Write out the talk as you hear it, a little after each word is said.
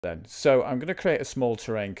then. So I'm going to create a small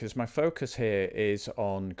terrain because my focus here is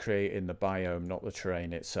on creating the biome, not the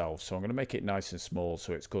terrain itself. So I'm going to make it nice and small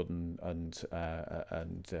so it's good and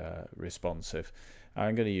responsive.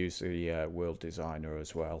 I'm going to use the world designer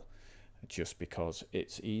as well, just because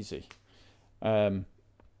it's easy. All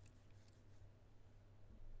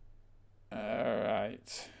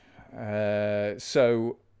right.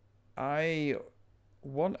 So I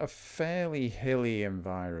want a fairly hilly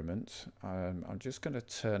environment. I'm just going to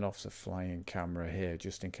turn off the flying camera here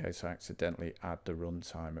just in case I accidentally add the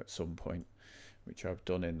runtime at some point, which I've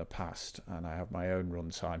done in the past, and I have my own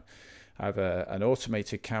runtime. I have an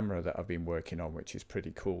automated camera that I've been working on, which is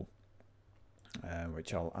pretty cool,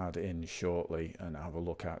 which I'll add in shortly and have a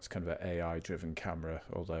look at. It's kind of an AI driven camera,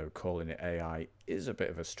 although calling it AI is a bit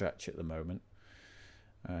of a stretch at the moment.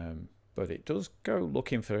 But it does go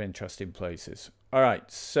looking for interesting places. All right,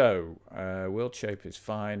 so world shape is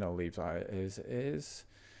fine. I'll leave that as it is.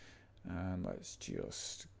 And let's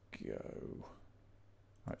just go.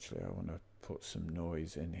 Actually, I want to put some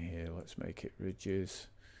noise in here. Let's make it ridges.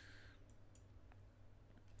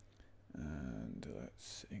 And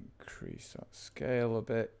let's increase that scale a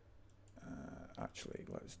bit. Actually,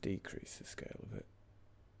 let's decrease the scale a bit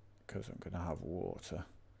because I'm going to have water.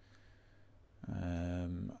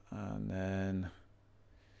 And then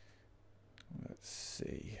let's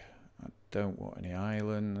see, I don't want any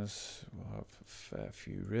islands. We'll have a fair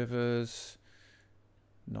few rivers,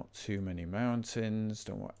 not too many mountains,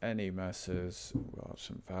 don't want any messes. We'll have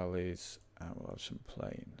some valleys and we'll have some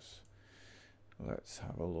plains. Let's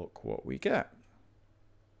have a look what we get.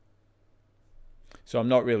 So I'm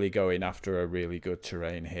not really going after a really good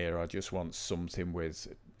terrain here. I just want something with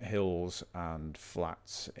hills and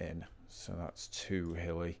flats in. So that's too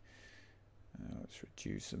hilly. Let's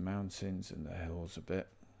reduce the mountains and the hills a bit.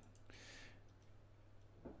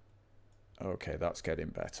 Okay, that's getting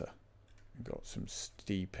better. We've got some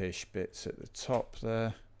steepish bits at the top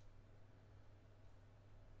there.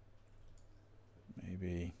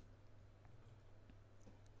 Maybe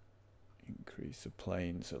increase the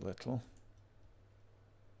plains a little.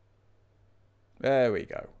 There we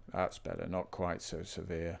go. That's better. Not quite so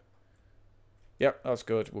severe. Yep, that's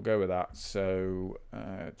good. We'll go with that. So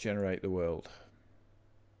generate the world.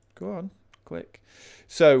 Go on, click.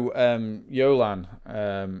 So Lowland,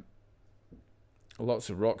 lots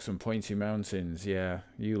of rocks and pointy mountains. Yeah,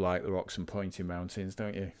 you like the rocks and pointy mountains,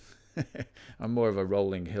 don't you? I'm more of a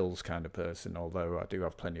rolling hills kind of person, although I do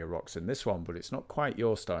have plenty of rocks in this one, but it's not quite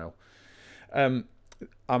your style.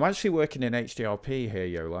 I'm actually working in HDRP here,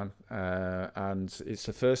 Yolan, and it's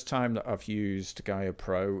the first time that I've used Gaia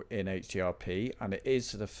Pro in HDRP, and it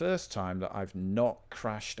is the first time that I've not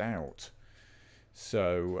crashed out.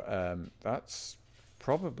 So that's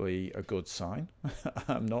probably a good sign.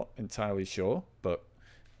 I'm not entirely sure, but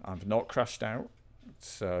I've not crashed out,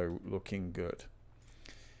 so looking good.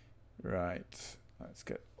 Right, let's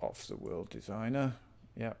get off the world designer.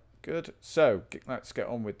 Yep, good. So let's get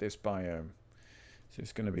on with this biome. So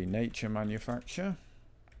it's going to be nature manufacture.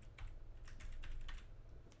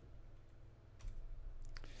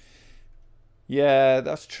 Yeah,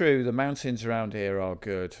 that's true. The mountains around here are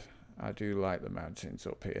good. I do like the mountains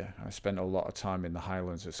up here. I spent a lot of time in the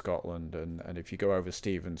Highlands of Scotland, and if you go over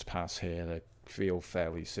Stevens Pass here, they feel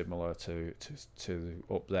fairly similar to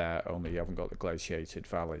up there, only you haven't got the glaciated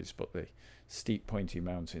valleys, but the steep pointy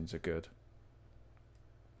mountains are good.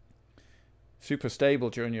 Super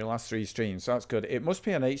stable during your last 3 streams. That's good. It must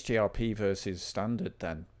be an HDRP versus standard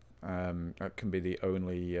then. That can be the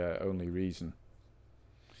only reason.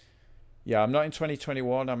 Yeah, I'm not in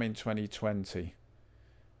 2021. I'm in 2020.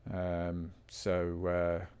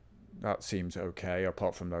 So that seems okay,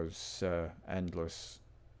 apart from those endless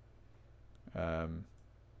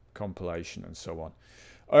compilation and so on.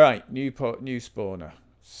 All right, new spawner.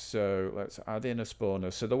 So let's add in a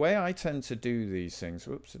spawner. So the way I tend to do these things,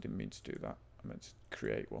 whoops, I didn't mean to do that. I meant to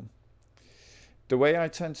create one. The way I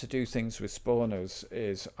tend to do things with spawners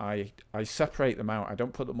is I separate them out. I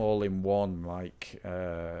don't put them all in one like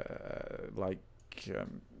the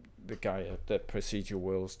Gaia, the Procedural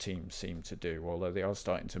Worlds team seem to do, although they are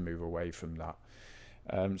starting to move away from that.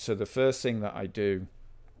 So the first thing that I do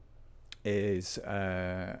is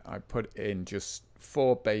I put in just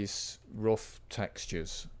 4 base rough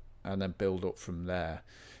textures and then build up from there.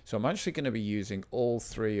 So I'm actually going to be using all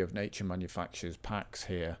 3 of Nature Manufacture's packs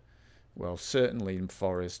here. Well, certainly in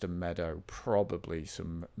forest and meadow, probably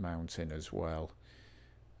some mountain as well.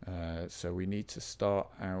 So we need to start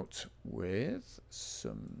out with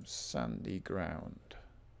some sandy ground.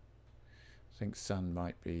 I think sand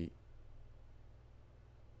might be,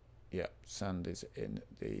 yeah, sand is in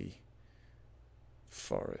the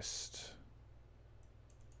forest.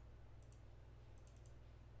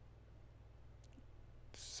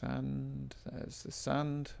 Sand, there's the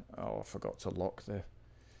sand. Oh, I forgot to lock the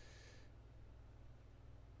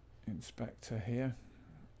inspector here.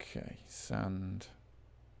 Okay, sand.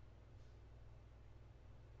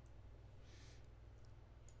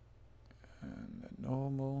 And the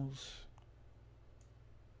normals.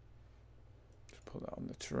 Just put that on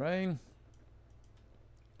the terrain.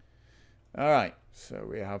 Alright, so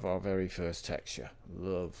we have our very first texture.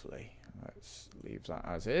 Lovely. Let's leave that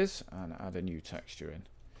as is and add a new texture in.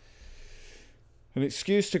 An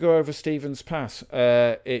excuse to go over Stephen's Pass.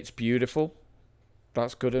 It's beautiful.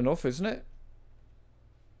 That's good enough, isn't it?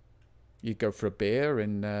 You go for a beer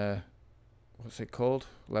in, what's it called?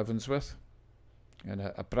 Leavenworth. And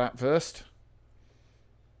a bratwurst.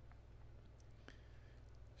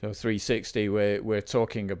 So 360, we're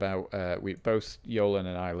talking about, we both, Yolan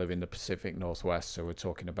and I live in the Pacific Northwest, so we're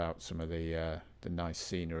talking about some of the nice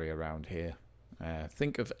scenery around here.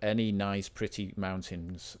 Think of any nice, pretty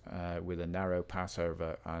mountains with a narrow pass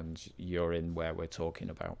over, and you're in where we're talking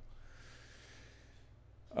about.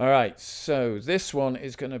 All right, so this one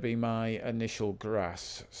is going to be my initial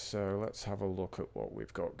grass. So let's have a look at what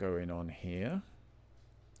we've got going on here.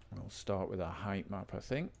 We'll start with a height map, I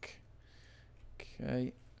think.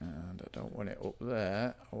 Okay, and I don't want it up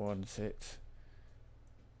there. I want it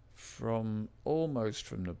from almost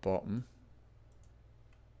from the bottom.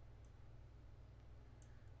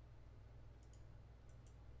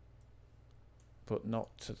 But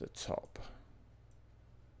not to the top.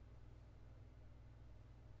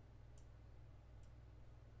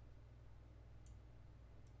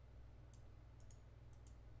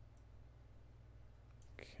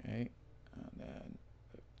 Okay, and then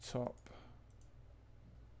the top.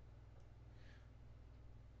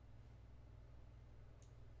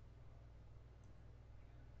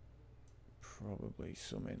 Probably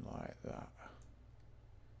something like that.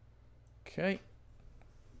 Okay.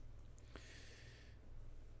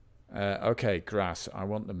 Okay, grass. I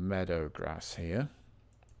want the meadow grass here.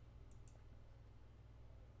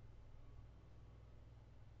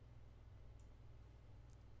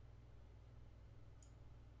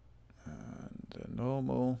 And the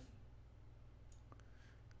normal.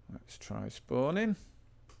 Let's try spawning.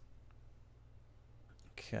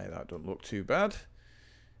 Okay, that doesn't look too bad.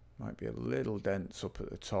 Might be a little dense up at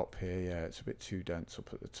the top here. Yeah, it's a bit too dense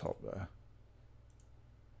up at the top there.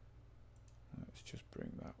 Let's just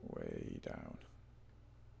bring that way down.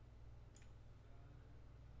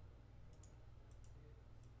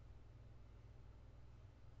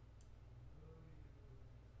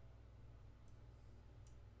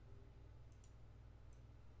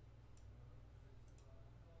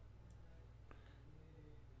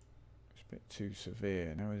 It's a bit too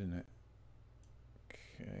severe now, isn't it?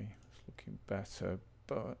 Okay, it's looking better,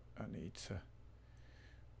 but I need to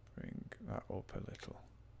bring that up a little.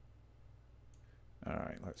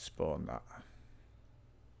 Alright, let's spawn that.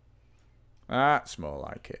 That's more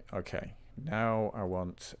like it. Okay, now I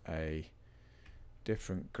want a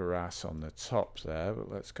different grass on the top there, but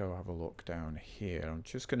let's go have a look down here. I'm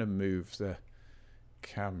just going to move the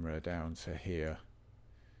camera down to here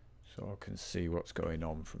so I can see what's going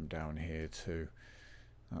on from down here too.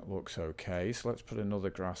 That looks okay, so let's put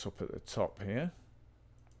another grass up at the top here.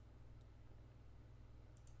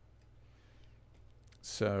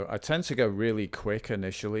 So I tend to go really quick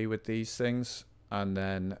initially with these things, and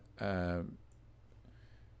then you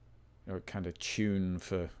know, kind of tune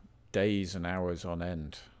for days and hours on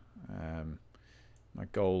end. My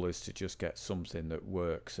goal is to just get something that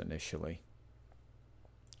works initially.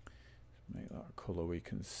 Make that a colour we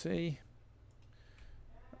can see.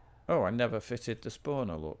 Oh, I never fitted the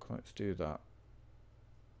spawner. Look, let's do that.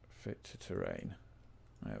 Fit to terrain.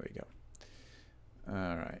 There we go.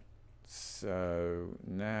 All right. So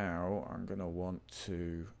now I'm going to want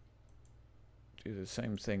to do the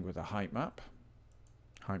same thing with a height map,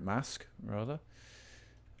 height mask rather.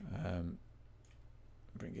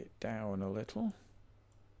 Bring it down a little.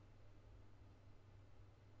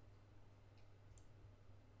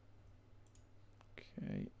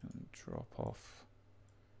 Okay, and drop off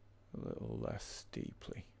a little less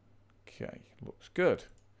steeply. Okay, looks good.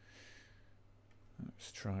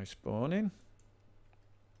 Let's try spawning.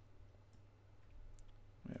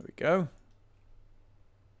 There we go.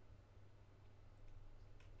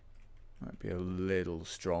 Might be a little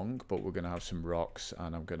strong, but we're going to have some rocks,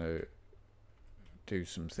 and I'm going to do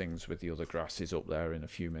some things with the other grasses up there in a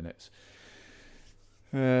few minutes.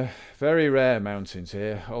 Very rare mountains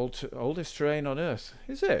here. Oldest terrain on Earth.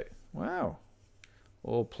 Is it? Wow.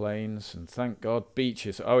 All plains, and thank God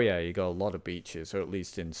beaches. Oh yeah, you got a lot of beaches, or at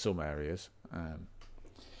least in some areas.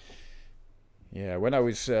 Yeah, when I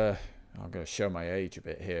was, I'm going to show my age a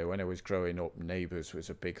bit here. When I was growing up, Neighbours was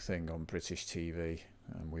a big thing on British TV,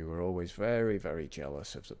 and we were always very, very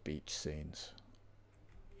jealous of the beach scenes.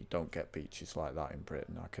 You don't get beaches like that in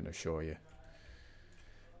Britain, I can assure you.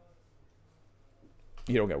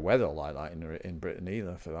 You don't get weather like that in Britain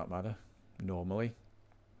either, for that matter, normally.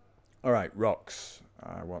 All right, rocks.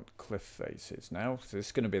 I want cliff faces now. So this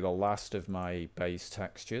is going to be the last of my base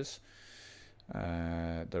textures.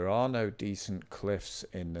 There are no decent cliffs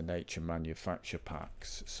in the Nature Manufacture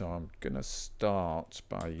packs, so I'm going to start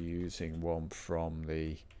by using one from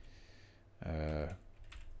the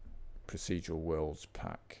Procedural Worlds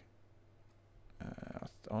pack.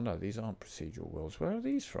 Oh no, these aren't Procedural Worlds. Where are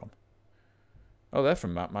these from? Oh, they're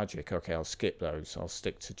from Map Magic. Okay, I'll skip those. I'll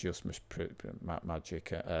stick to just Map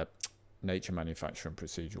Magic, Nature Manufacture and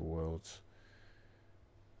Procedural Worlds.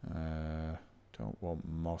 Don't want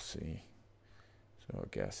mossy, so I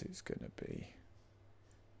guess it's going to be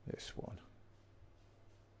this one.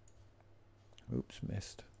 Oops,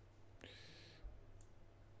 missed.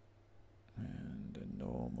 And the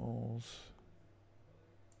normals.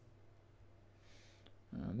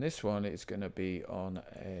 And this one is going to be on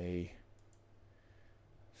a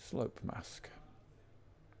slope mask.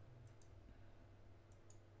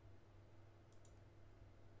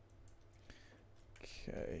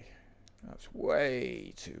 Okay, that's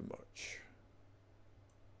way too much.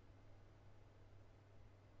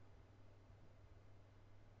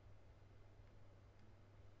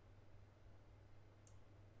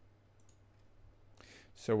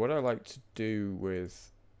 So what I like to do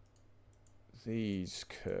with these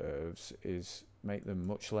curves is make them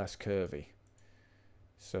much less curvy,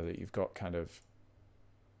 so that you've got kind of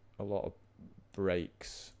a lot of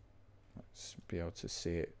breaks. Let's be able to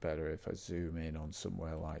see it better if I zoom in on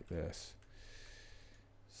somewhere like this.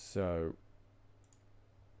 So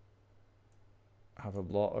I have a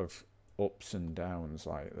lot of ups and downs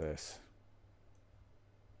like this.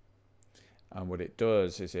 And what it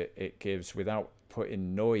does is it gives, without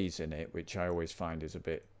putting noise in it, which I always find is a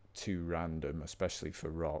bit too random, especially for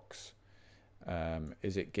rocks,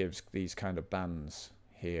 is it gives these kind of bands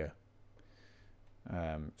here.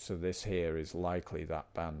 So this here is likely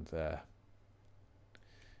that band there.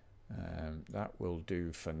 That will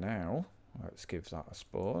do for now. Let's give that a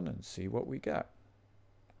spawn and see what we get.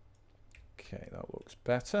 Okay, that looks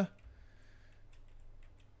better.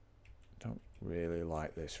 Don't really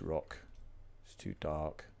like this rock. It's too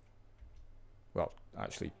dark. Well,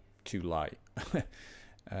 actually too light.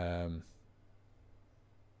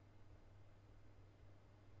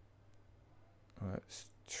 Let's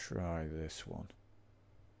try this one.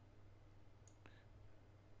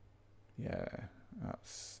 Yeah,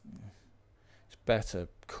 it's better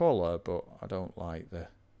colour, but I don't like the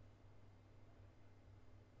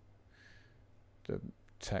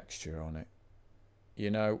texture on it.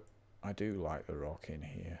 You know, I do like the rock in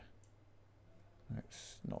here.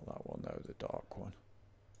 It's not that one though, the dark one.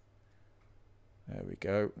 There we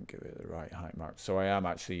go, and give it the right height mark. So I am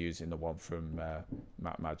actually using the one from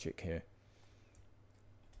Map Magic here.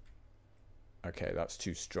 Okay, that's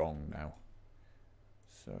too strong now.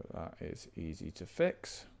 So that is easy to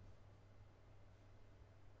fix.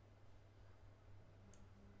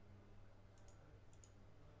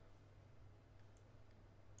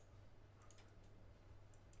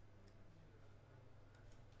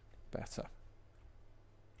 Better.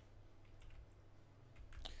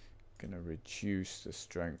 Going to reduce the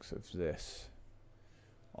strength of this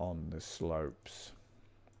on the slopes.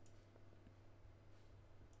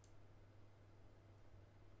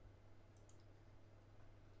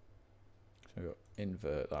 So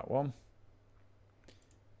invert that one,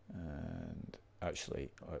 and actually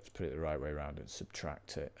let's put it the right way around and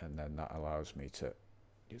subtract it, and then that allows me to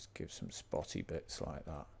just give some spotty bits like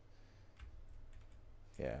that.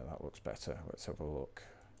 Yeah, that looks better. Let's have a look.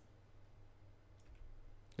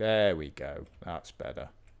 There we go, that's better.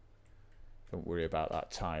 Don't worry about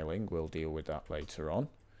that tiling, we'll deal with that later on.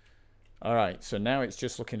 Alright, so now it's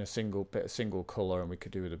just looking a single colour, and we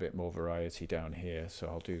could do with a bit more variety down here, so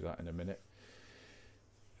I'll do that in a minute.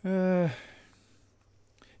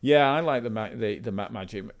 Yeah, I like the Map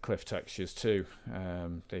Magic cliff textures too.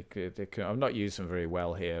 I've not used them very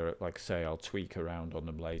well here. Like I say, I'll tweak around on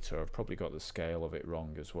them later. I've probably got the scale of it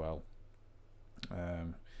wrong as well.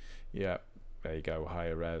 Yeah, there you go,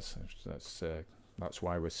 higher res. That's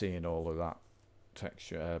why we're seeing all of that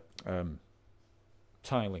texture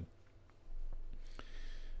tiling.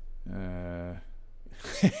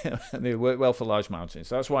 They work well for large mountains.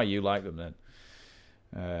 That's why you like them then.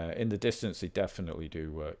 In the distance, they definitely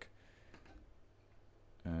do work.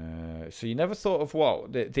 So you never thought of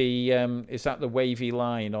what? Is that the wavy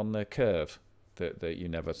line on the curve that you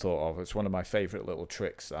never thought of? It's one of my favourite little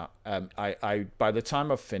tricks. That by the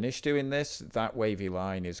time I've finished doing this, that wavy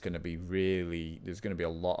line is going to be there's going to be a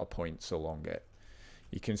lot of points along it.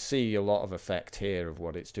 You can see a lot of effect here of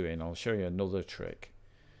what it's doing. I'll show you another trick.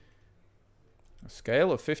 A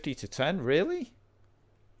scale of 50 to 10, really?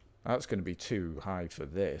 That's going to be too high for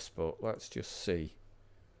this, but let's just see.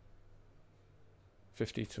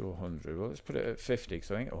 50 to 100. Well, let's put it at 50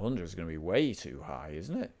 because I think 100 is going to be way too high,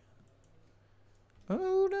 isn't it?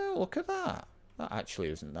 Oh no, look at that. That actually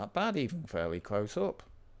isn't that bad, even fairly close up.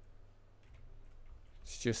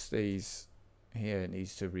 It's just these here. It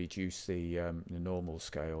needs to reduce the normal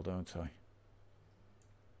scale, don't I?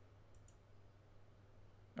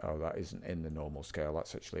 Oh, that isn't in the normal scale.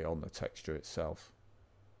 That's actually on the texture itself.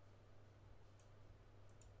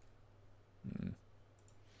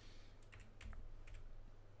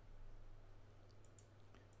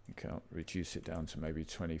 You can't reduce it down to maybe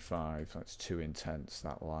 25. That's too intense,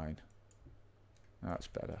 that line. That's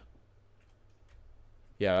better.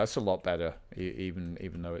 Yeah, that's a lot better, even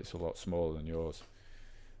though it's a lot smaller than yours.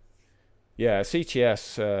 Yeah,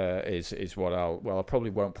 CTS is what I probably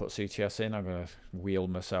won't put CTS in. I'm going to wheel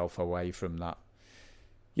myself away from that.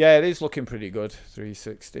 Yeah, it is looking pretty good.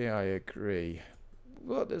 360, I agree.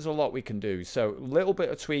 Well, there's a lot we can do. So a little bit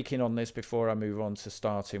of tweaking on this before I move on to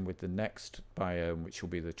starting with the next biome, which will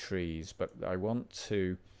be the trees. But I want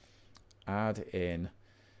to add in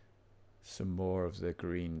some more of the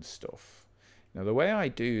green stuff. Now, the way I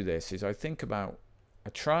do this is I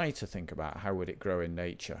try to think about how would it grow in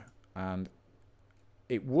nature. And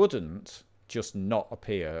it wouldn't just not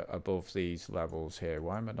appear above these levels here.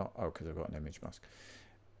 Why am I not? Oh, because I've got an image mask.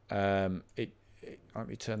 Let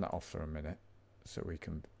me turn that off for a minute so we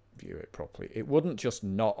can view it properly. It wouldn't just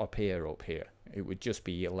not appear up here. It would just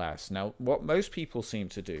be less. Now, what most people seem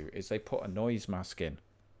to do is they put a noise mask in.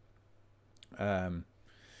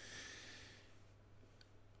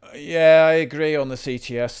 Yeah, I agree on the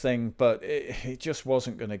CTS thing, but it just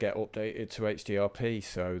wasn't going to get updated to HDRP,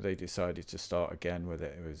 so they decided to start again with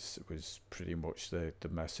it. It was pretty much the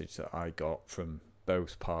message that I got from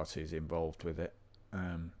both parties involved with it.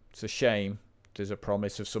 It's a shame. There's a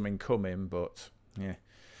promise of something coming, but yeah.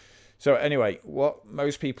 So anyway, what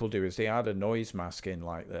most people do is they add a noise mask in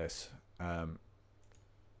like this.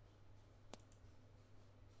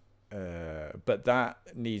 But that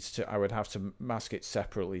needs to, I would have to mask it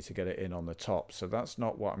separately to get it in on the top. So that's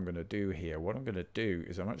not what I'm going to do here. What I'm going to do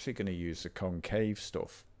is I'm actually going to use the concave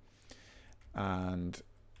stuff. And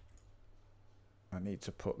I need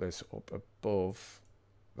to put this up above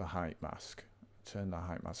the height mask. Turn the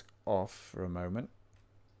height mask off for a moment.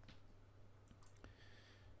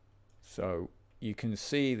 So you can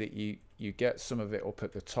see that you get some of it up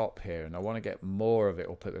at the top here, and I want to get more of it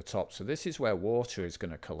up at the top. So this is where water is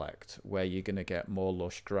going to collect, where you're going to get more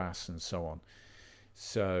lush grass and so on.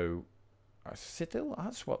 So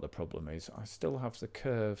that's what the problem is. I still have the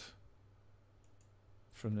curve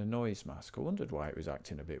from the noise mask. I wondered why it was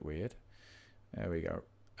acting a bit weird. There we go.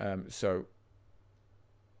 So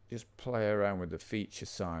just play around with the feature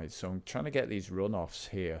size. So I'm trying to get these runoffs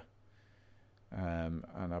here. And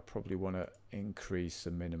I probably want to increase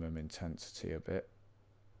the minimum intensity a bit.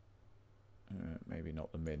 Maybe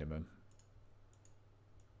not the minimum,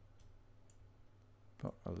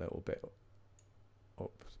 but a little bit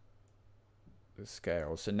up the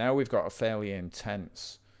scale. So now we've got a fairly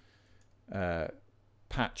intense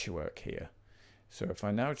patchwork here. So if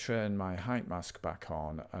I now turn my height mask back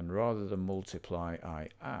on, and rather than multiply, I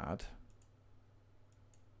add.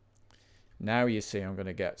 Now you see I'm going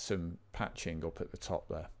to get some patching up at the top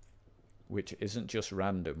there, which isn't just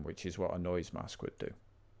random, which is what a noise mask would do.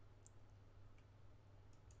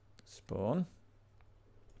 Spawn.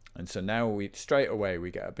 And so now straight away we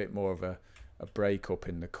get a bit more of a break up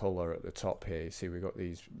in the colour at the top here. You see we've got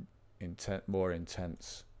these more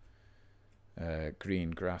intense green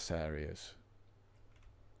grass areas.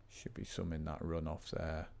 Should be some in that runoff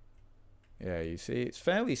there. Yeah, you see, it's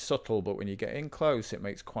fairly subtle, but when you get in close, it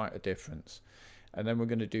makes quite a difference. And then we're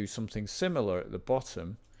going to do something similar at the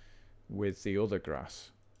bottom with the other grass.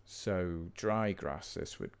 So dry grass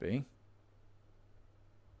this would be.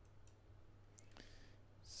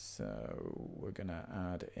 So we're going to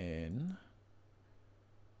add in,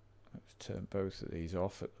 let's turn both of these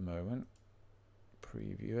off at the moment.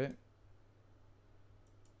 Preview it.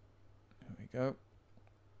 There we go.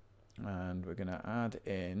 And we're going to add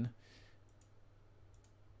in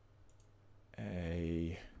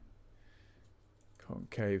a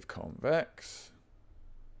concave convex,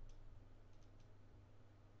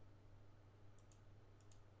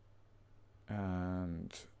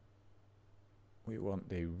 we want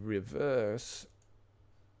the reverse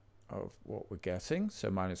of what we're getting, so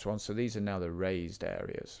 -1. So these are now the raised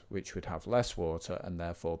areas, which would have less water and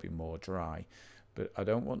therefore be more dry. But I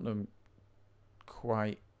don't want them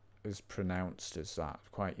quite as pronounced as that,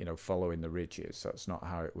 quite, you know, following the ridges. That's not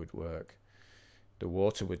how it would work. The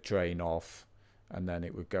water would drain off and then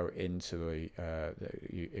it would go into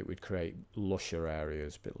it would create lusher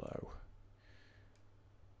areas below.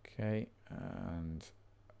 Okay, and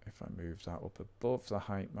if I move that up above the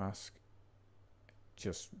height mask,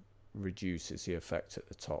 just reduces the effect at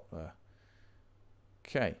the top there.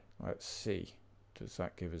 Okay, let's see. Does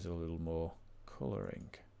that give us a little more colouring?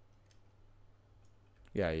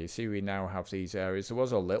 Yeah, you see we now have these areas. There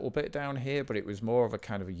was a little bit down here, but it was more of a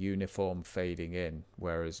kind of a uniform fading in,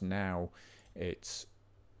 whereas now it's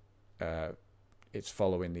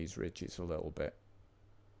following these ridges a little bit.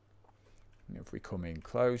 And if we come in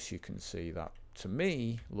close, you can see that, to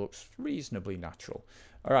me, looks reasonably natural.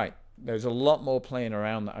 All right, there's a lot more playing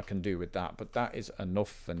around that I can do with that, but that is enough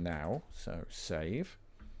for now. So save.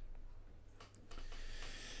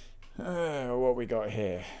 What we got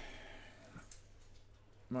here?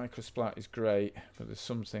 Microsplat is great, but there's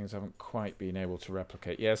some things I haven't quite been able to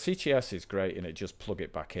replicate. Yeah, CTS is great, and it just plug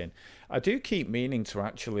it back in. I do keep meaning to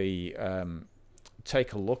actually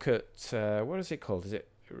take a look at, what is it called? Is it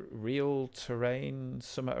Real Terrain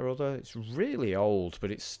something or other? It's really old,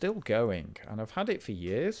 but it's still going, and I've had it for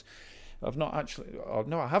years. I've not actually, oh,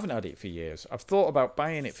 no, I haven't had it for years. I've thought about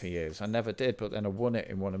buying it for years. I never did, but then I won it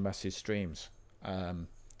in one of Messi's streams. And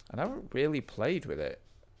I haven't really played with it.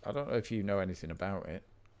 I don't know if you know anything about it.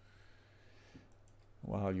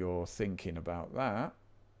 While you're thinking about that,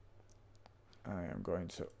 I am going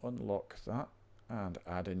to unlock that and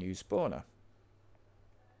add a new spawner.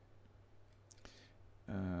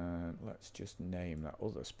 And let's just name that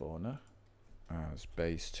other spawner as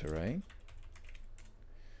base terrain.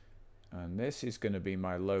 And this is going to be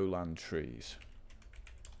my lowland trees.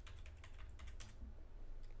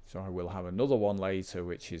 So I will have another one later,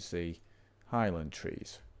 which is the highland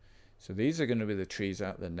trees. So these are going to be the trees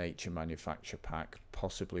out of the nature manufacture pack,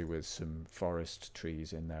 possibly with some forest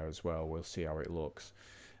trees in there as well. We'll see how it looks.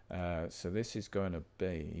 So this is going to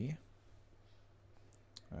be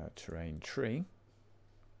a terrain tree.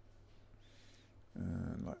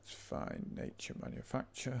 And let's find nature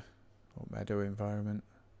manufacture or meadow environment.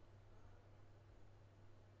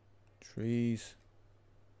 Trees.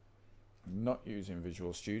 I'm not using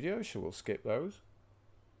Visual Studio, so we'll skip those.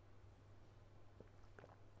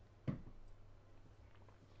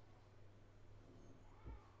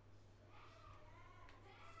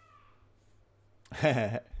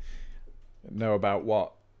 Know about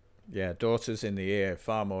what? Yeah, daughters in the ear,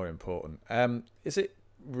 far more important. Is it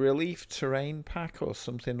Relief Terrain Pack or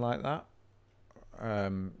something like that?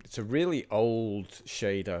 It's a really old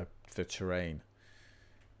shader for terrain.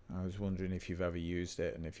 I was wondering if you've ever used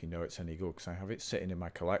it and if you know it's any good, because I have it sitting in my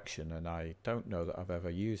collection and I don't know that I've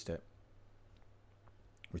ever used it,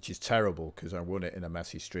 which is terrible because I won it in a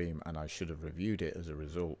messy stream and I should have reviewed it as a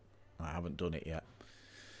result. I haven't done it yet.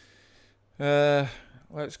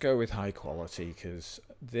 Let's go with high quality, because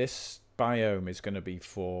this biome is going to be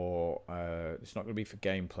for it's not going to be for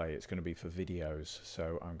gameplay, it's going to be for videos,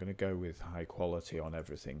 so I'm going to go with high quality on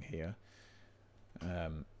everything here.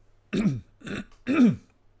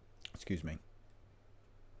 Excuse me.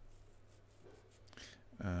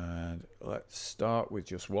 And let's start with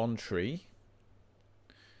just one tree,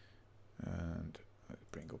 and let's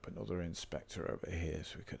bring up another inspector over here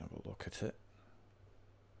so we can have a look at it.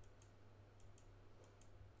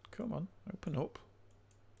 Come on, open up.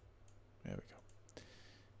 There we go.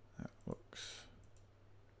 That looks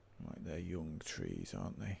like they're young trees,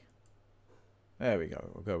 aren't they? There we go.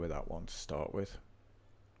 We'll go with that one to start with.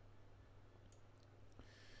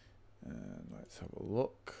 And let's have a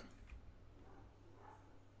look.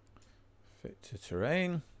 Fit to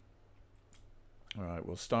terrain. Alright,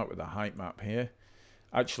 we'll start with the height map here.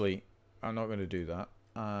 Actually, I'm not going to do that.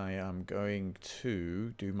 I am going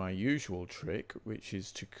to do my usual trick, which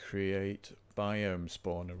is to create biome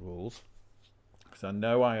spawner rules, because I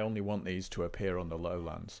know I only want these to appear on the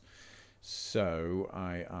lowlands. So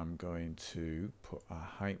I am going to put a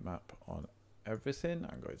height map on everything.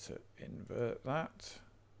 I'm going to invert that.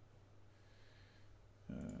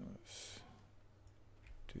 Let's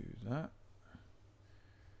do that.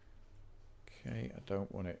 Okay, I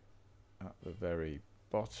don't want it at the very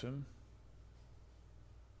bottom.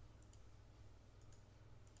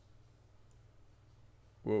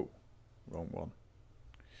 Whoa, wrong one.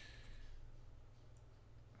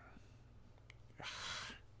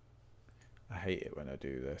 I hate it when I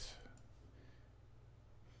do this.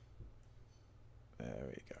 There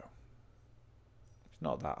we go. It's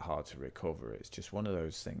not that hard to recover. It's just one of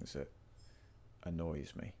those things that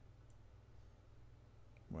annoys me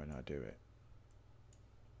when I do it.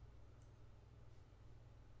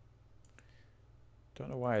 Don't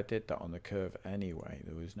know why I did that on the curve anyway.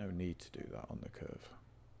 There was no need to do that on the curve.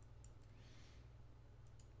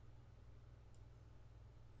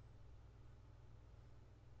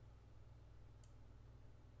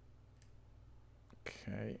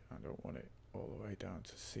 Okay, I don't want it all the way down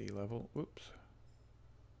to sea level. Oops.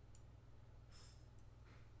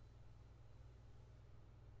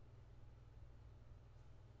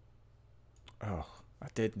 Oh, I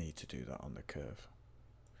did need to do that on the curve.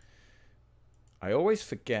 I always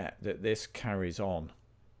forget that this carries on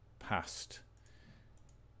past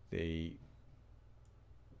the...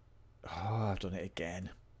 Oh, I've done it again.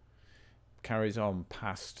 Carries on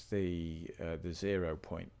past the 0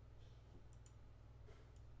 point.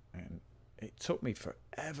 And it took me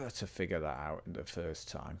forever to figure that out in the first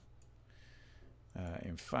time.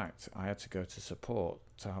 In fact, I had to go to support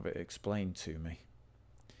to have it explained to me.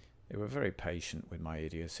 They were very patient with my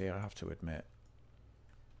idiocy, I have to admit.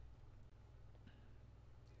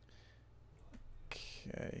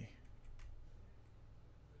 Okay.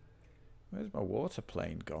 Where's my water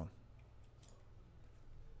plane gone?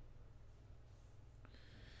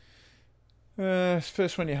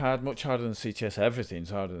 First one you had, much harder than CTS.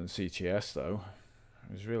 Everything's harder than CTS, though.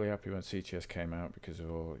 I was really happy when CTS came out because of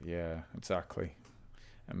all... Yeah, exactly.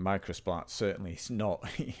 And Microsplat certainly is not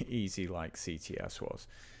easy like CTS was.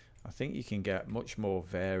 I think you can get much more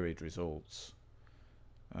varied results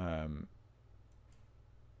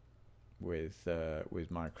with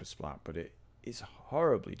Microsplat, but it is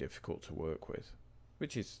horribly difficult to work with,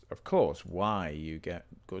 which is, of course, why you get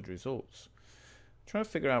good results. I'm trying to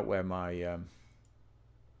figure out where my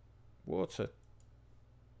water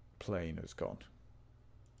plane has gone.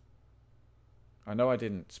 I know I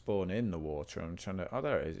didn't spawn in the water. I'm trying to... Oh,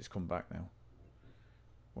 there it is. It's come back now.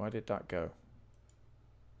 Why did that go?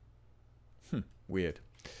 Weird.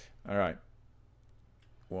 All right.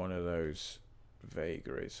 One of those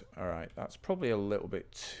vagaries. All right. That's probably a little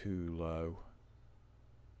bit too low.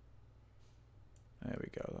 There we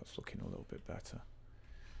go. That's looking a little bit better.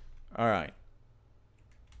 All right.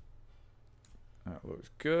 That looks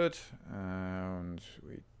good. And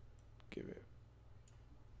we give it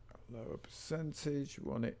a lower percentage.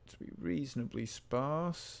 We want it to be reasonably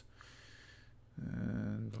sparse.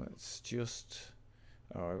 And let's just...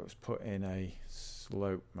 Oh, let's put in a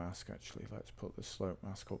slope mask, actually. Let's put the slope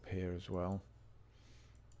mask up here as well.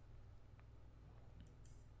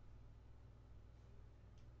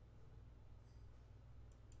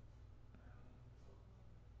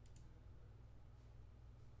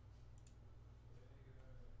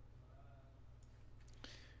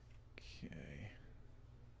 Okay.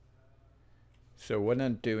 So when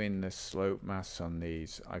I'm doing the slope masks on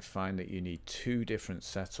these, I find that you need two different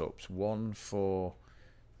setups. One for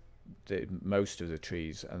most of the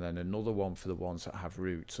trees, and then another one for the ones that have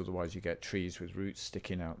roots. Otherwise you get trees with roots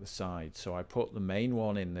sticking out the side. So I put the main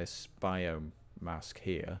one in this biome mask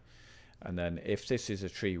here, and then if this is a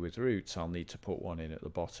tree with roots, I'll need to put one in at the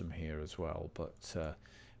bottom here as well, but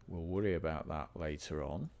we'll worry about that later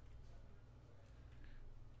on.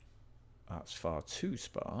 That's far too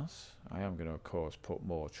sparse. I am going to, of course, put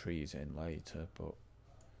more trees in later, but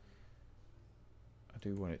I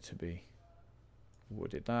do want it to be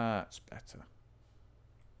wooded. That's better.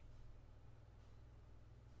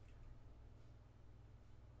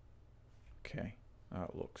 Okay,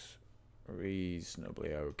 that looks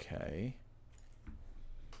reasonably okay.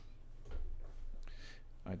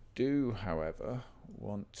 I do, however,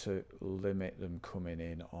 want to limit them coming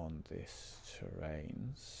in on this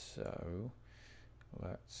terrain, so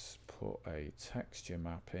let's put a texture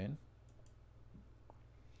map in,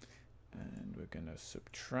 and we're going to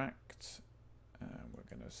subtract.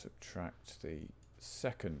 We're going to subtract the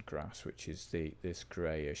second grass, which is this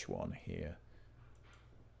greyish one here.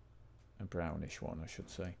 A brownish one, I should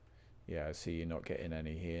say. Yeah, I see you're not getting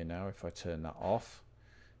any here now. If I turn that off,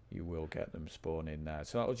 you will get them spawn in there.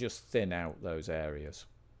 So that'll just thin out those areas,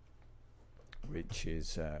 which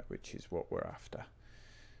is what we're after.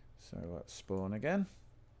 So let's spawn again.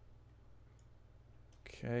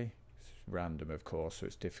 Okay, it's random, of course, so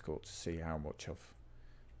it's difficult to see how much I've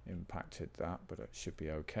impacted that, but it should be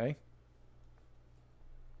okay.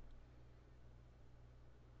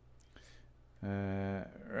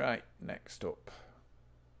 Right, next up,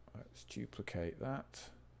 let's duplicate that.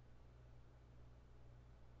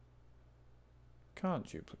 Can't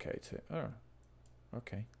duplicate it. Oh,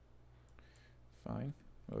 okay, fine.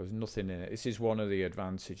 There's nothing in it. This is one of the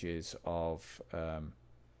advantages of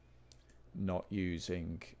not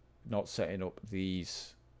setting up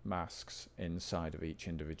these masks inside of each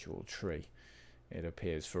individual tree. It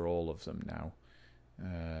appears for all of them now.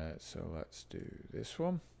 So let's do this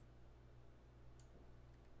one.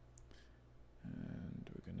 And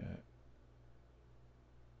we're going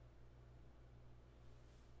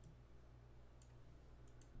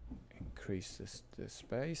to increase the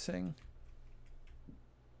spacing.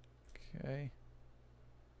 Okay.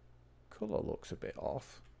 Colour looks a bit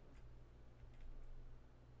off.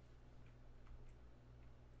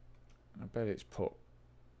 I bet it's put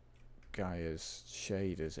Gaia's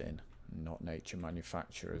shaders in, not nature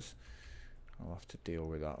manufacturers. I'll have to deal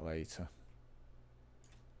with that later.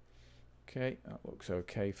 Okay, that looks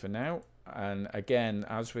okay for now. And again,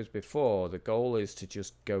 as with before, the goal is to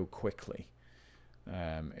just go quickly.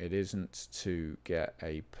 It isn't to get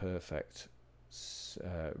a perfect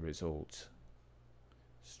result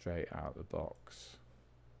straight out the box.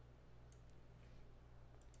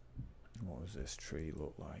 What does this tree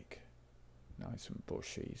look like? Nice and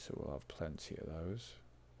bushy, so we'll have plenty of those.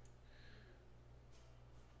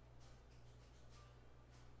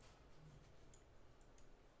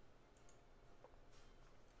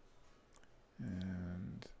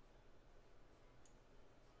 And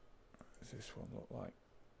what does this one look like?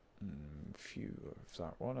 Few of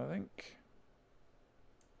that one, I think.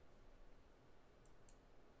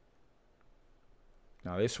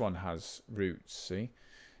 Now this one has roots, see?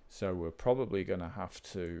 So we're probably going to have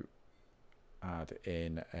to add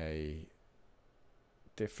in a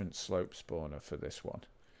different slope spawner for this one.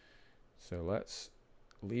 So let's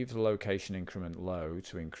leave the location increment low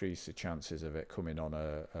to increase the chances of it coming on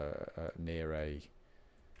near a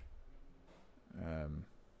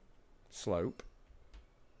slope.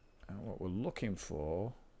 And what we're looking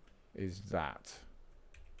for is that.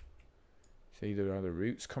 See, there are the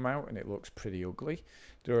roots come out and it looks pretty ugly.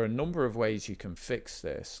 There are a number of ways you can fix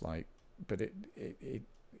this, but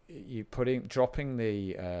dropping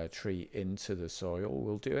the tree into the soil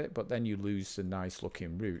will do it, but then you lose the nice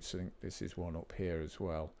looking roots. I think this is one up here as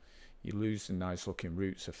well. You lose the nice looking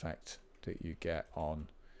roots effect that you get on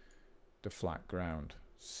the flat ground.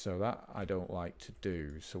 So that I don't like to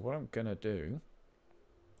do. So what I'm going to do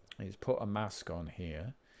is put a mask on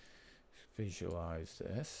here. Visualize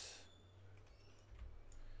this.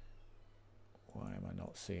 Why am I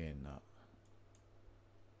not seeing that?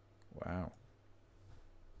 Wow.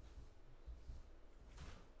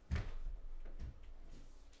 It's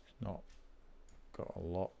not got a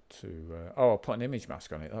lot to... oh, I'll put an image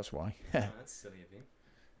mask on it, that's why. Oh, that's silly of you.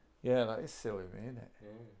 Yeah, that is silly of me, isn't it?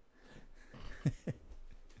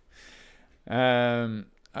 Yeah.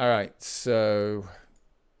 Alright, so...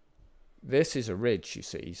 this is a ridge, you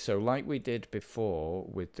see. So like we did before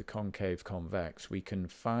with the concave convex, we can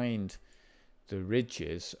find the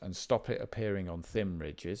ridges and stop it appearing on thin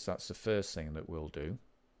ridges. That's the first thing that we'll do.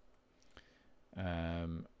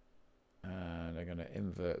 And I'm going to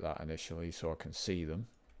invert that initially so I can see them.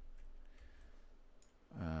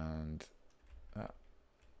 And that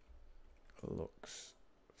looks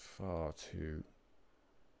far too...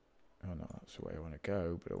 oh no, that's the way I want to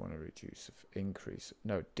go, but I want to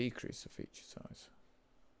decrease the feature size.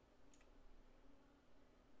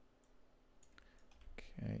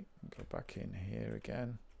 Okay, go back in here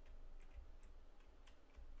again.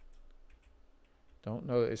 Don't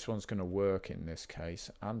know that this one's going to work in this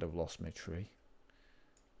case, and I've lost my tree.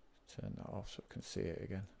 Turn that off so I can see it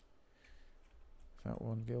again. Is that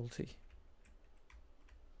one guilty?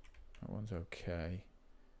 That one's okay.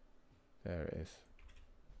 There it is.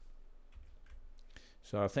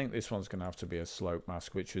 So I think this one's going to have to be a slope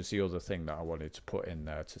mask, which was the other thing that I wanted to put in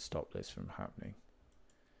there to stop this from happening.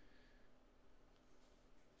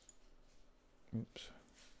 Oops.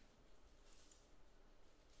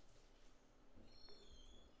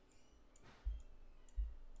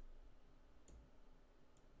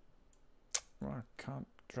 Well, I can't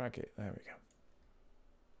drag it. There we go.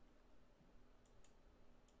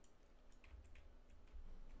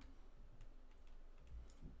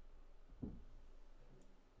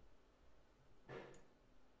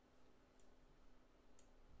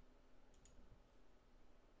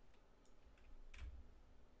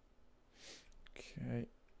 Okay,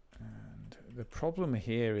 and the problem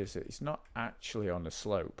here is that it's not actually on a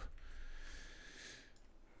slope.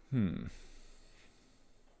 Oh,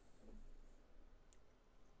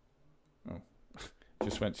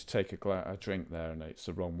 just went to take a drink there and it's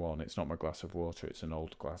the wrong one. It's not my glass of water, it's an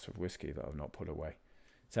old glass of whiskey that I've not put away.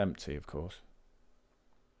 It's empty, of course.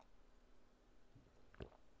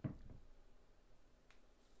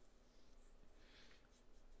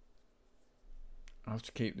 I'll have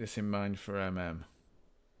to keep this in mind for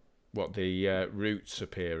what the roots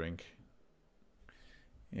appearing.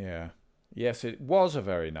 Yeah. Yes, it was a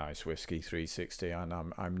very nice whiskey 360, and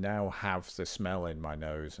I'm now have the smell in my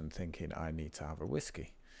nose and thinking I need to have a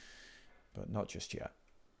whiskey, but not just yet.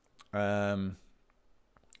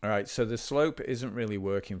 All right, so the slope isn't really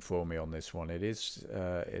working for me on this one. It is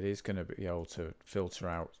going to be able to filter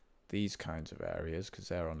out these kinds of areas because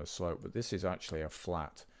they're on a slope, but this is actually a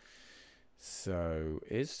flat. So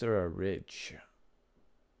is there a ridge?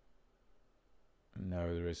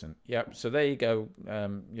 No, there isn't. Yep, so there you go,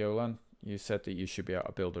 Yolan. You said that you should be able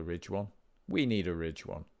to build a ridge one. We need a ridge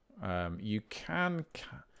one. You can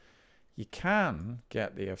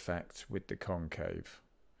get the effect with the concave,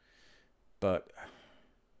 but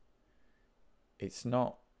it's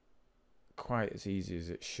not quite as easy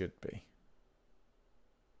as it should be.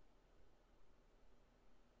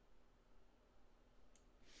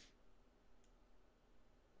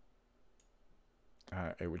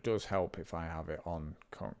 It does help if I have it on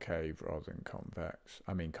concave rather than convex.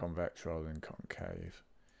 I mean convex rather than concave.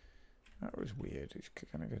 That was weird. It's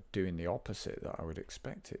kind of doing the opposite that I would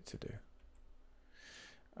expect it to do.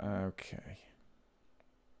 Okay.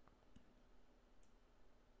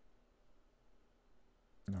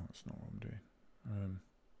 No, that's not what I'm doing.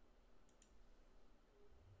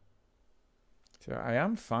 So I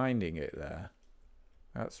am finding it there.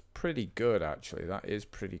 That's pretty good, actually. That is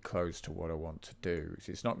pretty close to what I want to do.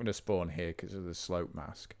 It's not going to spawn here because of the slope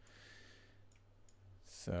mask.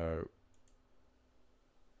 So,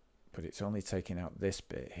 but it's only taking out this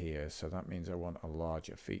bit here, so that means I want a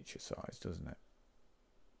larger feature size, doesn't it?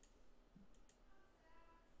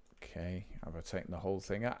 Okay, have I taken the whole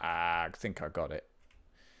thing out? Ah, I think I got it.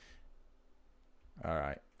 All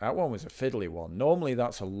right, that one was a fiddly one. Normally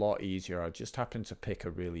that's a lot easier. I just happened to pick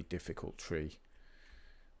a really difficult tree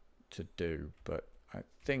to do, but I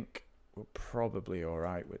think we're probably all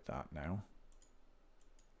right with that now.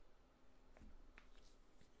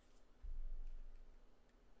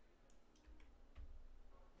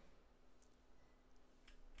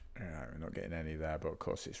 Yeah, we're not getting any there, but of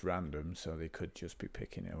course it's random, so they could just be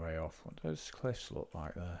picking it away off. What do those cliffs look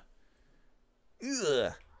like there?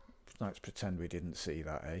 Ugh! Let's pretend we didn't see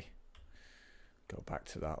that, eh? Go back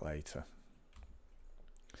to that later.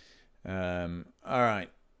 All right.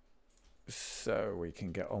 So we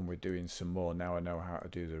can get on with doing some more. Now I know how to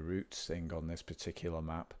do the roots thing on this particular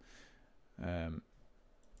map.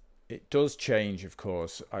 It does change, of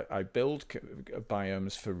course. I build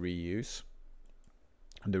biomes for reuse.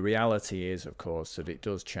 And the reality is, of course, that it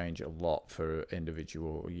does change a lot for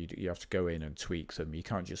individual. You have to go in and tweak them. You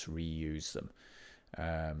can't just reuse them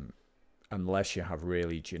unless you have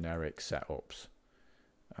really generic setups.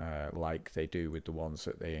 Like they do with the ones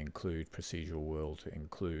that they include, Procedural World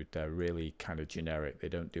include. They're really kind of generic. They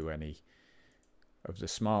don't do any of the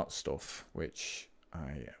smart stuff, which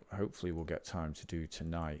I hopefully will get time to do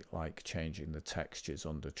tonight, like changing the textures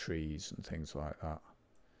under trees and things like that.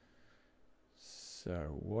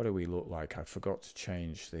 So what do we look like? I forgot to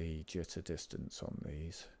change the jitter distance on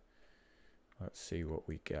these. Let's see what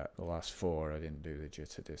we get. The last 4 I didn't do the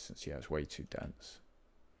jitter distance. Yeah, it's way too dense.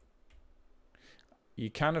 You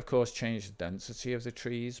can, of course, change the density of the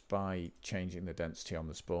trees by changing the density on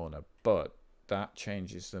the spawner, but that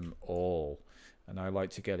changes them all. And I like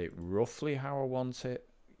to get it roughly how I want it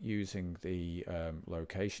using the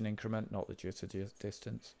location increment, not the jitter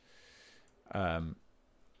distance. And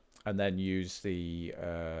then use the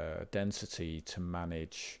density to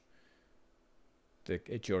manage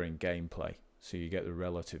during gameplay. So you get the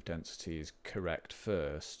relative density is correct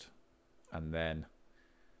first, and then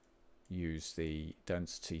use the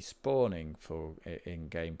density spawning for in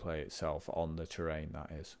gameplay itself on the terrain,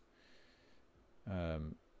 that is.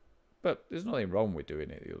 But there's nothing wrong with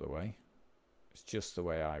doing it the other way. It's just the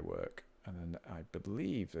way I work. And then I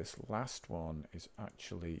believe this last one is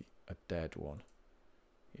actually a dead one.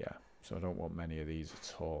 Yeah, so I don't want many of these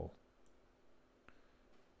at all.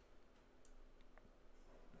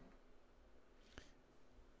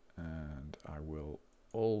 And I will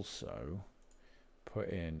also put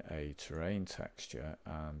in a terrain texture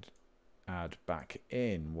and add back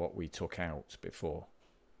in what we took out before.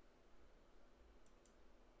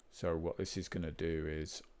 So what this is going to do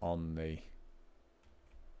is on the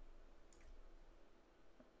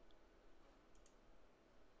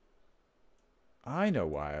I know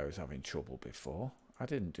why I was having trouble before. I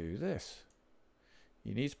didn't do this.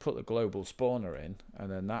 You need to put the global spawner in,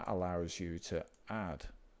 and then that allows you to add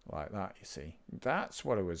like that, you see. That's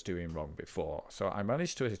what I was doing wrong before. So I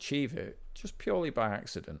managed to achieve it just purely by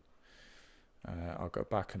accident. I'll go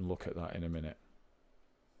back and look at that in a minute.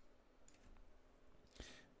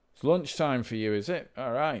 It's lunchtime for you, is it?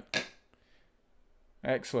 All right.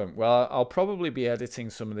 Excellent. Well, I'll probably be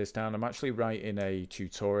editing some of this down. I'm actually writing a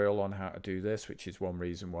tutorial on how to do this, which is one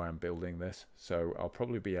reason why I'm building this. So I'll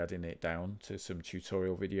probably be adding it down to some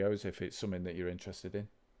tutorial videos if it's something that you're interested in.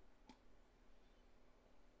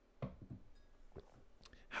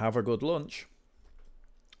 Have a good lunch.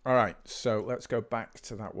 All right, so let's go back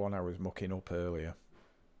to that one I was mucking up earlier.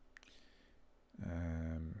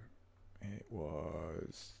 It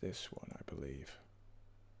was this one, I believe.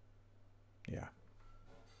 Yeah.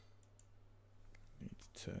 Need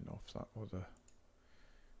to turn off that other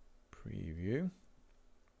preview.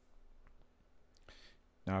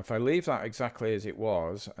 Now, if I leave that exactly as it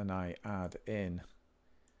was and I add in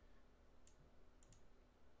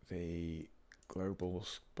the global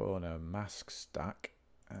spawner mask stack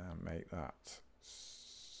and make that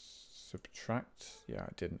subtract. Yeah,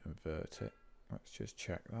 I didn't invert it. Let's just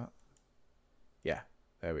check that. Yeah,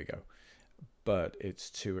 there we go. But it's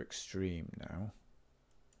too extreme now.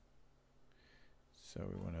 So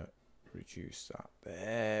we want to reduce that.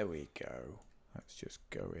 There we go. Let's just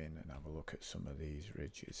go in and have a look at some of these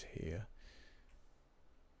ridges here.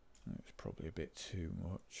 It's probably a bit too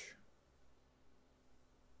much.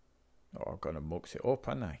 Oh, I've got to mux it up,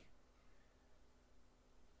 haven't I?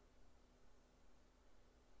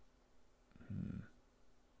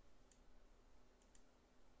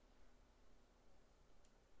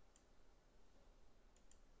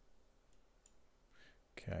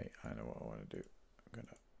 Okay, I know what I want to do. I'm going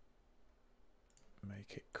to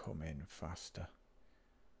make it come in faster.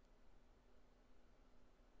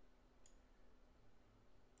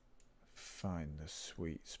 Find the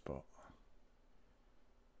sweet spot.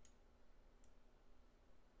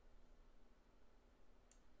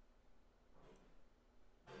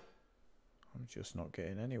 I'm just not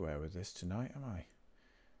getting anywhere with this tonight, am I?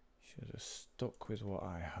 Should have stuck with what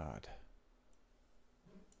I had.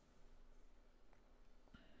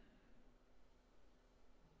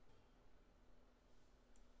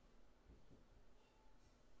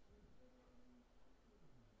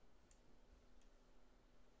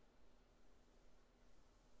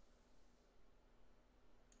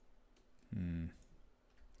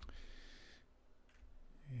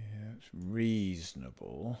 Yeah, it's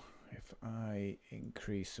reasonable. If I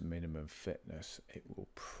increase the minimum fitness, it will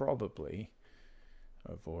probably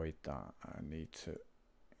avoid that. I need to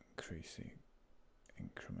increase the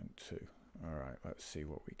increment too. All right, let's see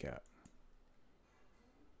what we get.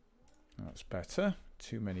 That's better.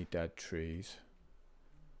 Too many dead trees.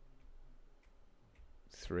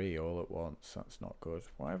 3 all at once. That's not good.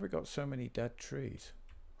 Why have we got so many dead trees?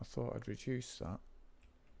 I thought I'd reduce that.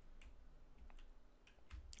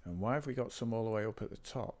 And why have we got some all the way up at the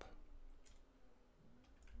top?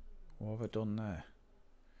 What have I done there?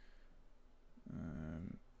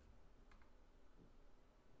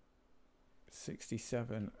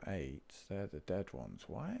 67, 8. They're the dead ones.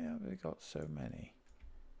 Why have they got so many?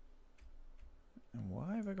 And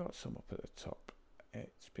why have I got some up at the top?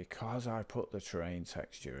 It's because I put the terrain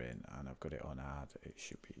texture in and I've got it on add. It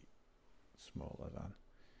should be smaller than,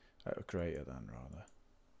 greater than rather.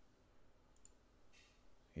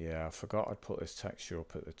 Yeah, I forgot I'd put this texture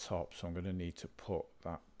up at the top, so I'm going to need to put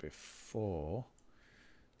that before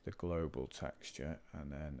the global texture and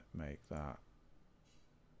then make that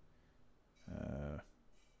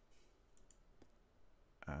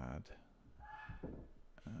add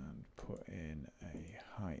and put in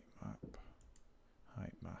a height map,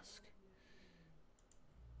 height mask.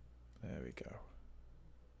 There we go.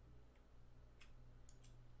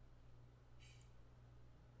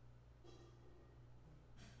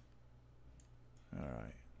 All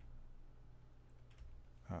right,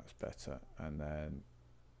 that's better. And then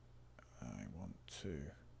I want to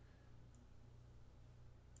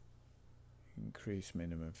increase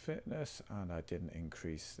minimum fitness, and I didn't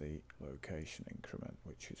increase the location increment,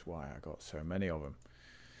 which is why I got so many of them.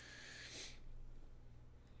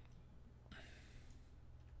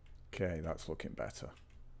 Okay, that's looking better.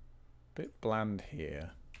 Bit bland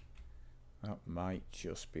here. That might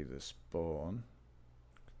just be the spawn.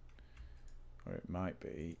 Or it might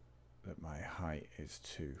be that my height is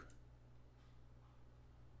too...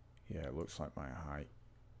 Yeah, it looks like my height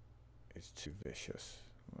is too vicious.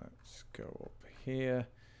 Let's go up here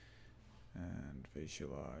and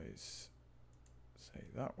visualize, say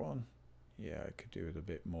that one. Yeah, I could do it a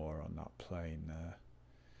bit more on that plane there.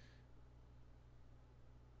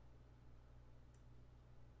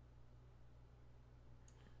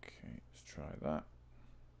 Okay, let's try that.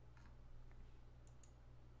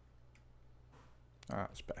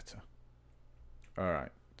 That's better. All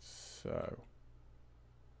right, so...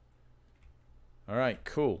 All right,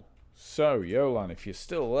 cool. So, Yolan, if you're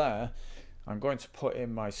still there, I'm going to put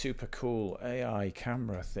in my super cool AI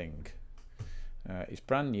camera thing. It's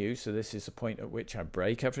brand new, so this is the point at which I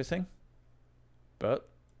break everything. But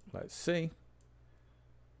let's see.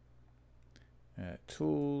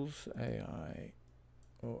 Tools, AI,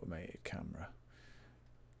 automated camera.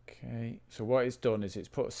 Okay, so what it's done is it's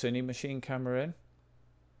put a Cine Machine camera in,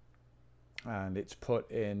 and it's put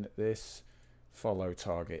in this follow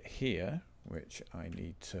target here, which I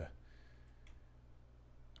need to.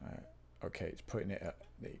 Okay, it's putting it at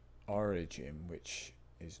the origin, which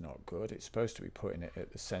is not good. It's supposed to be putting it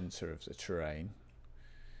at the center of the terrain,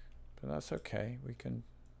 but that's okay. We can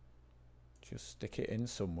just stick it in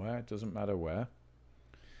somewhere. It doesn't matter where.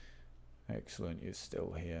 Excellent, you're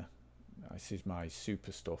still here. This is my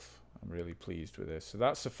super stuff. I'm really pleased with this. So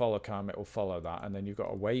that's the follow cam. It will follow that, and then you've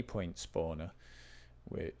got a waypoint spawner,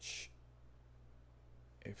 which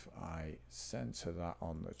if I center that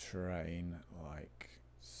on the terrain like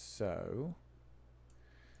so,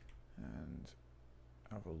 and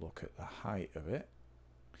have a look at the height of it.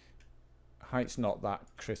 Height's not that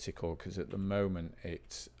critical because at the moment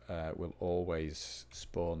it will always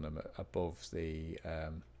spawn them above the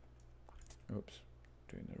oops,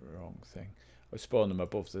 doing the wrong thing. I spawn them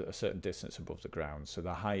above a certain distance above the ground, so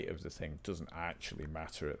the height of the thing doesn't actually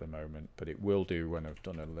matter at the moment, but it will do when I've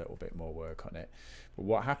done a little bit more work on it. But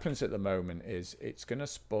what happens at the moment is it's going to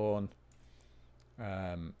spawn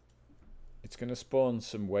some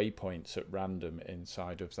waypoints at random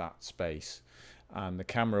inside of that space, and the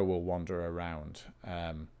camera will wander around.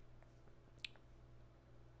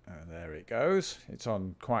 There it goes. It's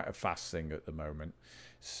on quite a fast thing at the moment.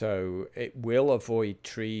 So it will avoid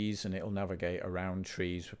trees and it'll navigate around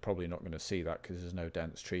trees. We're probably not going to see that because there's no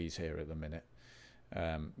dense trees here at the minute.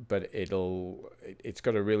 But it's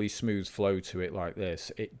got a really smooth flow to it like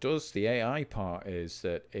this. It does, the AI part is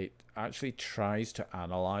that it actually tries to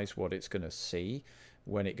analyze what it's going to see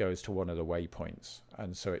when it goes to one of the waypoints.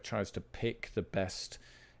 And so it tries to pick the best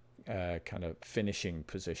kind of finishing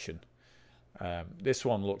position. This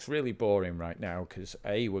one looks really boring right now because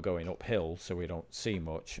A, we're going uphill so we don't see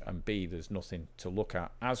much, and B, there's nothing to look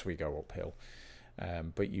at as we go uphill.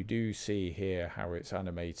 But you do see here how it's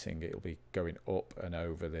animating. It'll be going up and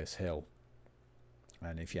over this hill,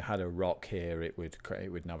 and if you had a rock here, it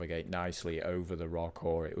would navigate nicely over the rock,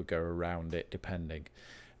 or it would go around it depending.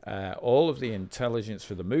 All of the intelligence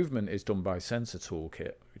for the movement is done by Sensor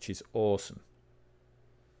Toolkit, which is awesome.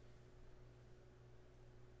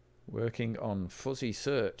 Working on fuzzy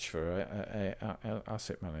search for a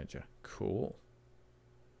asset manager. Cool.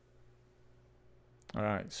 All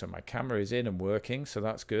right, so my camera is in and working, so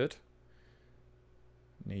that's good.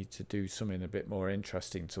 Need to do something a bit more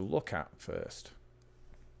interesting to look at first.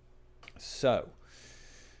 So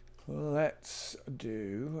let's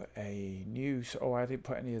do a new. Oh, I didn't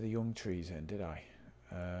put any of the young trees in, did I?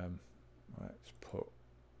 Let's put.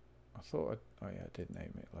 I thought. Oh yeah, I did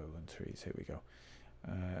name it Lowland trees. Here we go.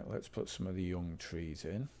 Let's put some of the young trees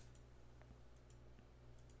in.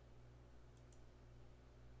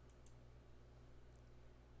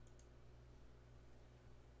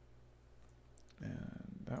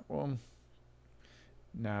 And that one.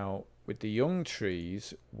 Now, with the young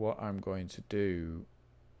trees, what I'm going to do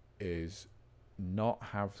is not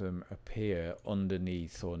have them appear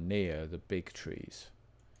underneath or near the big trees,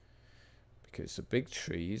 because the big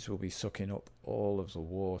trees will be sucking up all of the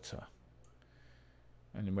water.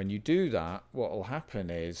 And when you do that, what will happen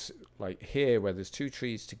is, like here where there's two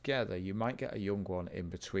trees together, you might get a young one in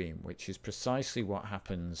between, which is precisely what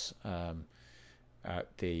happens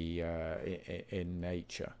at the in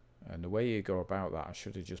nature. And the way you go about that, I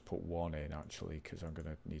should have just put one in actually, because I'm going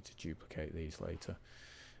to need to duplicate these later.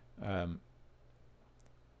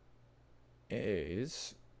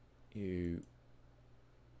 Is you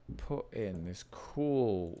put in this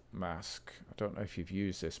cool mask. I don't know if you've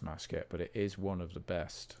used this mask yet, but it is one of the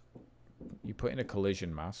best. You put in a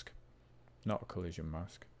collision mask, not a collision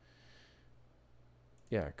mask.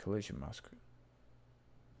 Yeah, collision mask.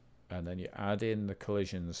 And then you add in the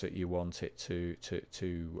collisions that you want it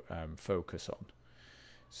to focus on.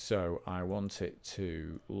 So I want it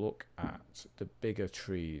to look at the bigger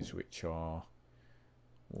trees, which are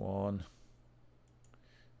 1,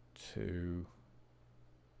 2,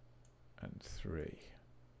 and 3.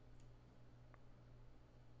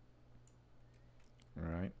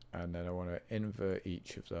 Right, and then I want to invert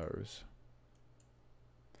each of those.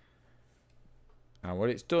 And what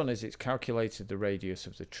it's done is it's calculated the radius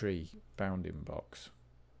of the tree bounding box.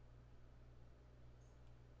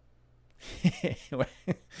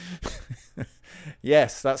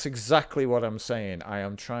 Yes, that's exactly what I'm saying. I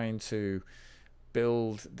am trying to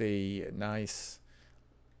build the nice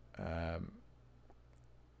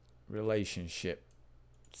relationship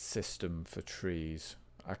system for trees.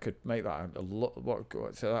 I could make that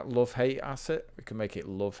so that love-hate asset, we can make it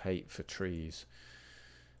love-hate for trees.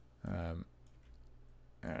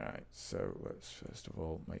 Alright, so let's first of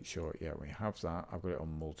all make sure, yeah, we have that. I've got it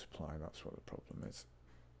on multiply, that's what the problem is.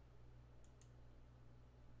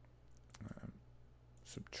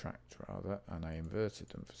 Subtract rather, and I inverted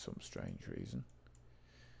them for some strange reason.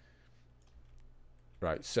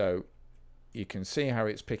 Right, so you can see how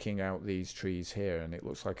it's picking out these trees here, and it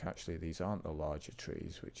looks like actually these aren't the larger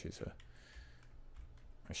trees, which is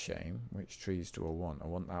a shame. Which trees do I want? I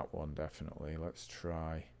want that one definitely. Let's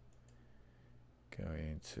try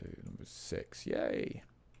going to number 6. Yay!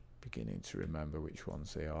 Beginning to remember which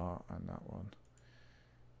ones they are, and that one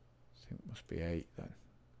I think must be 8 then.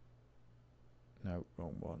 No,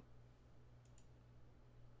 wrong one.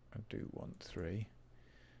 I do want 3.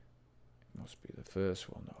 It must be the first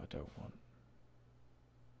one that I don't want.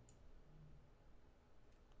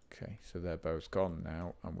 Okay, so they're both gone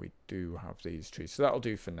now, and we do have these trees. So that'll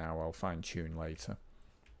do for now. I'll fine tune later.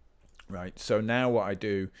 Right, so now what I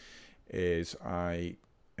do is I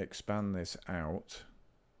expand this out.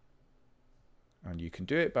 And you can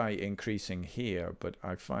do it by increasing here, but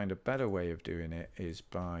I find a better way of doing it is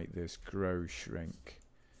by this grow shrink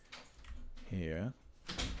here.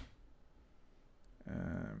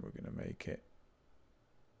 And we're going to make it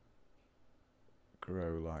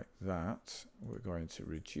grow like that. We're going to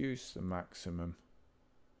reduce the maximum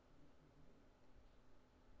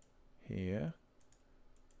here.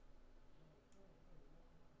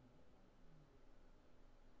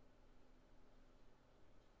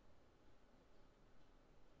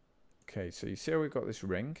 Okay, so you see how we've got this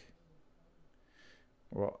ring?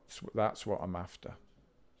 That's what I'm after.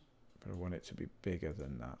 But I want it to be bigger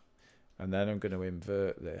than that. And then I'm going to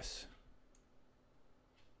invert this.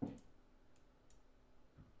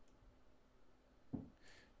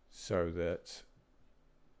 So that,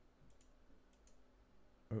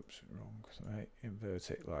 oops, wrong. So I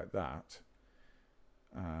invert it like that.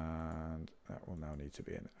 And that will now need to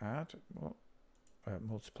be an add,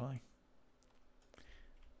 multiply.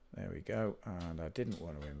 There we go, and I didn't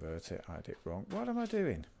want to invert it, I did it wrong. What am I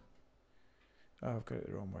doing? Oh, I've got it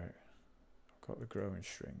the wrong way. I've got the grow and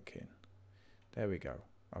shrink in. There we go.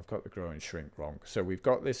 I've got the grow and shrink wrong. So we've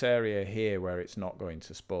got this area here where it's not going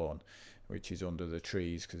to spawn, which is under the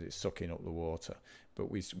trees because it's sucking up the water. But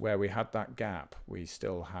where we had that gap, we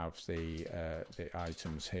still have the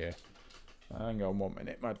items here. Hang on 1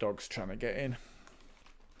 minute, my dog's trying to get in.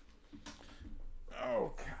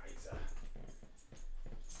 Okay.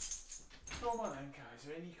 Come on then,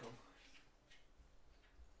 Kaiser, in you come.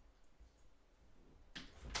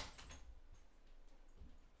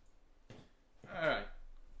 Alright.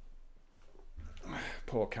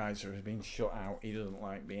 Poor Kaiser has been shut out. He doesn't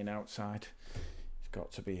like being outside. He's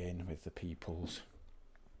got to be in with the peoples.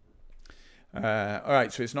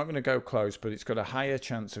 Alright, so it's not going to go close, but it's got a higher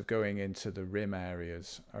chance of going into the rim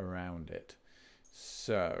areas around it.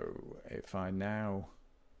 So, if I now...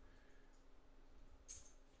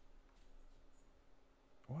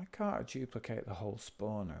 Why can't I duplicate the whole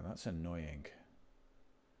spawner? That's annoying.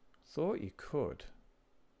 Thought you could.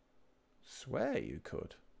 Swear you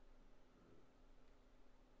could.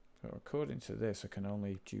 So according to this, I can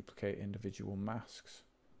only duplicate individual masks.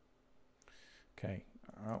 Okay,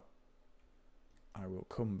 well, I will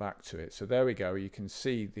come back to it. So there we go. You can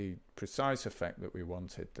see the precise effect that we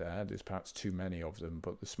wanted there. There's perhaps too many of them,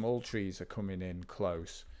 but the small trees are coming in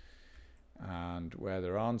close. And where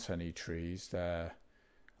there aren't any trees, they're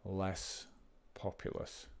less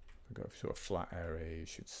populous. If we go to a flat area, you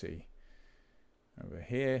should see over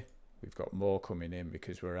here we've got more coming in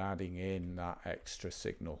because we're adding in that extra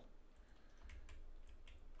signal.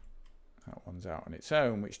 That one's out on its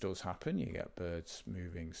own, which does happen. You get birds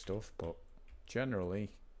moving stuff, but generally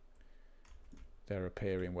they're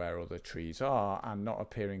appearing where other trees are and not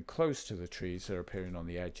appearing close to the trees. They're appearing on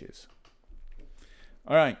the edges.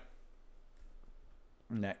 All right,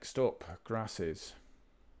 next up, grasses.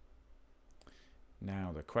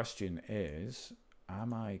 Now the question is,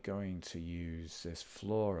 am I going to use this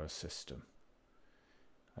flora system?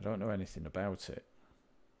 I don't know anything about it.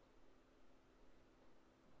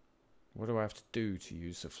 What do I have to do to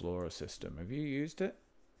use the flora system? Have you used it?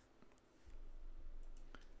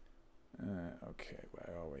 Okay,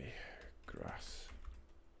 where are we? Grass.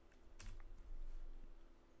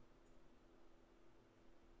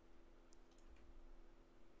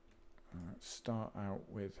 Let's start out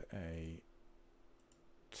with a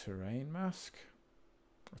terrain mask,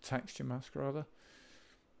 a texture mask rather.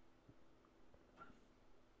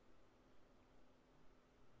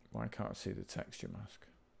 Why can't I see the texture mask?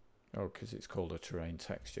 Oh, because it's called a terrain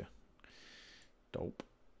texture. Dope.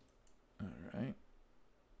 Alright.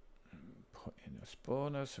 Put in a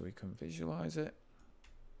spawner so we can visualize it.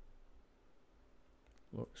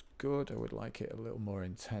 Looks good. I would like it a little more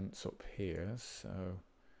intense up here, so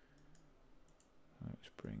let's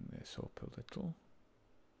bring this up a little.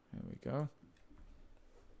 There we go.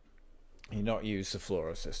 You not use the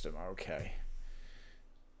flora system, okay.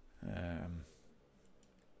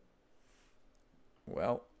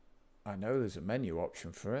 Well, I know there's a menu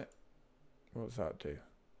option for it. What does that do?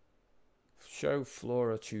 Show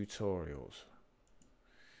flora tutorials.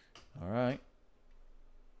 Alright.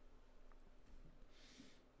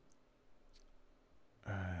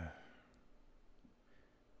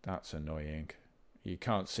 That's annoying. You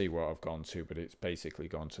can't see what I've gone to, but it's basically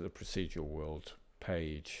gone to the procedural world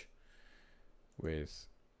page with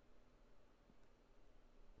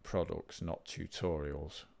products, not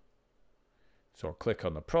tutorials. So I'll click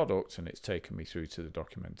on the product and it's taken me through to the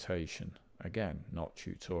documentation. Again, not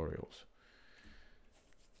tutorials.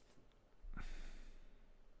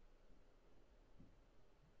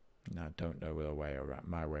 Now I don't know the way around,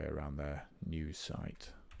 my way around their news site.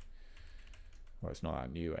 Well, it's not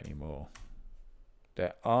that new anymore.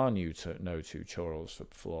 There are no tutorials for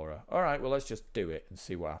flora. All right, well, let's just do it and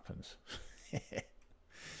see what happens.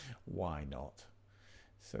 Why not?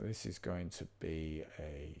 So this is going to be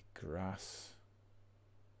a grass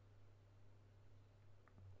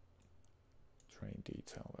terrain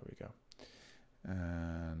detail. There we go.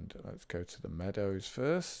 And let's go to the meadows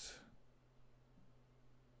first.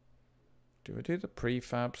 Do I do the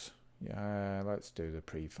prefabs? Yeah, let's do the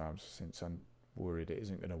prefabs since I'm worried it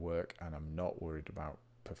isn't going to work, and I'm not worried about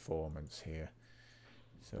performance here.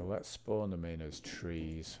 So let's spawn them in as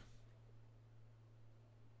trees.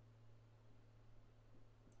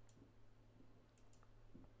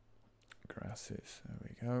 Grasses, there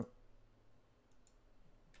we go.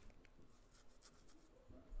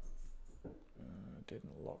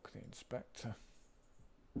 Didn't lock the inspector.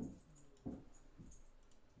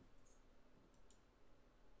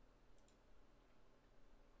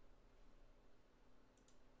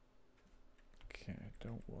 Okay, I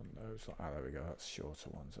don't want those. Ah, there we go. That's shorter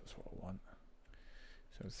ones. That's what I want.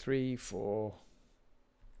 So 3, 4.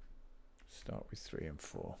 Start with 3 and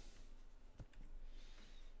 4.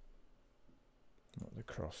 Not the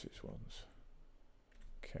crosses ones.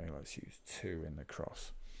 Okay, let's use 2 in the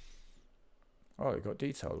cross. Oh, we've got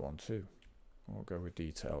detailed 1 too. We'll go with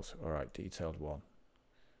details. All right, detailed 1.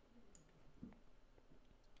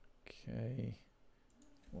 Okay.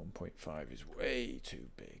 1.5 is way too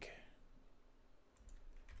big.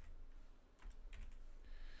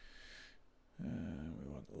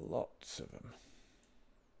 We want lots of them.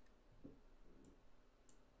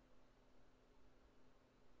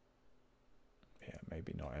 Yeah,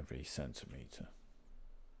 maybe not every centimetre.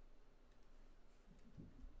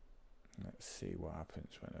 Let's see what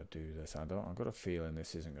happens when I do this. I've got a feeling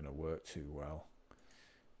this isn't going to work too well.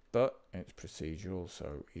 But it's procedural,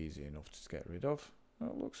 so easy enough to get rid of.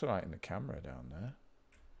 Well, it looks alright in the camera down there.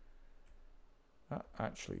 That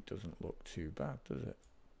actually doesn't look too bad, does it?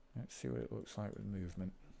 Let's see what it looks like with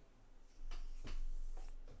movement.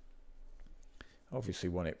 Obviously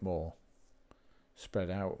want it more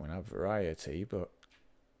spread out and have variety, but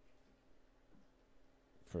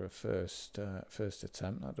for a first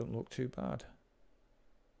attempt, that don't look too bad.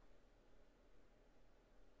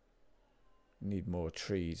 Need more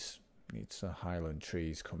trees. Need some Highland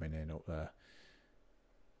trees coming in up there.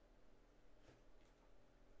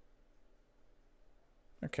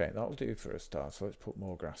 Okay, that'll do for a start. So let's put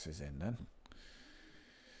more grasses in then.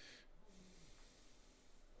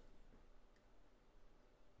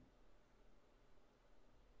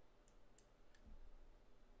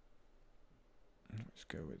 Let's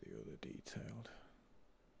go with the other detailed.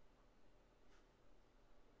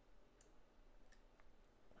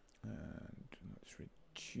 And let's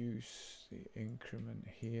reduce the increment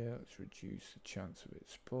here. Let's reduce the chance of it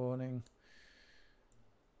spawning.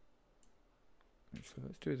 Actually,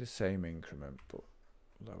 let's do the same increment, but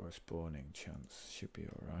lower spawning chance. Should be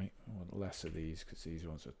alright. I want less of these because these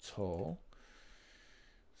ones are tall.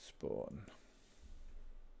 Spawn.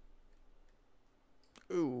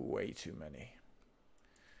 Ooh, way too many.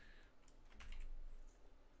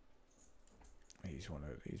 He's one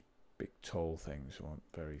of these big tall things. I want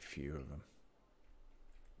very few of them.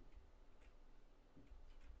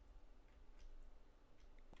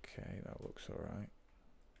 Okay, that looks alright.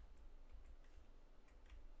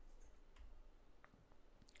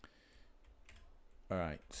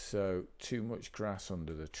 Alright, so too much grass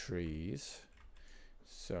under the trees.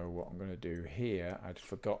 So what I'm going to do here, I'd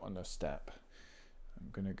forgotten a step. I'm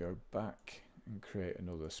going to go back and create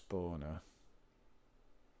another spawner.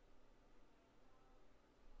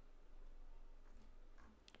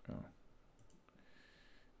 Oh.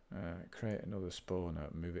 Create another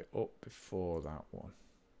spawner, move it up before that one.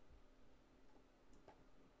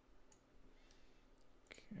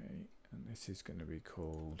 Okay, and this is going to be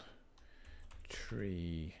called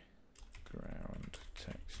tree ground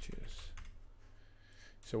textures.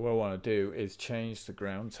 So what I want to do is change the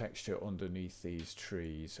ground texture underneath these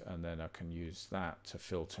trees, and then I can use that to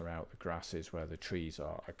filter out the grasses where the trees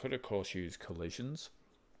are. I could of course use collisions,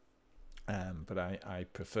 but I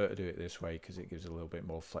prefer to do it this way because it gives a little bit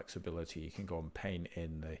more flexibility. You can go and paint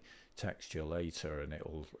in the texture later and it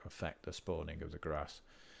will affect the spawning of the grass.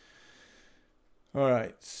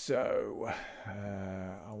 Alright, so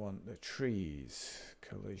I want the trees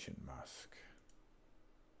collision mask.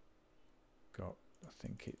 Got, I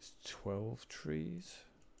think it's 12 trees.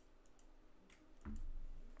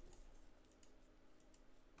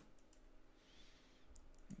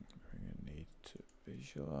 We're going to need to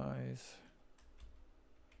visualize.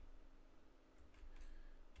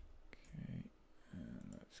 Okay,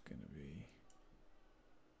 and that's going to be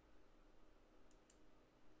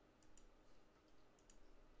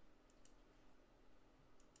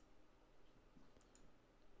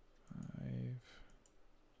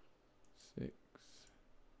six,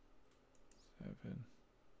 7,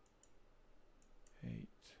 8.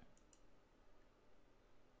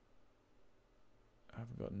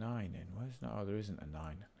 I've got 9 in. Where's no? Oh, there isn't a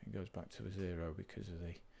 9. It goes back to a 0 because of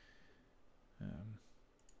the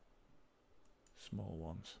small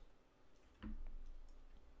ones.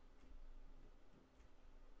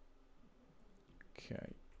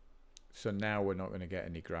 Okay. So now we're not going to get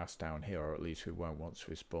any grass down here, or at least we won't once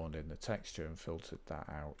we spawned in the texture and filtered that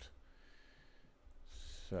out.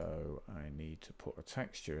 So I need to put a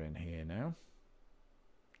texture in here now.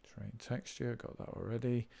 Terrain texture, got that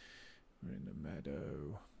already. We're in the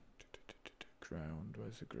meadow. Ground,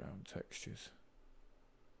 where's the ground textures?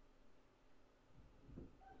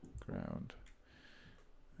 Ground.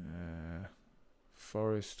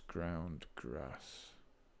 Forest, ground, grass.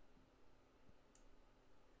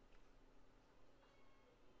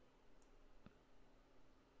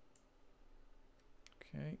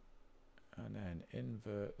 Okay, and then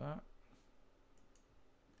invert that.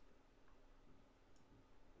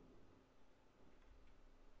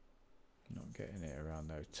 Not getting it around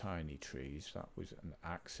those tiny trees. That was an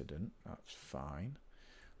accident. That's fine.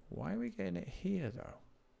 Why are we getting it here though?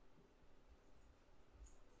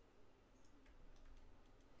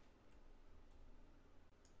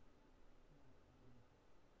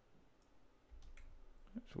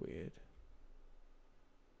 That's weird.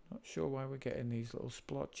 Not sure why we're getting these little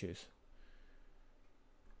splotches.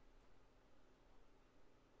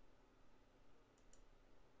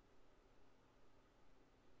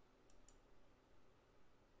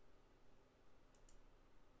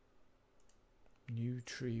 New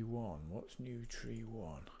tree 1. What's new tree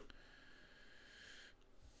 1?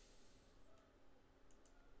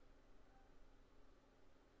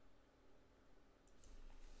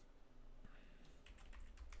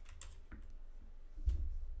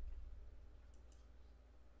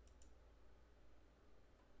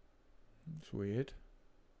 It's weird.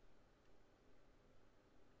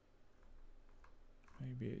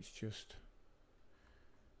 Maybe it's just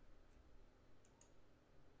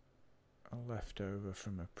a leftover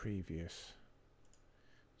from a previous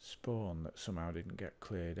spawn that somehow didn't get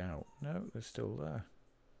cleared out. No, they're still there.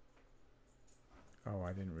 Oh,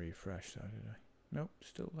 I didn't refresh that, did I? Nope,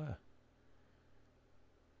 still there.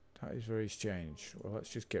 That is very strange. Well, let's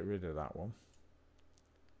just get rid of that one.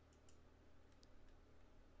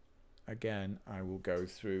 Again, I will go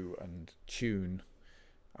through and tune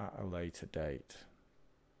at a later date.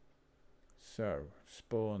 So,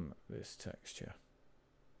 spawn this texture.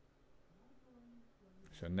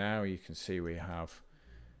 So now you can see we have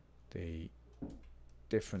the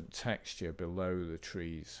different texture below the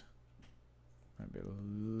trees. Might be a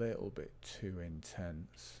little bit too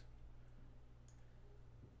intense.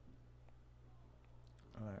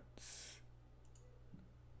 Let's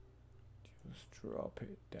just drop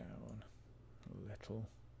it down a little.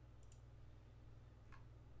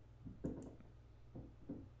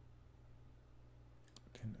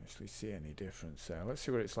 Didn't actually see any difference there. Let's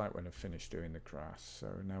see what it's like when I've finished doing the grass. So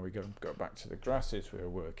now we go back to the grasses we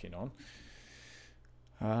were working on,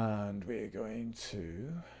 and we're going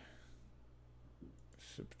to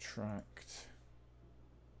subtract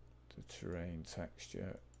the terrain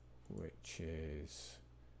texture, which is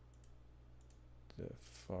the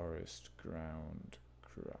forest ground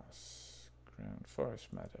grass, ground forest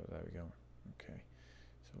meadow. There we go. Okay,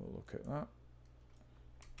 so we'll look at that.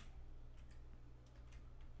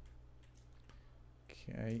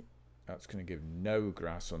 Okay, that's going to give no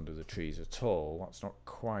grass under the trees at all. That's not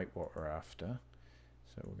quite what we're after.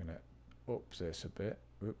 So we're going to up this a bit.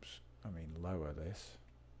 Oops, I mean lower this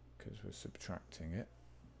because we're subtracting it.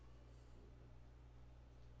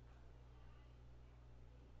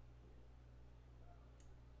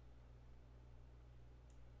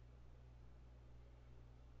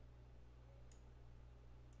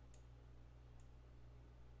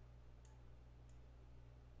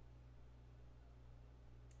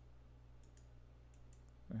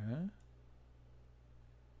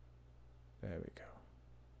 There we go.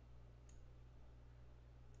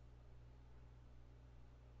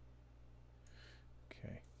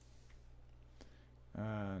 Okay.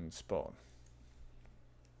 And spawn.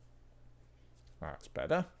 That's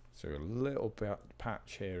better. So a little bit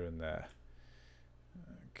patch here and there.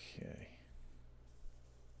 Okay.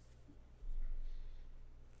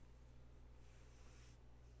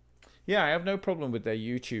 Yeah, I have no problem with their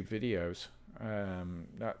YouTube videos.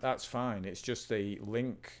 That's fine. It's just the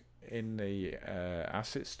link in the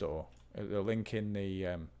asset store, the link in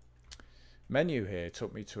the menu here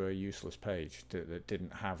took me to a useless page that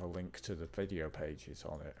didn't have a link to the video pages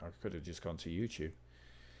on it. I could have just gone to YouTube.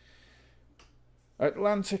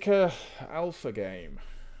 Atlantica Alpha Game.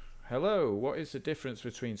 Hello, what is the difference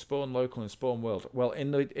between spawn local and spawn world? Well,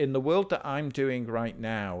 in the world that I'm doing right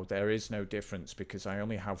now, there is no difference because I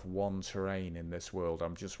only have one terrain in this world.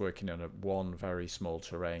 I'm just working on one very small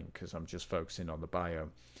terrain because I'm just focusing on the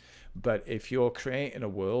biome. But if you're creating a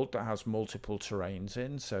world that has multiple terrains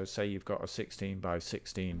in, so say you've got a 16 by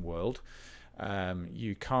 16 world,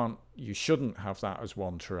 you shouldn't have that as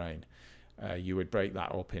one terrain. You would break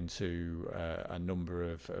that up into a number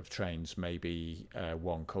of trains, maybe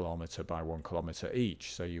 1 kilometer by 1 kilometer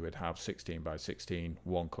each. So you would have 16 by 16,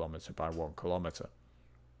 1 kilometer by 1 kilometer.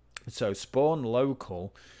 So spawn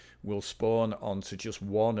local will spawn onto just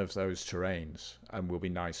one of those terrains and will be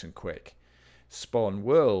nice and quick. Spawn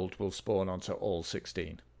world will spawn onto all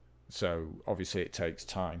 16. So obviously it takes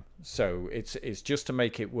time. So it's just to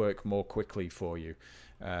make it work more quickly for you.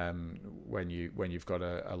 When you've got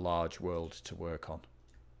a large world to work on.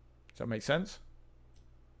 Does that make sense?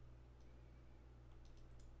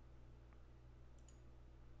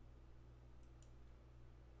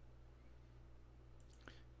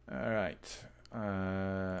 All right.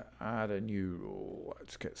 Add a new rule.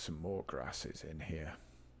 Let's get some more grasses in here.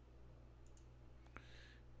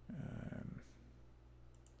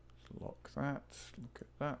 Lock that. Look at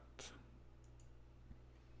that.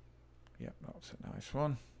 Yep, that's a nice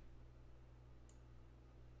one.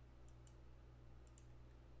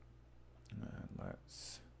 And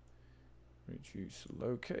let's reduce the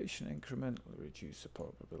location increment, reduce the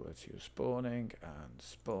probability of spawning, and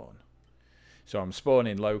spawn. So I'm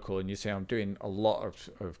spawning local, and you see I'm doing a lot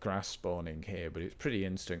of grass spawning here, but it's pretty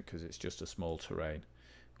instant because it's just a small terrain.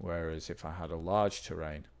 Whereas if I had a large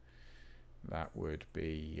terrain, that would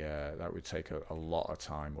be that would take a lot of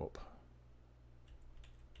time up.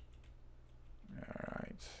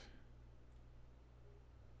 Alright.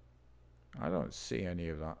 I don't see any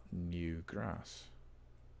of that new grass.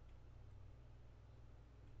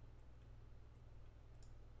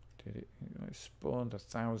 Did it spawned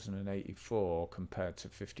 1,084 compared to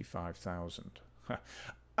 55,000.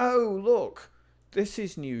 Oh, look! This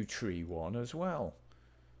is new tree 1 as well.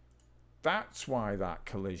 That's why that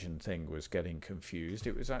collision thing was getting confused.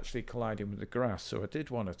 It was actually colliding with the grass, so I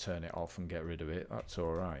did want to turn it off and get rid of it. That's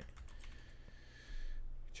alright.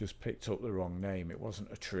 Just picked up the wrong name. It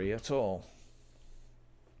wasn't a tree at all.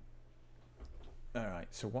 Alright,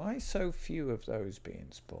 so why so few of those being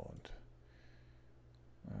spawned?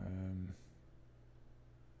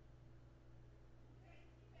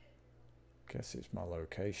 Guess it's my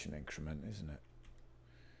location increment, isn't it?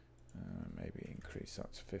 Maybe increase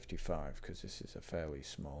that to 55 because this is a fairly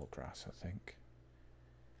small grass, I think.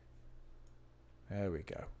 There we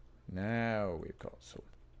go. Now we've got some.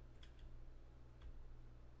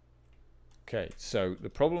 Okay, so the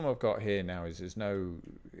problem I've got here now is it's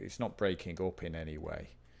not breaking up in any way.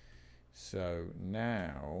 So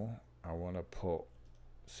now I want to put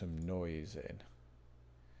some noise in.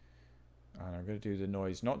 And I'm going to do the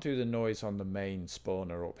noise, not do the noise on the main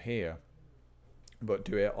spawner up here, but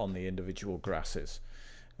do it on the individual grasses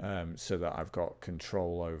so that I've got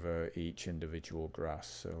control over each individual grass.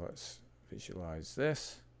 So let's visualize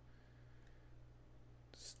this.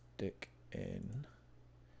 Stick in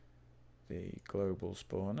the global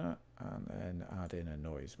spawner and then add in a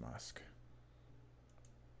noise mask.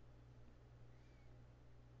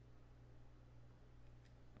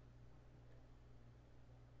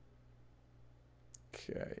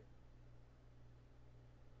 Okay.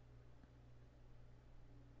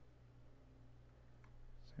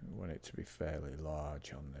 So we want it to be fairly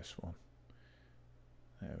large on this one.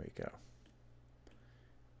 There we go.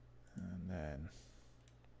 And then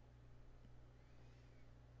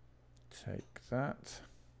take that.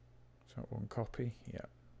 Is that one copy? Yeah.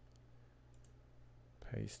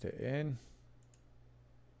 Paste it in.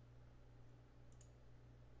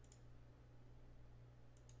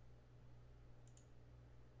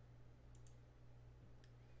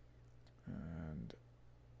 And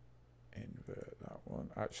invert that one.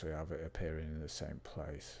 Actually have it appearing in the same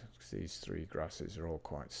place, because these three grasses are all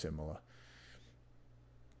quite similar.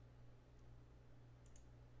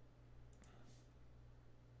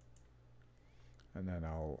 And then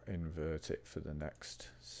I'll invert it for the next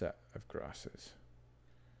set of grasses.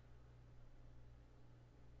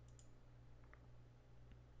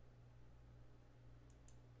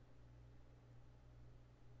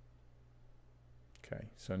 Okay,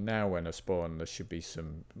 so now when I spawn, there should be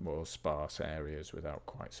some more sparse areas without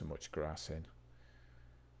quite so much grass in.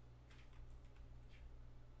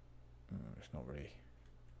 It's not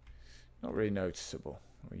really noticeable.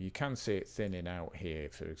 You can see it thinning out here,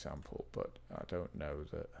 for example, but I don't know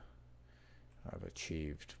that I've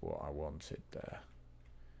achieved what I wanted there.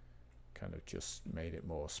 Kind of just made it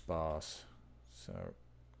more sparse. So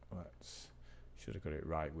should have got it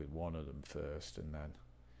right with one of them first and then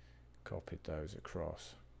copied those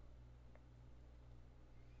across.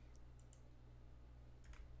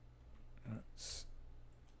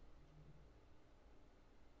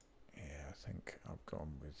 Yeah, I think I've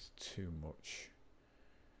gone with too much.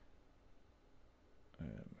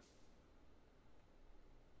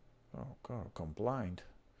 Oh god, I've gone blind.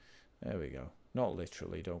 There we go. Not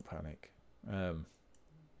literally, don't panic.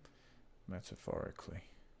 Metaphorically.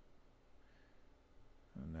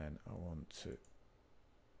 And then I want to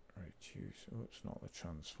reduce, oops, not the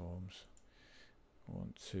transforms. I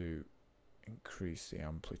want to increase the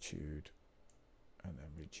amplitude and then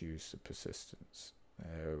reduce the persistence.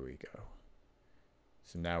 There we go.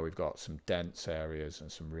 So now we've got some dense areas and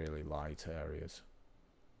some really light areas.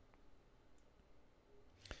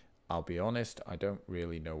 I'll be honest, I don't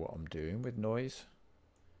really know what I'm doing with noise.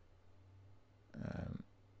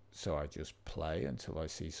 So I just play until I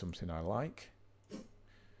see something I like.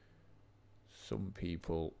 Some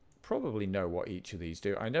people probably know what each of these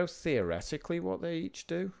do. I know theoretically what they each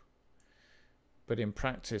do, but in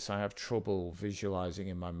practice I have trouble visualizing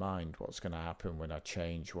in my mind what's going to happen when I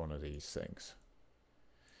change one of these things.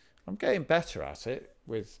 I'm getting better at it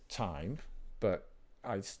with time, but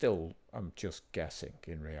I'm just guessing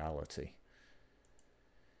in reality.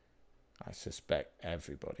 I suspect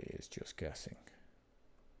everybody is just guessing.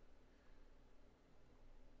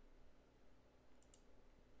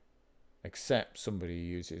 Except somebody who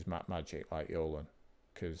uses map magic like Lowland,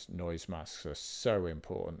 because noise masks are so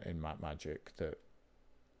important in map magic that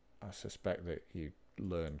I suspect that you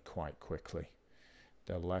learn quite quickly.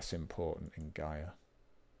 They're less important in Gaia.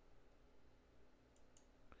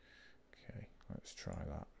 Okay, let's try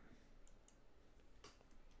that.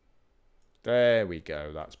 There we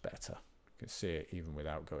go, that's better. You can see it even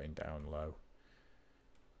without going down low.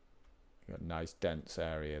 You've got a nice dense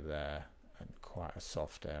area there and quite a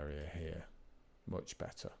soft area here. Much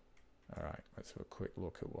better. All right, let's have a quick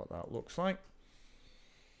look at what that looks like.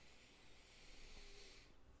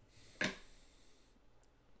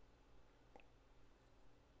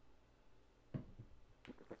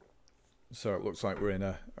 So it looks like we're in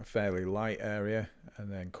a fairly light area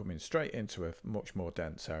and then coming straight into a much more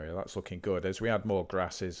dense area. That's looking good. As we add more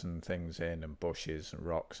grasses and things in and bushes and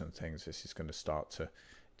rocks and things, this is going to start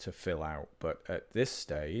to fill out. But at this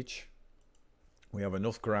stage, we have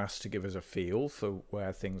enough grass to give us a feel for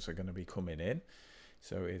where things are going to be coming in.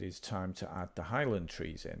 So it is time to add the Highland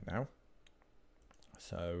trees in now.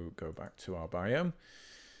 So go back to our biome,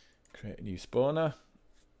 create a new spawner,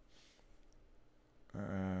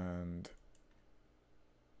 and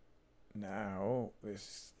now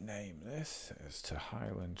let's name this as to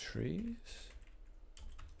Highland trees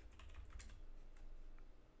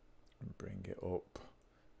and bring it up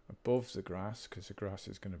above the grass, because the grass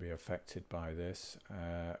is going to be affected by this,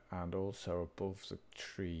 and also above the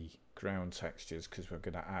tree ground textures, because we're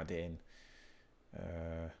going to add in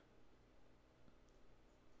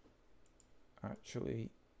actually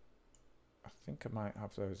I think I might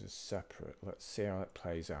have those as separate. Let's see how it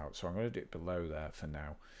plays out. So I'm going to do it below there for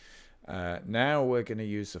now. Now we're going to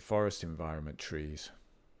use the forest environment trees.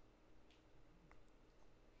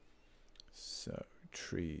 So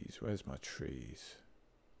trees, where's my trees?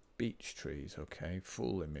 Beech trees, okay,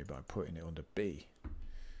 fooling me by putting it under B.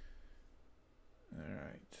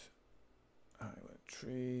 Alright. Highland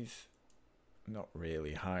trees. Not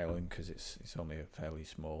really Highland because it's only a fairly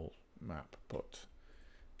small map, but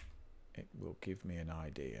it will give me an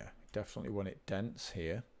idea. Definitely want it dense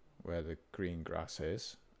here where the green grass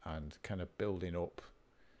is and kind of building up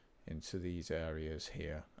into these areas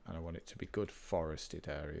here, and I want it to be good forested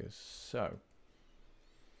areas. So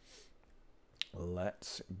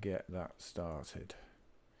let's get that started.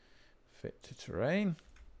 Fit to terrain.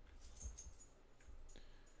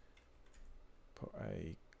 Put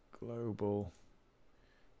a global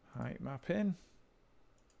height map in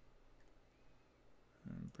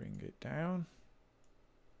and bring it down.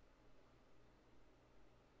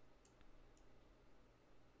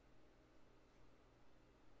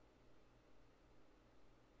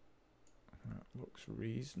 That looks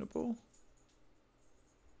reasonable.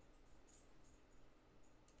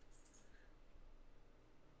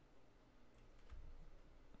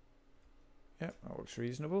 Yep, that looks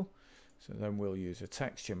reasonable. So then we'll use a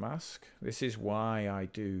texture mask. This is why I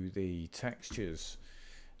do the textures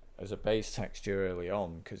as a base texture early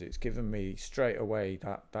on, because it's given me straight away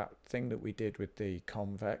that thing that we did with the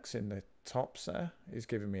convex in the tops there is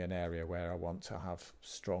giving me an area where I want to have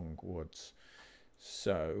strong woods.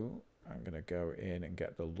 So I'm going to go in and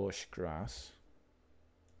get the lush grass.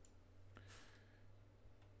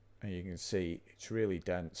 And you can see it's really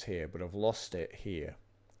dense here, but I've lost it here.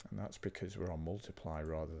 And that's because we're on multiply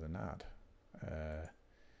rather than add.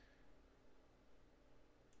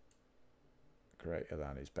 Greater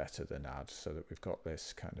than is better than add, so that we've got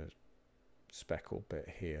this kind of speckled bit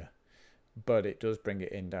here. But it does bring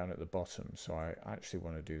it in down at the bottom, so I actually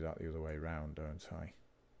want to do that the other way around, don't I?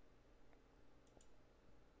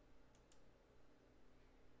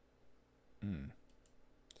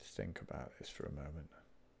 Just think about this for a moment.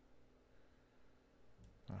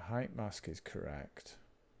 My height mask is correct.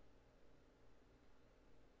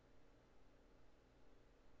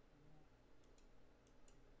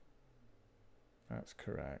 That's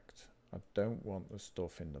correct. I don't want the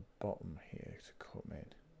stuff in the bottom here to come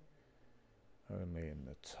in. Only in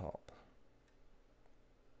the top.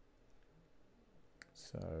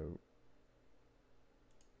 So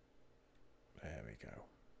there we go.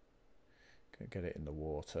 Gonna get it in the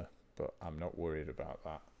water, but I'm not worried about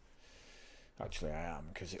that. Actually I am,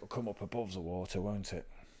 because it'll come up above the water, won't it?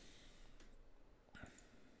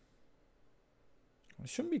 I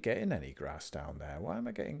shouldn't be getting any grass down there. Why am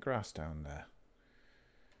I getting grass down there?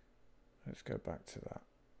 Let's go back to that.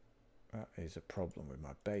 That is a problem with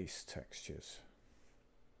my base textures.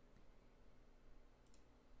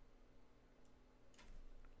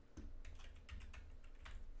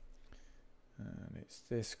 And it's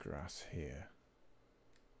this grass here.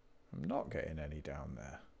 I'm not getting any down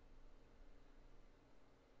there.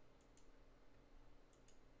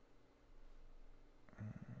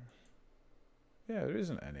 Yeah, there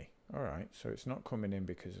isn't any. Alright, so it's not coming in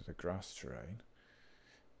because of the grass terrain.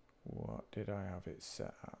 What did I have it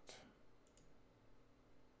set at?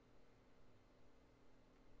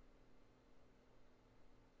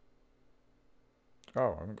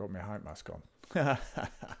 Oh, I haven't got my height mask on.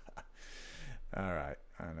 Alright,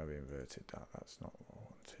 and I've inverted that. That's not what I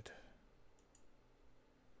wanted.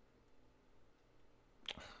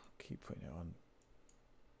 Keep putting it on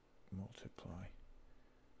multiply.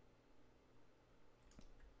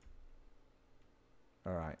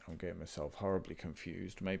 Alright, I'm getting myself horribly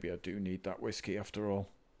confused. Maybe I do need that whiskey after all.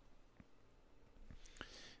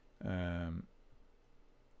 Okay,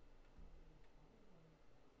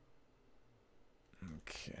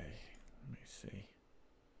 let me see.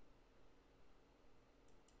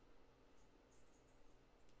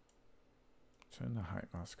 Turn the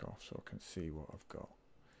height mask off so I can see what I've got.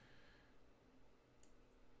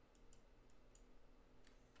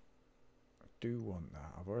 I do want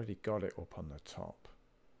that. I've already got it up on the top.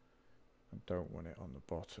 I don't want it on the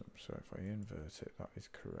bottom, so if I invert it, that is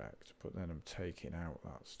correct, but then I'm taking out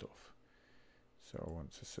that stuff, so I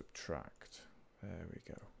want to subtract. There we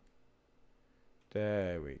go.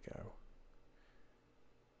 There we go.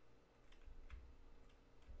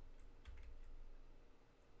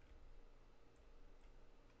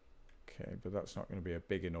 Okay, but that's not going to be a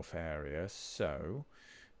big enough area, so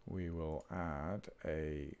we will add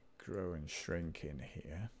a grow and shrink in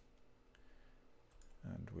here.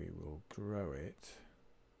 And we will grow it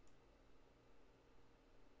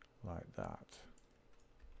like that.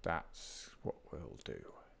 That's what we'll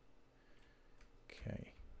do.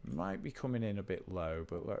 Okay, might be coming in a bit low,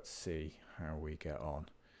 but let's see how we get on.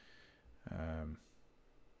 Let's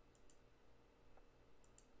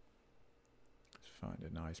find a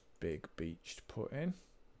nice big beach to put in.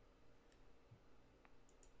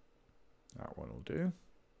 That one will do.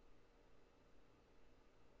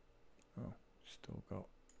 Oh, still got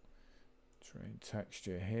terrain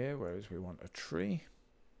texture here, whereas we want a tree.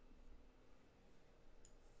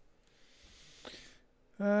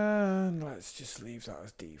 And let's just leave that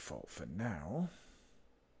as default for now.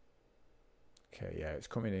 Okay, yeah, it's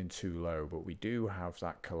coming in too low, but we do have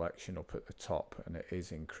that collection up at the top, and it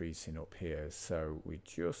is increasing up here. So we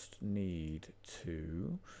just need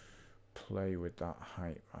to play with that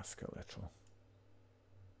height mask a little.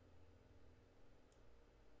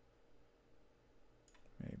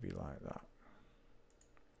 Maybe like that.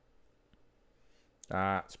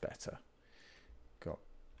 That's better. Got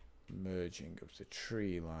merging of the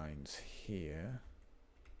tree lines here.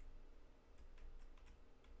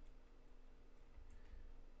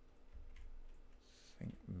 I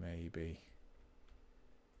think maybe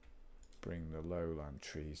bring the lowland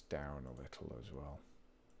trees down a little as well.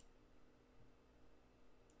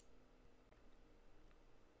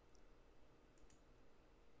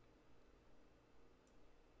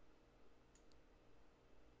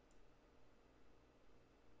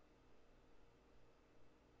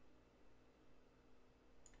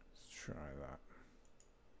 Try that.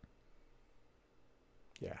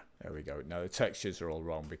 Yeah, there we go. Now the textures are all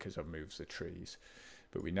wrong because I've moved the trees,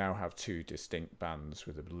 but we now have two distinct bands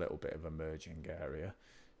with a little bit of a merging area.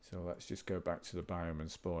 So let's just go back to the biome and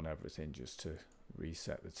spawn everything just to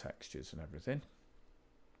reset the textures and everything.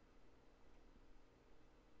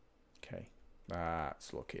 Okay,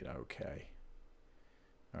 that's looking okay.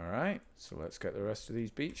 All right, so let's get the rest of these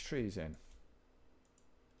beech trees in.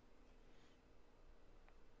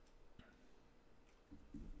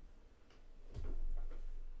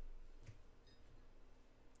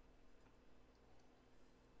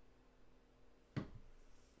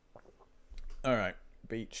 All right,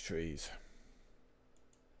 beech trees.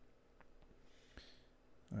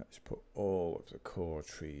 Let's put all of the core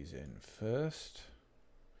trees in first.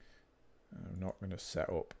 And I'm not going to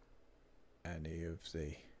set up any of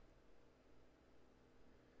the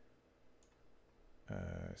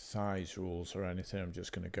size rules or anything. I'm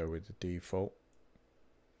just going to go with the default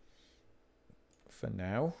for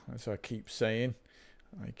now. As I keep saying,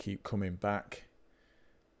 I keep coming back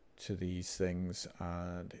to these things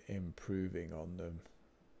and improving on them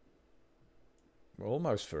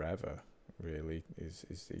almost forever, really, is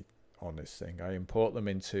the honest thing. I import them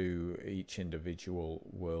into each individual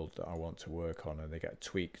world that I want to work on, and they get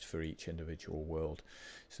tweaked for each individual world.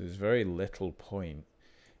 So there's very little point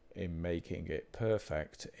in making it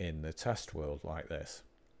perfect in the test world like this,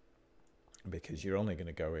 because you're only going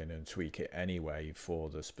to go in and tweak it anyway for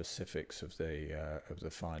the specifics of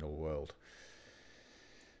the final world.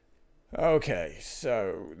 Okay,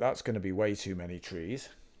 so that's going to be way too many trees,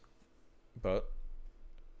 but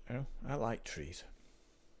you know, I like trees.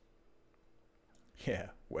 Yeah,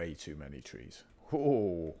 way too many trees.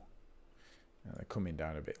 Oh, they're coming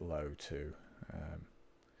down a bit low too.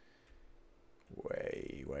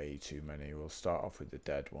 Way too many. We'll start off with the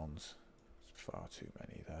dead ones. There's far too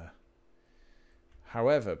many there.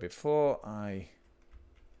 However, before I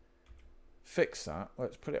fix that,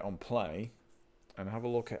 let's put it on play and have a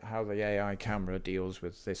look at how the AI camera deals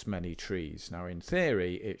with this many trees. Now, in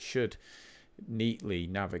theory, it should neatly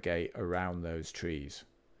navigate around those trees.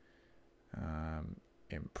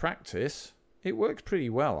 In practice, it works pretty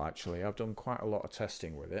well, actually. I've done quite a lot of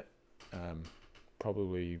testing with it.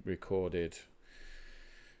 Probably recorded,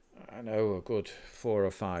 I know, a good 4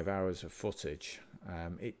 or 5 hours of footage.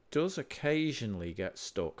 It does occasionally get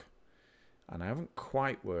stuck, and I haven't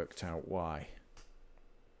quite worked out why.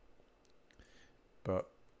 But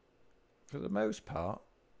for the most part,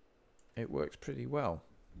 it works pretty well.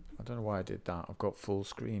 I don't know why I did that. I've got full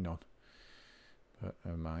screen on, but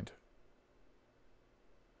never mind.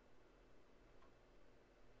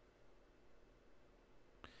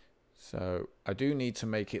 So I do need to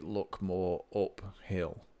make it look more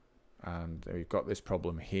uphill, and we've got this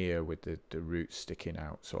problem here with the roots sticking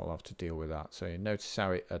out, so I'll have to deal with that. So you notice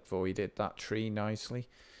how it avoided that tree nicely.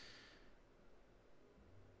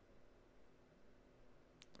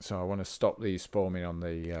 So I want to stop these spawning on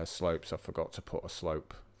the slopes. I forgot to put a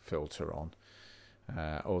slope filter on.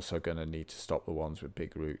 Also going to need to stop the ones with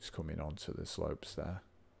big roots coming onto the slopes there.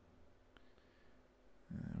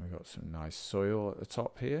 We've got some nice soil at the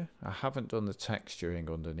top here. I haven't done the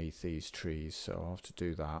texturing underneath these trees, so I'll have to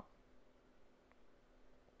do that.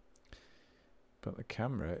 But the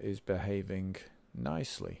camera is behaving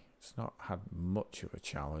nicely. It's not had much of a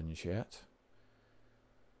challenge yet.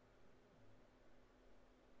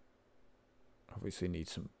 Obviously need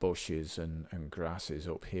some bushes and grasses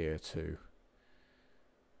up here too.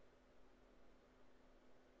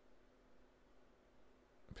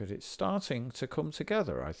 But it's starting to come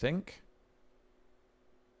together, I think.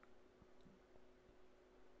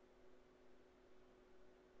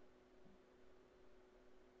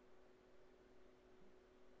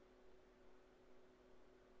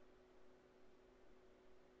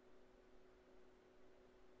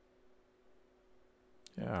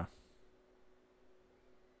 Yeah.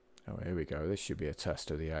 Oh, here we go. This should be a test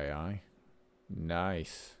of the AI.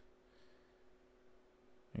 Nice.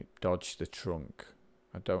 It dodged the trunk.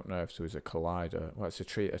 I don't know if there was a collider. Well, it's a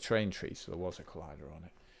train tree, so there was a collider on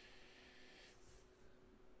it.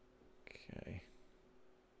 Okay.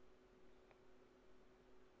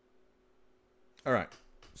 All right.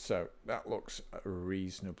 So that looks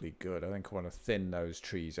reasonably good. I think I want to thin those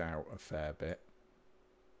trees out a fair bit.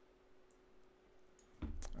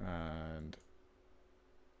 And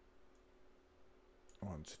I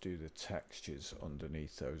want to do the textures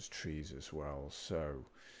underneath those trees as well. So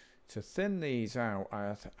to thin these out,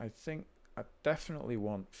 I think I definitely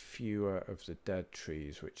want fewer of the dead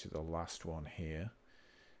trees, which are the last one here.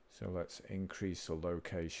 So let's increase the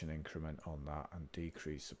location increment on that and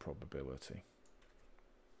decrease the probability.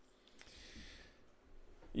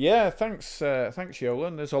 Yeah, thanks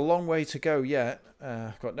Yolan. There's a long way to go yet.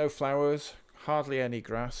 Got no flowers, hardly any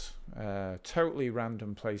grass, totally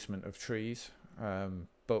random placement of trees,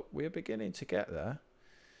 but we're beginning to get there.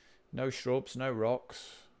 No shrubs, no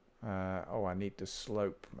rocks. Oh, I need the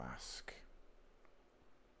slope mask.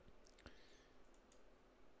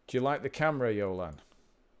 Do you like the camera, Yolan?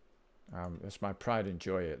 It's my pride and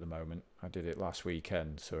joy at the moment. I did it last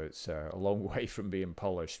weekend, so it's a long way from being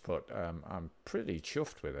polished, but I'm pretty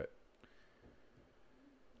chuffed with it.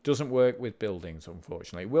 Doesn't work with buildings,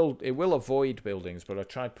 unfortunately. It will avoid buildings, but I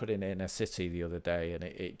tried putting it in a city the other day, and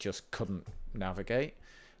it just couldn't navigate.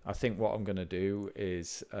 I think what I'm going to do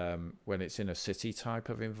is, when it's in a city type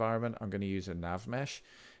of environment, I'm going to use a nav mesh.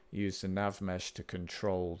 Use the nav mesh to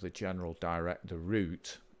control the general the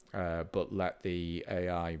route, but let the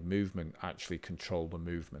AI movement actually control the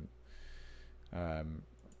movement. I'm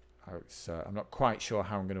not quite sure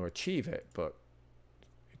how I'm going to achieve it, but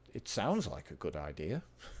it sounds like a good idea.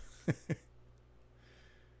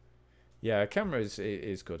 Yeah, camera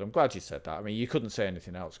is good. I'm glad you said that. I mean, you couldn't say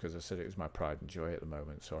anything else because I said it was my pride and joy at the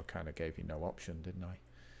moment, so I kind of gave you no option, didn't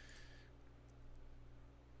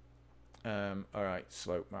I? All right,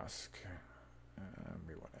 slope mask.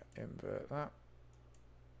 We want to invert that.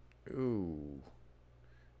 Ooh.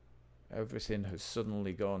 Everything has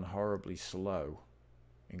suddenly gone horribly slow,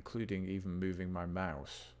 including even moving my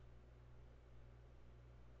mouse.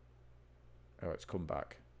 Oh, it's come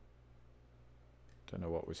back. Don't know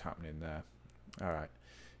what was happening there. All right,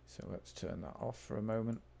 so let's turn that off for a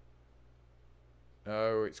moment.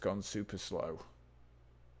 Oh, it's gone super slow.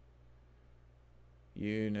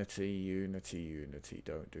 Unity, Unity, Unity,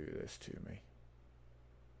 don't do this to me.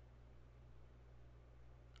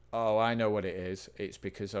 Oh, I know what it is. It's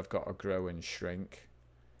because I've got to grow and shrink.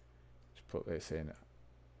 Let's put this in.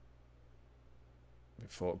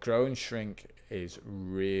 Before grow and shrink is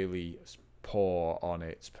really poor on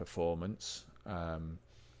its performance.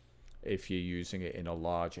 If you're using it in a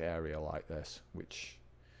large area like this, which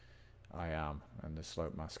I am, and the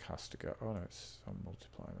slope mask has to go. Oh no, it's on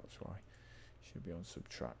multiply, that's why. Should be on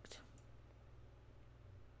subtract.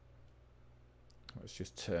 Let's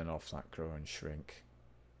just turn off that grow and shrink.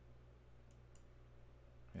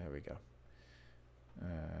 There we go.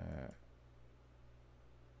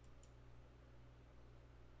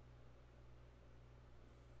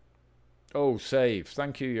 Oh, save.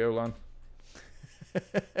 Thank you, Yolan.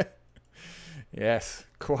 Yes,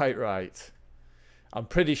 quite right. I'm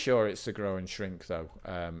pretty sure it's the grow and shrink, though.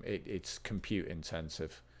 It's compute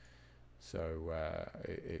intensive. So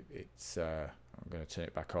it's I'm going to turn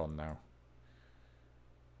it back on now.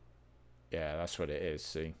 Yeah, that's what it is,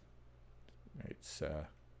 see? It's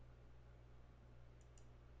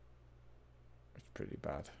pretty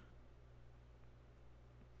bad.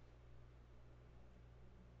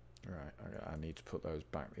 Right, I need to put those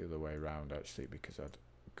back the other way around, actually, because I'd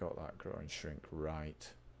got that grow and shrink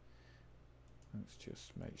right. Let's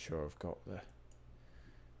just make sure I've got the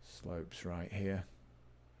slopes right here.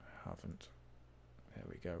 I haven't. There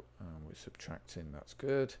we go. We're subtracting, that's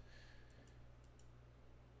good.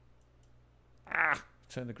 Ah!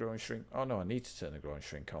 Turn the grow and shrink. Oh no, I need to turn the grow and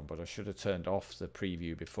shrink on, but I should have turned off the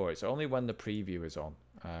preview before. It's only when the preview is on,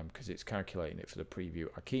 because it's calculating it for the preview.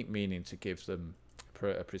 I keep meaning to give them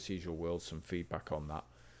a procedural world some feedback on that.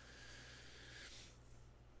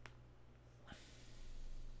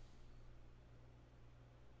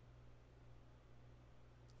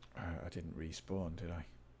 I didn't respawn, did I?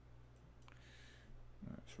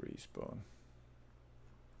 Let's respawn.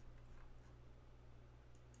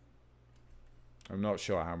 I'm not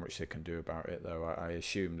sure how much they can do about it, though. I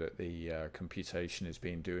assume that the computation is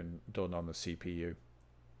being done on the CPU.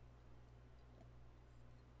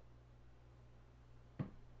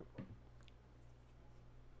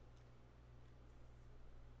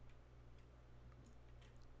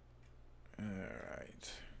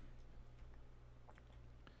 Alright.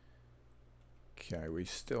 Okay, we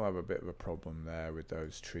still have a bit of a problem there with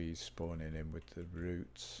those trees spawning in with the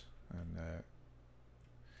roots, and they're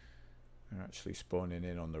actually spawning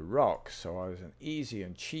in on the rock, so there's an easy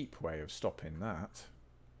and cheap way of stopping that.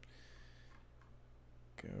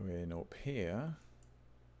 Go in up here.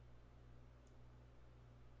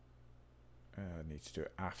 I need to do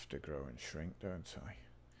it after grow and shrink, don't I?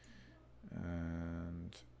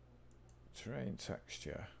 And terrain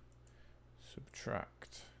texture,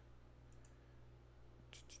 subtract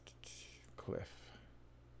cliff.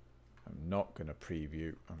 I'm not going to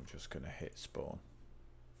preview, I'm just going to hit spawn.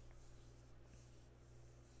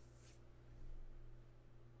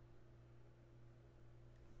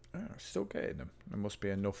 Oh, still getting them. There must be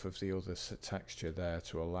enough of the other texture there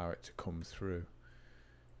to allow it to come through.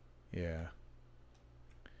 Yeah.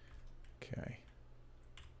 Okay.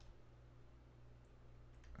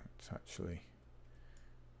 It's actually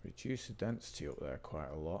reduced the density up there quite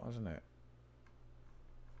a lot, hasn't it?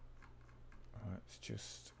 Let's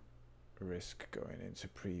just risk going into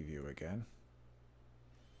preview again.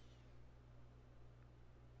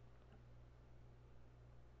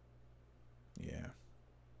 Yeah.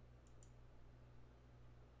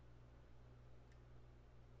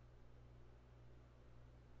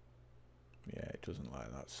 Yeah, it doesn't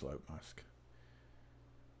like that slope mask.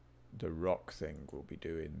 The rock thing will be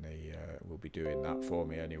doing that for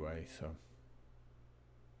me anyway, so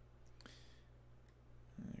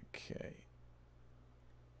okay.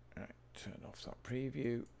 Right, turn off that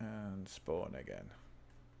preview and spawn again.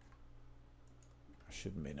 I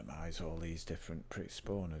should minimize all these different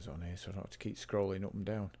pre-spawners on here so I don't have to keep scrolling up and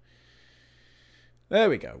down. There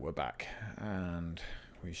we go, we're back, and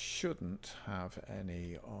we shouldn't have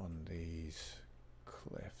any on these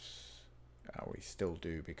cliffs. Oh, we still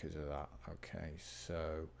do because of that. Okay,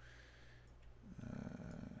 so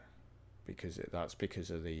that's because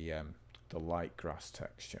of the light grass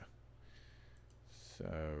texture.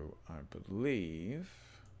 So I believe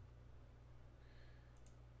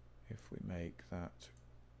if we make that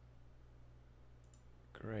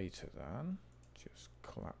greater than, just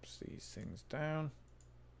collapse these things down.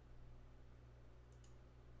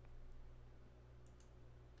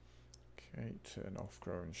 Okay, turn off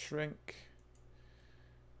grow and shrink.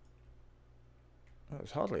 Oh,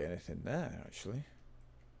 there's hardly anything there, actually.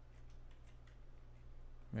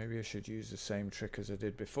 Maybe I should use the same trick as I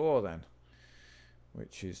did before then,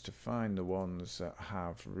 which is to find the ones that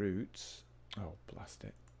have roots. Oh, blast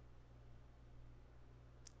it.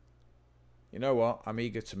 You know what? I'm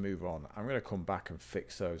eager to move on. I'm going to come back and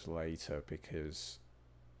fix those later because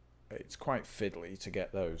it's quite fiddly to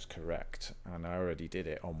get those correct, and I already did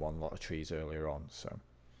it on one lot of trees earlier on, so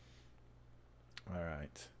all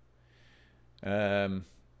right. Turn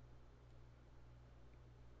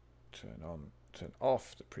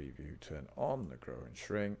off the preview, turn on the grow and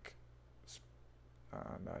shrink,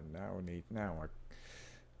 and I I'm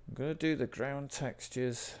going to do the ground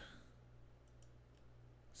textures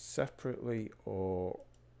separately or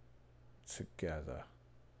together.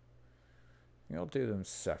 I think I'll do them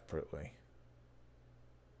separately,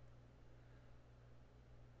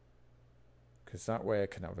 because that way I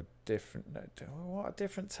can have a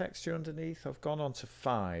different texture underneath. I've gone on to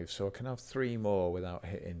 5, so I can have 3 more without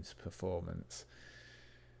hitting performance.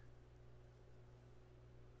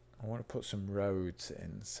 I want to put some roads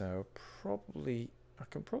in, so I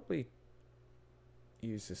can probably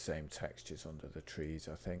use the same textures under the trees,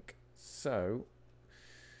 I think. So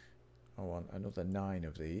I want another 9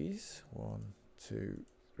 of these. 1, 2,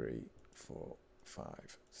 3, 4,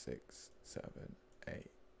 5, 6, 7,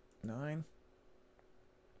 8, 9.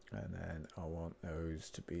 And then I want those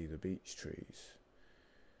to be the beech trees.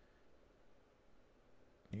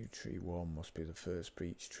 New tree 1 must be the first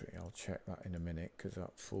beech tree. I'll check that in a minute because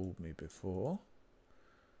that fooled me before.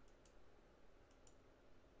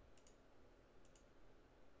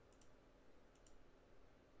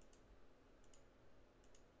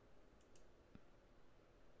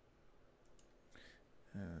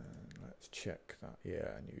 And let's check that.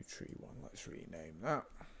 Yeah, new tree 1. Let's rename that.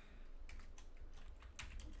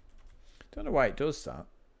 Don't know why it does that.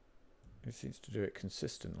 It seems to do it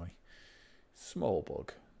consistently. Small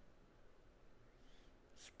bug.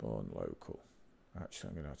 Spawn local. Actually,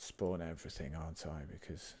 I'm going to have to spawn everything, aren't I?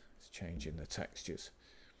 Because it's changing the textures.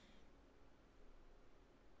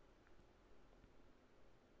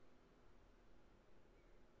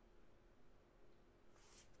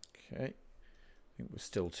 Okay, I think we're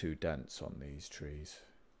still too dense on these trees.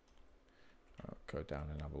 I'll go down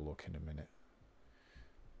and have a look in a minute.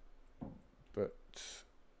 But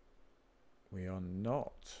we are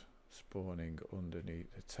not spawning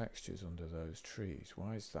underneath the textures under those trees.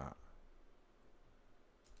 Why is that?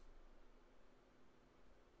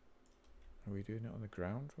 Are we doing it on the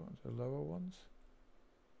ground? What, the lower ones?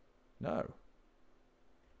 No.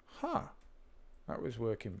 Huh. That was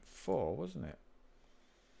working before, wasn't it?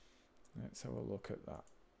 Let's have a look at that.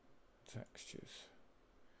 Textures.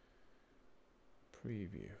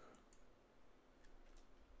 Preview.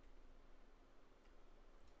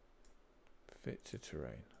 Fit to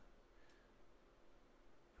terrain.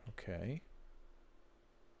 Okay.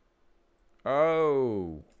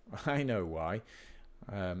 Oh, I know why.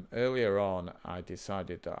 Earlier on, I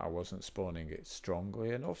decided that I wasn't spawning it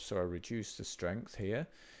strongly enough, so I reduced the strength here,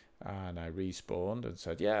 and I respawned and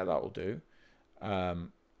said, yeah, that'll do.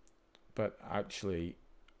 But actually,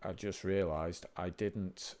 I just realized I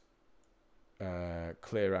didn't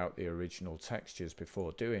clear out the original textures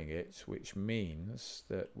before doing it, which means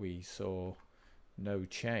that we saw no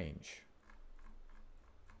change.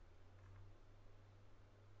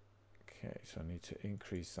 Okay, so I need to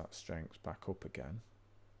increase that strength back up again.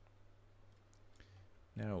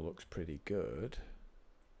 Now it looks pretty good.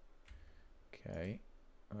 Okay,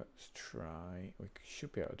 let's try. We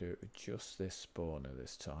should be able to do it with just this spawner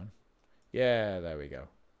this time. Yeah, there we go.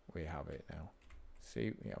 We have it now.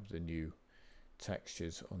 See, we have the new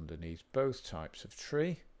textures underneath both types of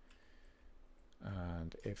tree.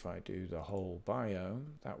 And if I do the whole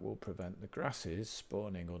biome, that will prevent the grasses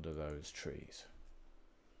spawning under those trees.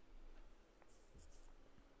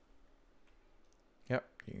 Yep,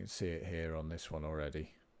 you can see it here on this one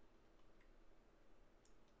already.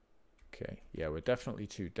 Okay, yeah, we're definitely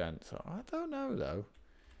too dense. I don't know though.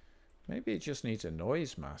 Maybe it just needs a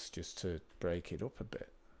noise mask just to break it up a bit.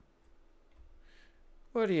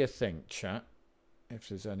 What do you think, chat? If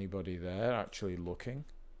there's anybody there actually looking.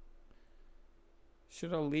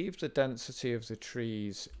 Should I leave the density of the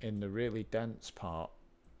trees in the really dense part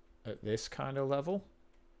at this kind of level?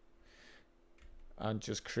 And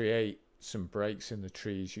just create some breaks in the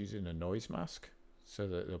trees using a noise mask so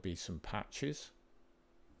that there'll be some patches?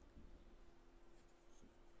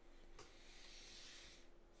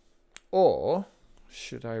 Or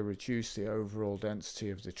should I reduce the overall density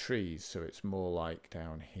of the trees so it's more like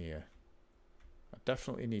down here? I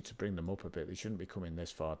definitely need to bring them up a bit. They shouldn't be coming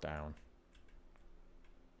this far down.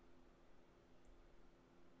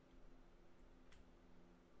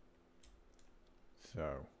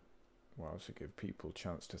 So, well, to give people a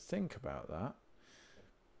chance to think about that.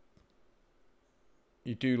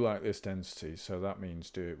 You do like this density, so that means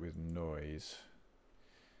do it with noise.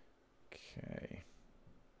 Okay.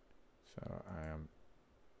 So I am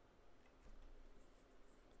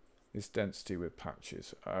this density with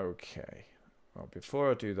patches. Okay. Well,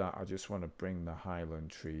 before I do that, I just want to bring the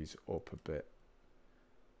Highland trees up a bit.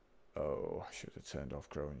 Oh, I should have turned off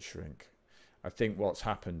grow and shrink. I think what's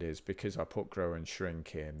happened is because I put grow and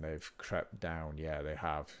shrink in, they've crept down. Yeah, they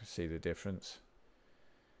have. See the difference?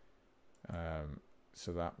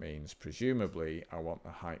 So that means presumably I want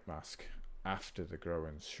the height mask after the grow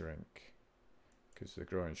and shrink, because the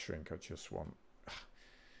grow and shrink I just want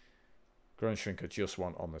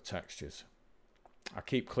on the textures. I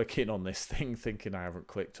keep clicking on this thing thinking I haven't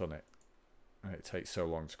clicked on it, and it takes so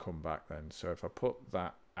long to come back then. So if I put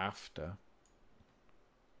that after,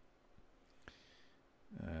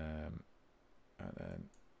 and then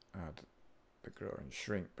add the grow and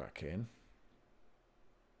shrink back in,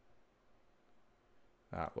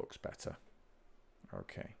 that looks better.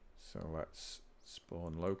 Okay, so let's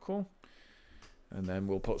spawn local, and then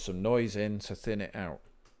we'll put some noise in to thin it out.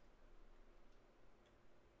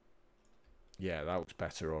 Yeah, that looks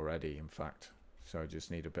better already, in fact. So I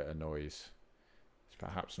just need a bit of noise. It's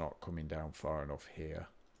perhaps not coming down far enough here.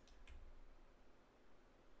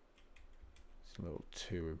 It's a little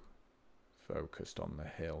too focused on the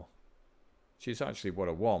hill, which is actually what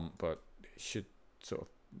I want, but it should sort of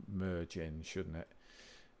merge in, shouldn't it?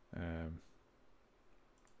 Turn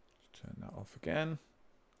that off again.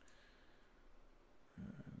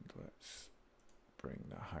 And let's bring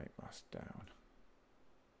the height mask down.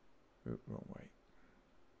 Oop, wrong way.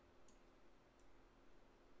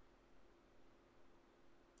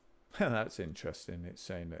 That's interesting. It's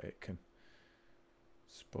saying that it can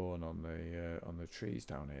spawn on the trees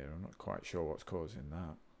down here. I'm not quite sure what's causing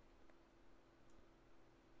that.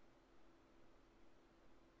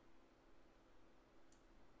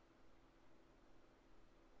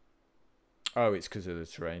 Oh, it's because of the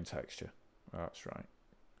terrain texture. Oh, that's right.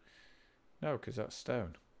 No, because that's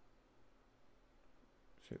stone.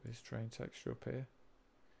 Is it this terrain texture up here?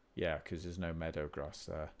 Yeah, because there's no meadow grass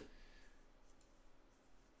there.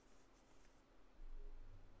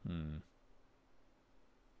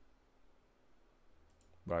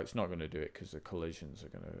 Right, it's not going to do it because the collisions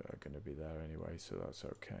are going to be there anyway, so that's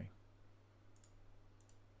okay.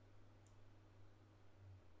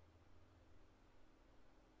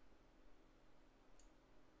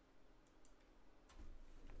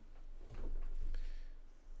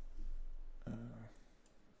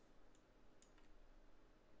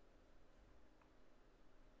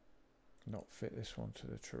 Not fit this one to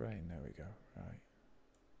the terrain. There we go. Right.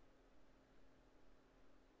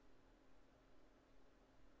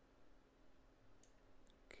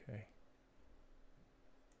 Okay.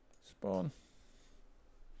 Spawn.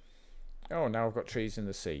 Oh, now I've got trees in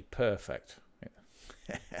the sea. Perfect.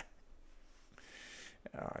 Yeah.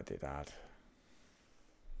 Oh, I did add.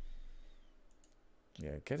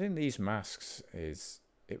 Yeah, getting these masks it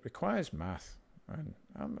requires math, and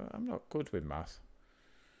I'm not good with math.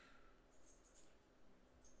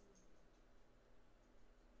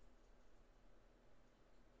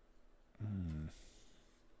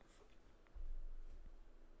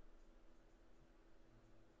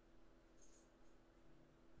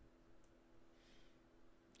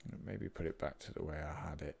 Maybe put it back to the way I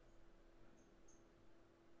had it.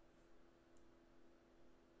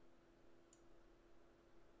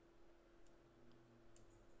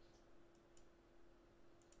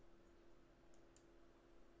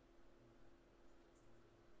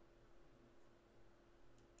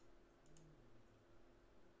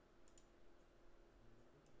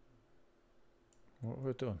 What have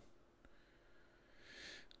I done?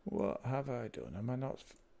 What have I done? Am I not?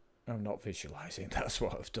 I'm not visualizing. That's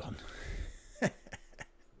what I've done.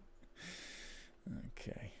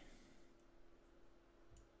 Okay.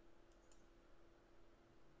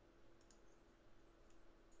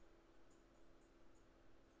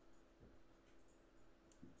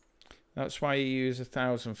 That's why you use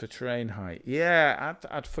 1,000 for terrain height. Yeah,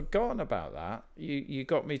 I'd forgotten about that. You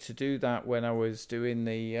got me to do that when I was doing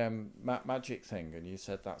the magic thing, and you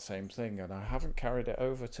said that same thing, and I haven't carried it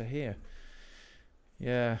over to here.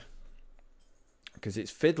 Yeah, because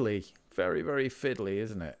it's fiddly, very, very fiddly,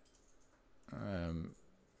 isn't it?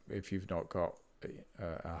 If you've not got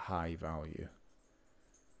a high value.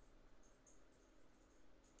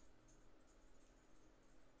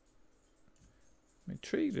 I'm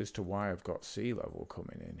intrigued as to why I've got sea level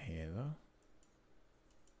coming in here, though.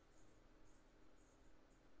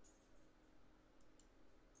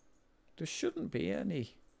 There shouldn't be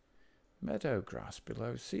any meadow grass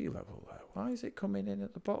below sea level, though. Why is it coming in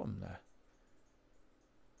at the bottom there?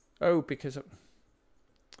 Oh, because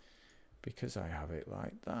I have it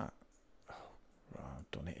like that. Oh, right,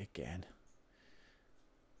 I've done it again.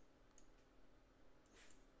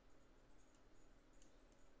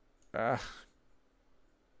 Ah.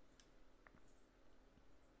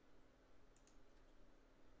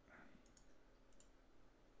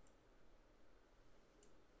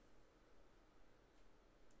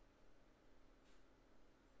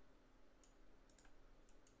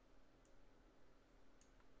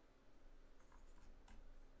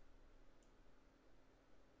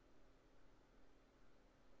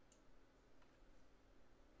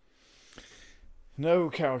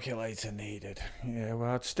 No calculator needed. Yeah,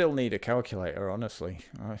 well, I'd still need a calculator, honestly.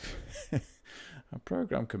 I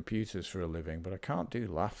program computers for a living, but I can't do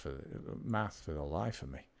math for the life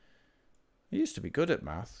of me. I used to be good at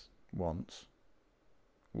math once.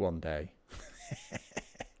 One day.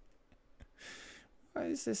 What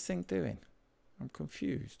is this thing doing? I'm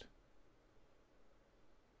confused.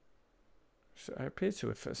 So I appear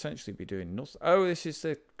to essentially be doing nothing. Oh, this is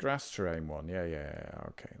the grass terrain one. Yeah.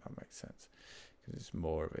 Okay, that makes sense. Because there's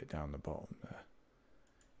more of it down the bottom there.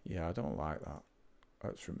 Yeah, I don't like that.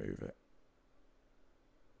 Let's remove it.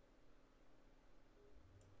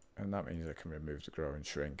 And that means I can remove the grow and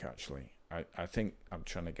shrink, actually. I think I'm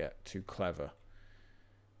trying to get too clever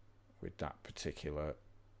with that particular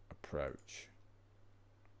approach.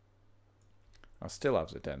 I still have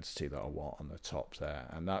the density that I want on the top there.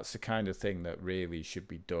 And that's the kind of thing that really should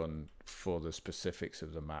be done for the specifics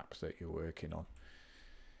of the map that you're working on.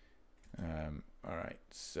 All right,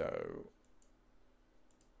 so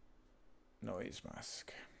noise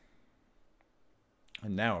mask.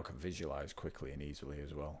 And now I can visualize quickly and easily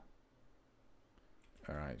as well.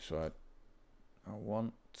 All right, so I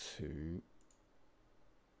want to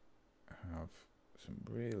have some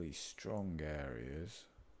really strong areas.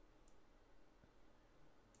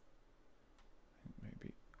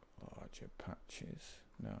 Maybe larger patches.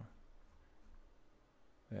 No.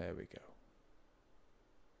 There we go.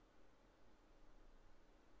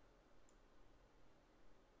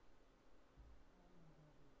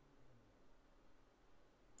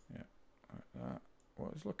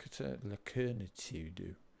 what does Lacernity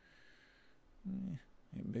do?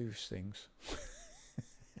 It moves things.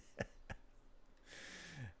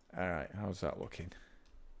 Alright, how's that looking?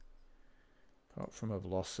 Apart from a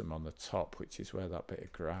blossom on the top, which is where that bit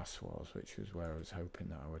of grass was, which was where I was hoping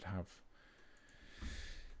that I would have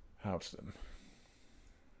them.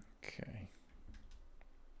 Okay.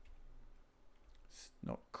 It's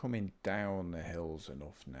not coming down the hills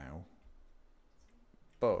enough now,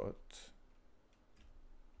 but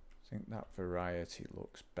I think that variety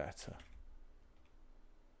looks better.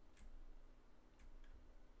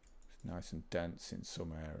 It's nice and dense in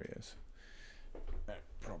some areas.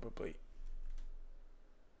 Probably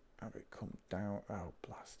have it come down. Oh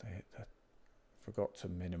blast, I hit that. Forgot to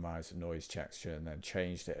minimize the noise texture and then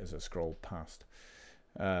changed it as I scrolled past.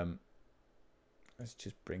 Let's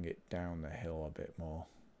just bring it down the hill a bit more.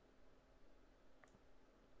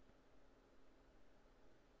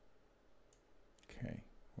 Okay,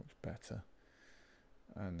 looks better.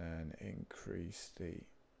 And then increase the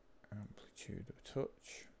amplitude of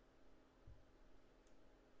touch.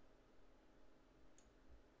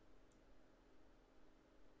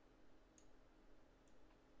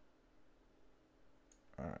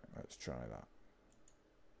 All right, let's try that.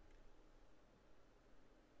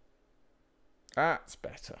 That's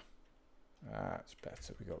better. That's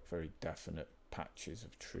better. We got very definite patches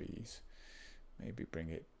of trees. Maybe bring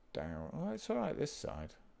it down. Oh, it's all right this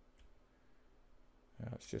side. Yeah,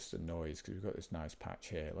 it's just the noise because we've got this nice patch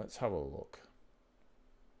here. Let's have a look.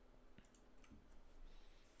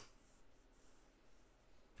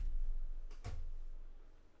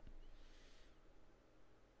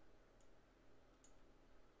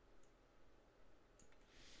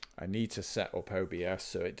 I need to set up OBS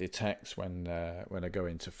so it detects when I go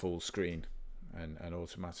into full screen and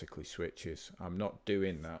automatically switches. I'm not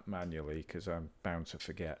doing that manually because I'm bound to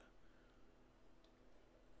forget.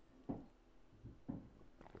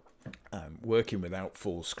 Working without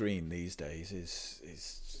full screen these days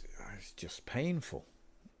is just painful.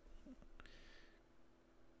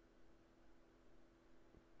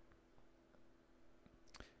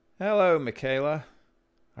 Hello, Michaela.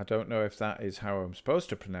 I don't know if that is how I'm supposed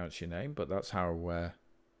to pronounce your name, but that's how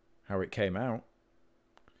it came out.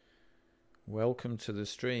 Welcome to the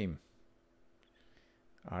stream.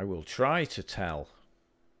 I will try to tell.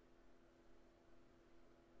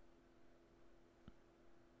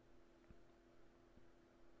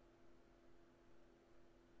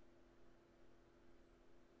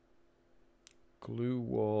 Glue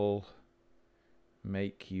wall,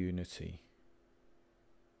 make unity.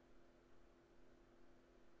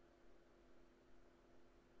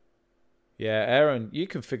 Yeah, Aaron, you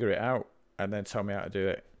can figure it out and then tell me how to do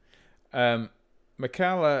it.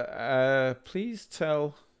 Michaela, please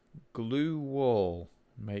tell glue wall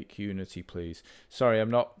make unity, please. Sorry, I'm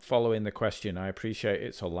not following the question. I appreciate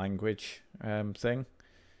it's a language thing.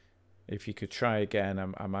 If you could try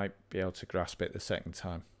again, I might be able to grasp it the second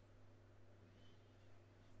time.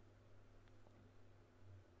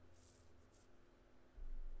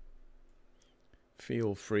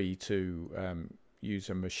 Feel free to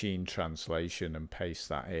use a machine translation and paste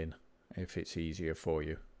that in if it's easier for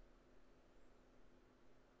you.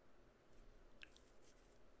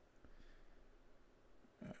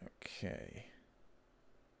 Okay.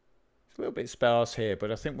 It's a little bit sparse here,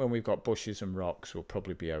 but I think when we've got bushes and rocks, we'll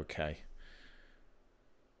probably be okay.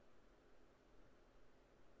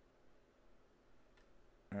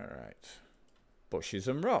 All right. Bushes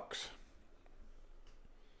and rocks.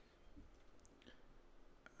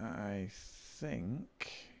 I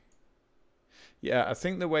think, yeah, I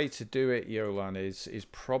think the way to do it, Yolan, is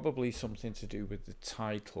probably something to do with the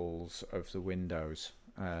titles of the windows.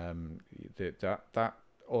 That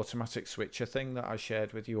automatic switcher thing that I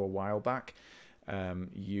shared with you a while back,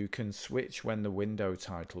 you can switch when the window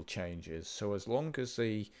title changes. So as long as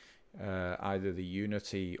the either the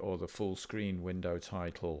Unity or the full screen window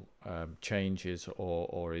title changes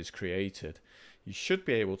or is created, you should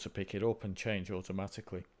be able to pick it up and change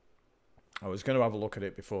automatically. I was going to have a look at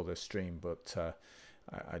it before this stream, but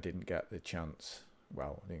I didn't get the chance.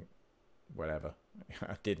 Well, I think whatever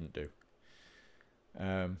I didn't do.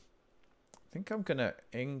 I think I'm going to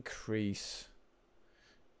increase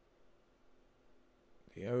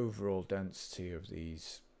the overall density of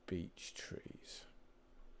these beech trees.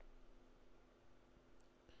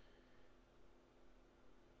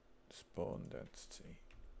 Spawn density.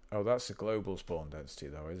 Oh, that's the global spawn density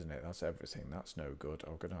though, isn't it? That's everything. That's no good.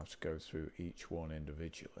 I'm going to have to go through each one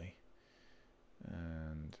individually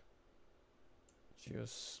and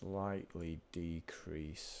just slightly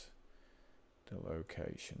decrease the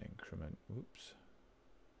location increment. Oops.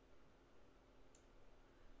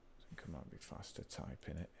 think I might be faster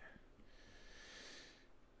typing it.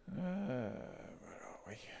 Where are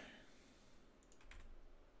we?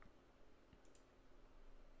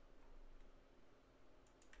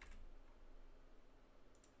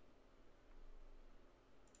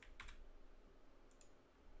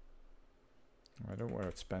 I don't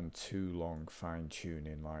want to spend too long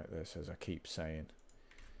fine-tuning like this, as I keep saying.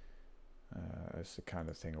 It's the kind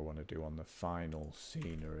of thing I want to do on the final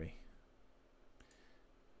scenery.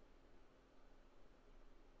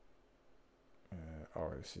 Oh,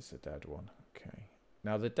 this is the dead one. Okay.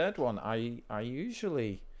 Now the dead one, I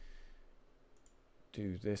usually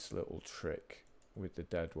do this little trick with the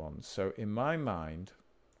dead ones. So in my mind,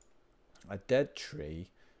 a dead tree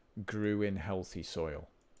grew in healthy soil.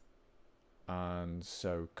 And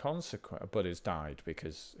so but it's died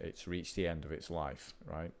because it's reached the end of its life,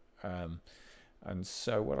 right? And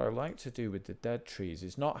so what I like to do with the dead trees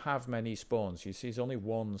is not have many spawns. You see, there's only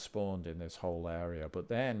one spawned in this whole area. But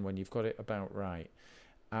then when you've got it about right,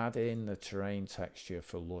 add in the terrain texture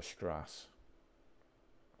for lush grass.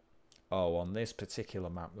 Oh, on this particular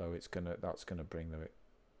map though, that's gonna bring it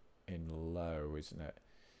in low, isn't it?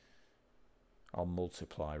 I'll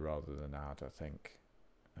multiply rather than add, I think.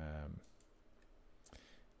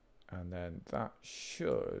 And then that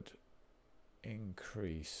should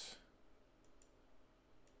increase.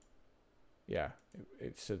 Yeah,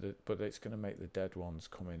 but it's going to make the dead ones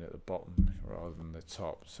come in at the bottom rather than the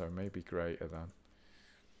top, so maybe greater than.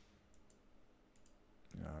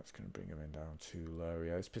 No, it's going to bring them in down too low.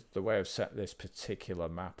 Yeah, it's the way I've set this particular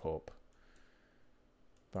map up,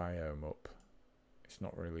 biome up. It's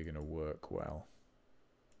not really going to work well.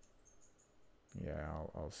 Yeah,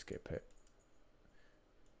 I'll skip it.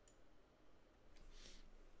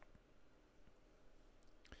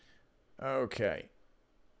 Okay.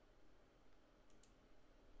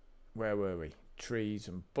 Where were we? Trees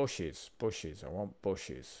and bushes. Bushes. I want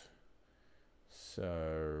bushes.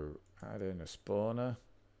 So add in a spawner.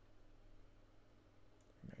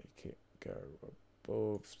 Make it go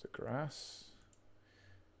above the grass.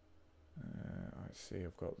 I see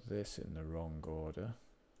I've got this in the wrong order.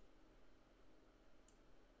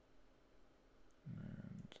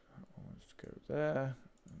 And that wants to go there.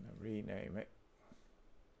 And I'll rename it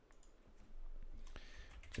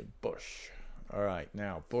to bush. All right,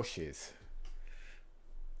 now bushes.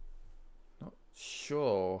 Not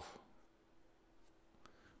sure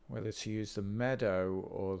whether to use the meadow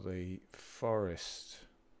or the forest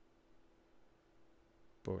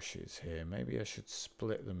bushes here. Maybe I should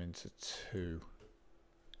split them into two.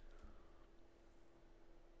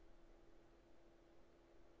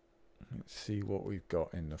 Let's see what we've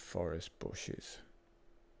got in the forest bushes.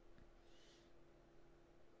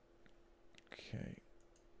 Okay.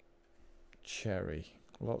 Cherry.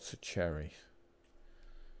 Lots of cherry.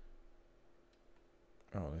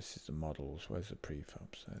 Oh, this is the models. Where's the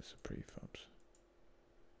prefabs? There's the prefabs.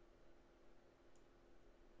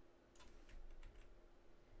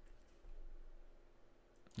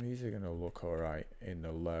 These are going to look alright in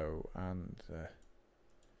the low and the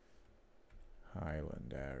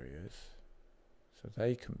Highland areas. So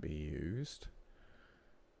they can be used.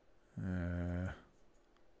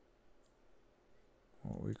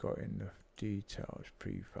 What we got in the details,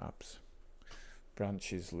 prefabs,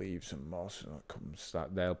 branches, leaves and moss, and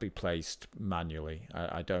that they'll be placed manually.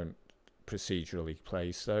 I don't procedurally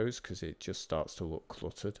place those because it just starts to look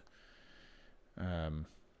cluttered. Okay,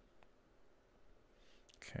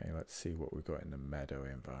 let's see what we've got in the meadow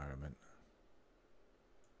environment.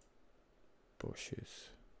 Bushes.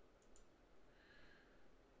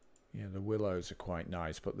 Yeah, the willows are quite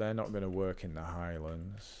nice, but they're not going to work in the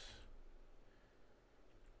Highlands.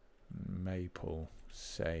 Maple,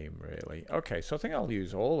 same really. Okay, so I think I'll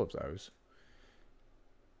use all of those.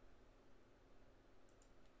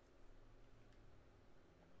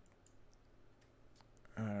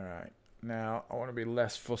 Alright, now I want to be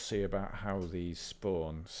less fussy about how these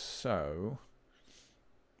spawn, so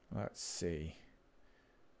let's see.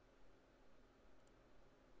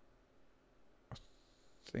 I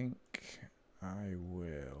think I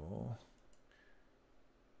will.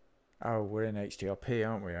 Oh, we're in HDRP,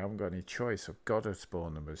 aren't we? I haven't got any choice. I've got to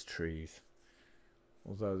spawn them as trees.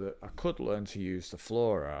 Although I could learn to use the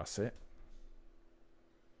flora asset.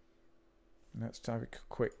 Let's have a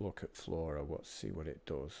quick look at flora. Let's see what it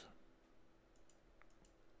does.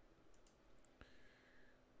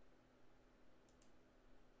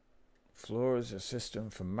 Flora is a system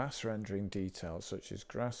for mass rendering details such as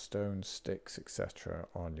grass, stones, sticks, etc.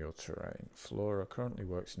 on your terrain. Flora currently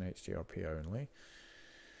works in HDRP only.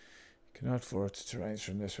 You can add flora to terrains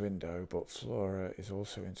from this window, but flora is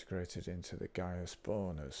also integrated into the Gaia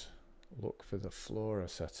spawners. Look for the flora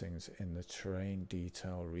settings in the terrain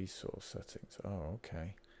detail resource settings. Oh,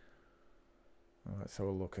 okay. Well, let's have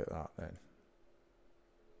a look at that then.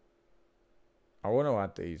 I want to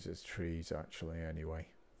add these as trees actually anyway.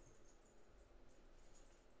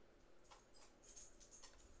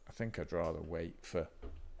 I think I'd rather wait for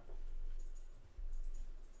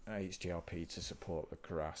HDRP to support the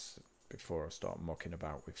grass before I start mucking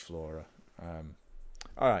about with flora.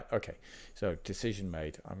 Alright, okay. So decision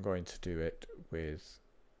made. I'm going to do it with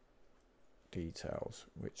details,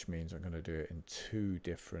 which means I'm going to do it in 2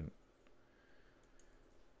 different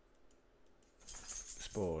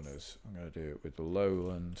spawners. I'm going to do it with the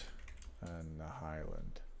Lowland and the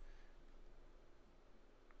Highland.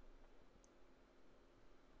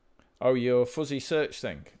 Oh, your fuzzy search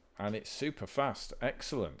thing, and it's super fast.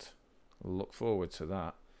 Excellent. Look forward to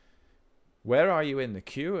that. Where are you in the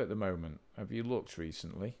queue at the moment? Have you looked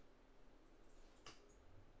recently?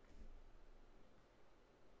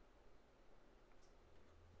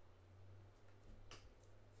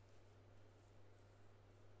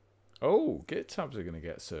 Oh, Git tabs are going to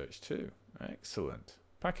get searched too. Excellent.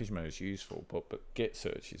 Package manager is useful, but Git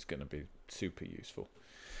search is going to be super useful.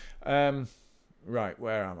 Right,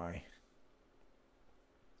 where am I?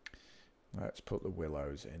 Let's put the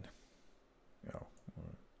willows in. Oh,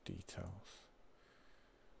 details.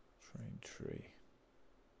 Terrain tree.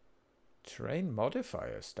 Terrain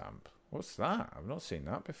modifier stamp. What's that? I've not seen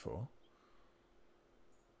that before.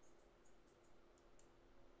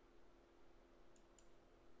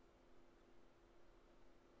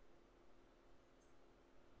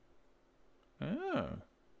 Oh.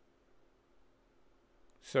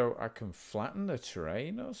 So I can flatten the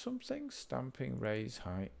terrain or something? Stamping, raise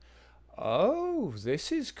height. Oh,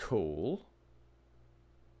 this is cool.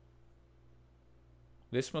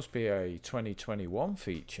 This must be a 2021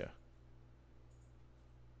 feature.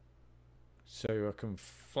 So I can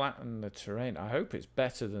flatten the terrain. I hope it's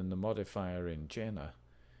better than the modifier in Jenna.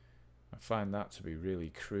 I find that to be really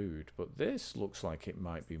crude, but this looks like it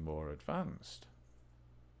might be more advanced.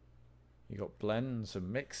 You got blends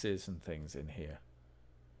and mixes and things in here.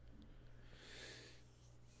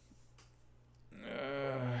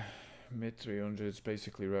 Mid 300s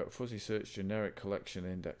basically wrote fuzzy search generic collection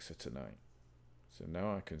indexer tonight. So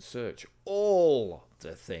now I can search all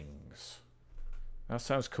the things. That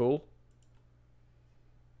sounds cool.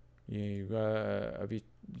 You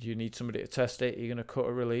you need somebody to test it. You're going to cut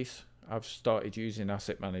a release. I've started using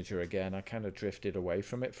Asset Manager again. I kind of drifted away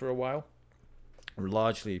from it for a while,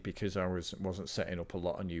 largely because I wasn't setting up a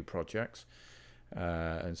lot of new projects.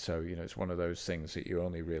 And so, you know, it's one of those things that you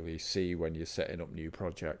only really see when you're setting up new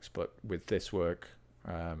projects. But with this work,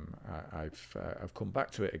 I've come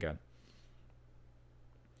back to it again.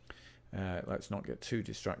 Let's not get too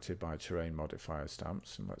distracted by terrain modifier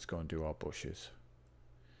stamps, and let's go and do our bushes.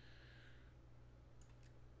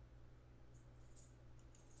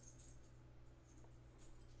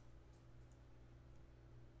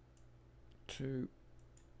 Two,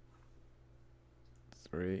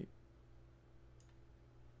 3.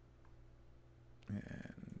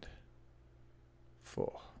 And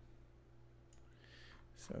 4.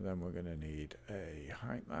 So then we're going to need a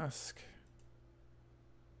height mask.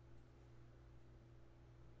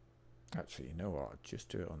 Actually, you know what? I'll just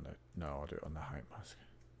do it on the... No, I'll do it on the height mask.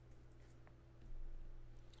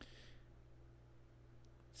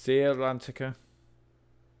 See you, Atlantica.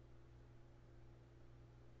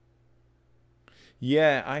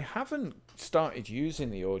 Yeah, I haven't started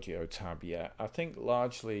using the audio tab yet. I think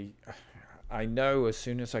largely... I know as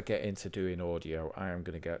soon as I get into doing audio, I am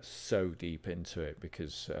going to get so deep into it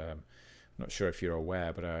because I'm not sure if you're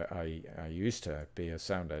aware, but I used to be a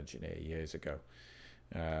sound engineer years ago.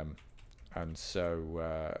 And so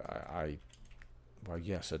well,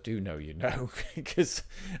 yes, I do know you know, because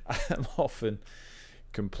I'm often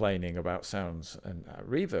complaining about sounds and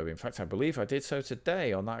reverb. In fact, I believe I did so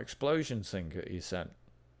today on that explosion thing that you sent.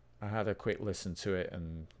 I had a quick listen to it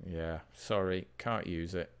and yeah, sorry, can't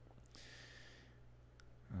use it.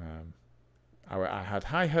 I had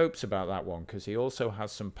high hopes about that one because he also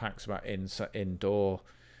has some packs about indoor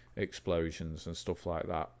explosions and stuff like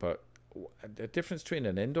that. But the difference between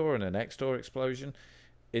an indoor and an exdoor explosion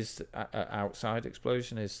is outside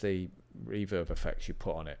explosion is the reverb effects you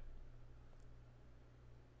put on it.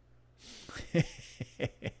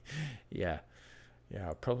 yeah,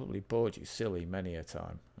 I probably bored you silly many a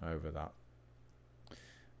time over that.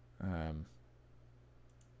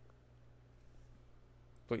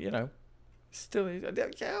 But you know, still,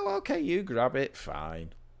 yeah, okay, you grab it,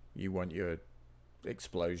 fine. You want your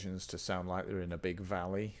explosions to sound like they're in a big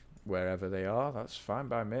valley wherever they are, that's fine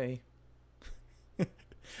by me.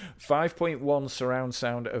 5.1 surround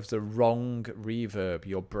sound of the wrong reverb.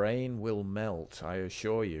 Your brain will melt, I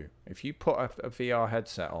assure you. If you put a VR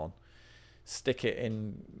headset on, stick it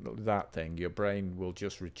in that thing, your brain will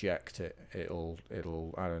just reject it. It'll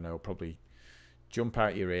I don't know, probably jump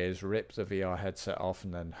out your ears, rip the VR headset off,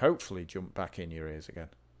 and then hopefully jump back in your ears again.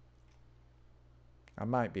 I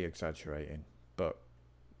might be exaggerating, but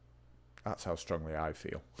that's how strongly I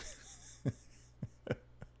feel.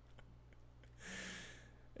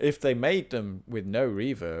 If they made them with no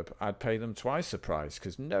reverb, I'd pay them twice the price,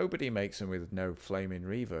 because nobody makes them with no flaming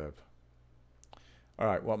reverb.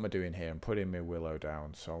 Alright, what am I doing here? I'm putting my willow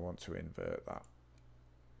down, so I want to invert that.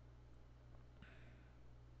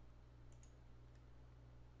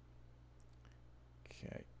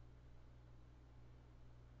 Okay.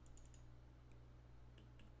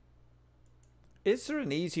 Is there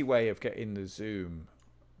an easy way of getting the zoom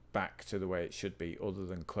back to the way it should be, other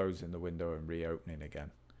than closing the window and reopening again?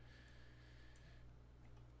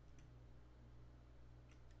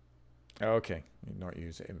 Okay, you not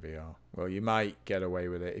use it in VR. Well, you might get away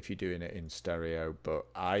with it if you're doing it in stereo, but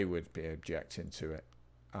I would be objecting to it.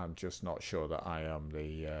 I'm just not sure that I am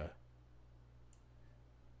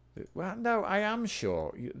well, no, I am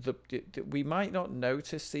sure. We might not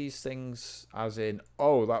notice these things as in,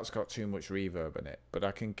 oh, that's got too much reverb in it. But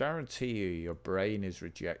I can guarantee you your brain is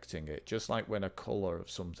rejecting it. Just like when a colour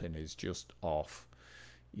of something is just off.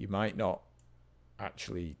 You might not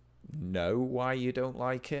actually know why you don't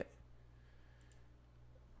like it,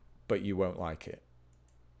 but you won't like it.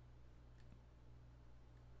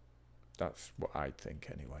 That's what I think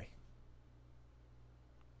anyway.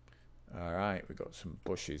 Alright, we've got some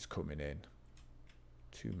bushes coming in.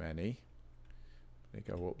 Too many. They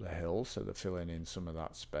go up the hill, so they're filling in some of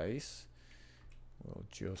that space. We'll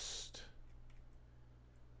just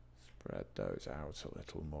spread those out a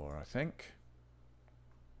little more, I think.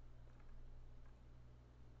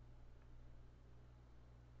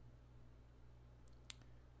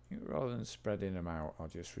 Rather than spreading them out, I'll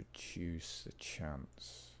just reduce the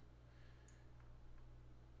chance.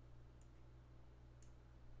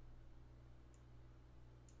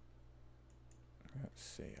 Let's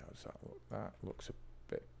see, how's that look? That looks a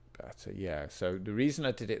bit better. Yeah, so the reason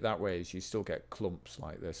I did it that way is you still get clumps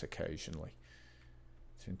like this occasionally.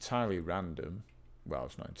 It's entirely random. Well,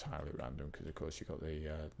 it's not entirely random because, of course, you've got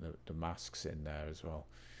the masks in there as well.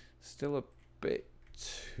 Still a bit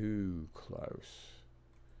too close.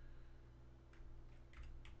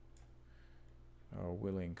 Oh,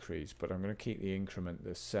 will increase, but I'm going to keep the increment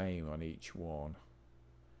the same on each one.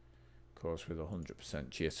 Of course, with 100%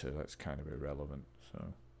 jitter, that's kind of irrelevant,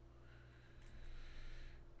 so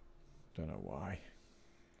don't know why,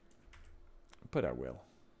 but I will.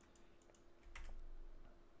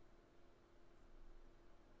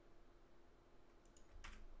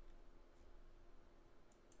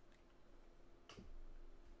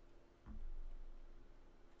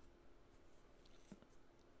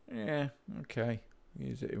 Yeah, okay.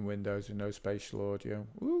 Use it in Windows with no spatial audio.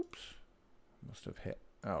 Oops. Must have hit.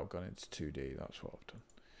 Oh, gone into 2D. That's what I've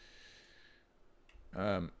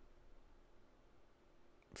done.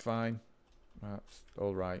 Fine. That's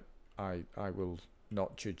all right. I will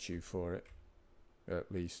not judge you for it.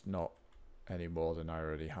 At least not any more than I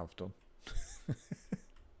already have done.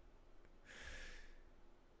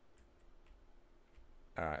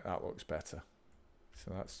 Alright, that looks better.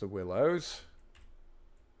 So that's the willows.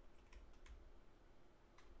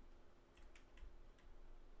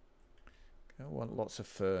 I want lots of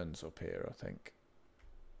ferns up here, I think.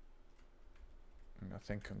 And I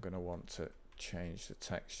think I'm going to want to change the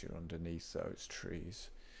texture underneath those trees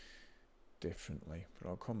differently, but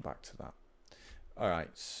I'll come back to that.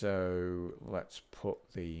 Alright, so let's put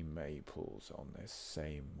the maples on this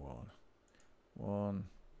same one. 1,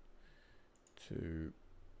 2,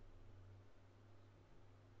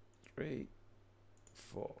 3,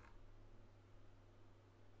 4.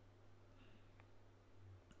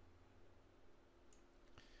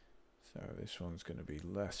 So this one's going to be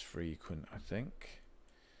less frequent, I think.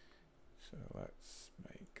 So let's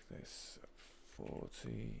make this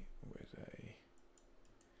 40 with a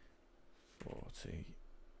 40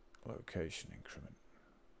 location increment.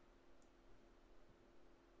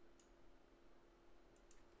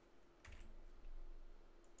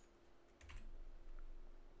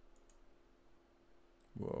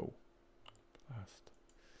 Whoa, blast.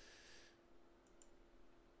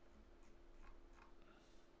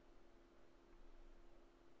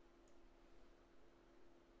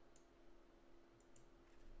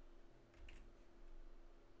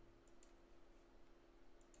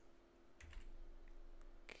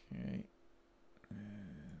 Okay,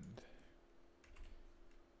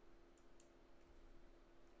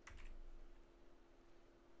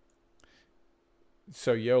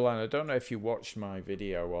 So Yolan, I don't know if you watched my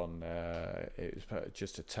video on, it was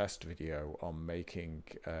just a test video on making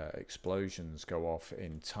explosions go off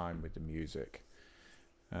in time with the music.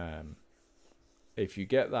 If you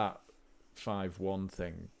get that 5.1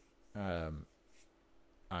 thing,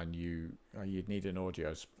 and you'd need an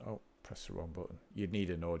audio, press the wrong button. You'd need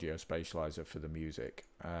an audio spatializer for the music.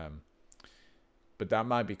 But that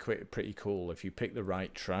might be pretty cool if you pick the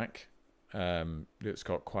right track. It's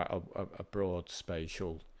got quite a broad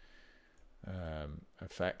spatial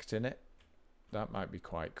effect in it. That might be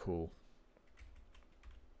quite cool.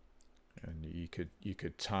 And you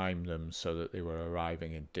could time them so that they were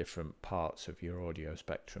arriving in different parts of your audio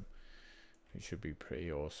spectrum. It should be pretty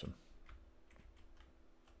awesome.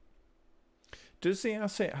 Does the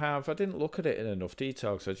asset have, I didn't look at it in enough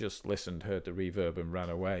detail because I just listened, heard the reverb and ran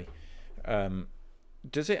away.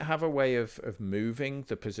 Does it have a way of moving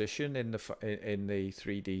the position in the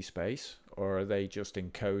 3D space, or are they just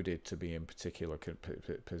encoded to be in particular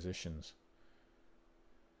positions?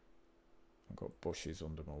 I've got bushes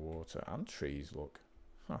under my water and trees, look.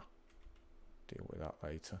 Huh. Deal with that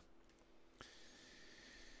later.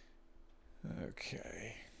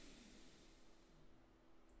 Okay.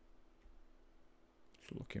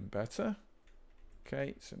 It's looking better.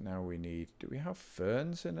 Okay, so now we need, do we have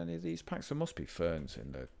ferns in any of these packs? There must be ferns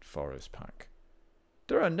in the forest pack.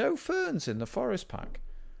 There are no ferns in the forest pack.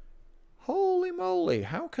 Holy moly,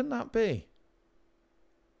 how can that be?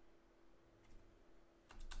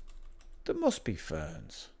 There must be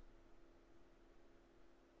ferns.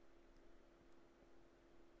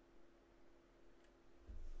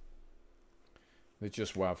 They're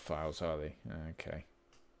just WAV files, are they? Okay.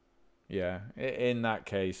 Yeah, in that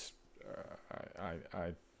case,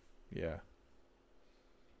 yeah.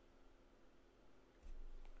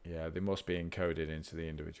 Yeah, they must be encoded into the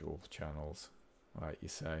individual channels, like you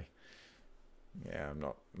say. Yeah, I'm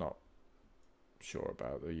not sure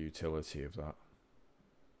about the utility of that.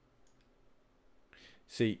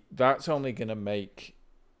 See, that's only going to make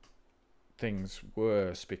things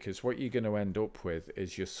worse, because what you're going to end up with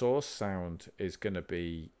is your source sound is going to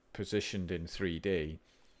be positioned in 3D,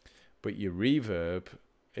 but your reverb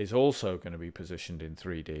is also going to be positioned in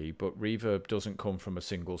 3D, but reverb doesn't come from a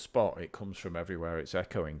single spot. It comes from everywhere it's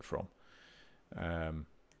echoing from.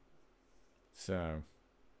 So,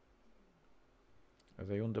 are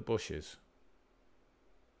they under bushes?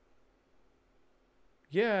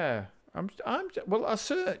 Yeah, well, I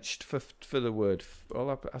searched for the word,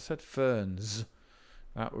 well, I said ferns.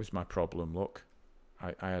 That was my problem, look.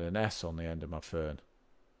 I had an S on the end of my fern.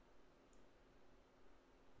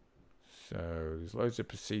 So there's loads of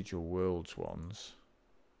procedural worlds ones.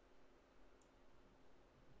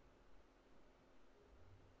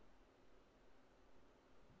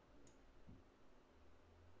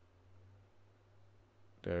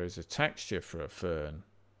 There is a texture for a fern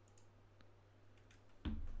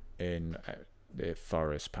in the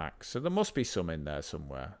forest pack. So there must be some in there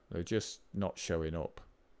somewhere. They're just not showing up.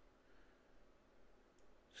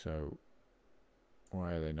 So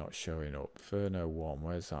why are they not showing up? Ferno 1,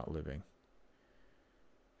 where's that living?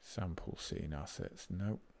 Sample scene assets.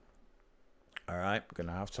 Nope. Alright, we're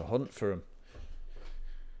going to have to hunt for them.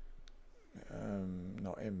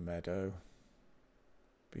 Not in meadow.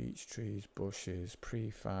 Beech trees, bushes,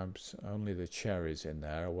 prefabs. Only the cherries in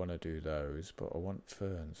there. I want to do those, but I want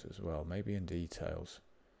ferns as well. Maybe in details.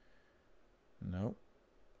 Nope.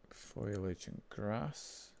 Foliage and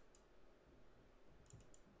grass.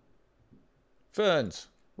 Ferns!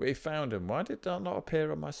 We found them. Why did that not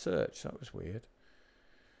appear on my search? That was weird.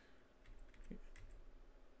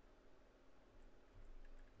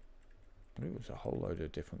 There was a whole load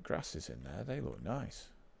of different grasses in there. They look nice.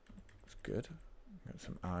 It's good. Got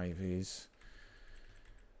some ivies.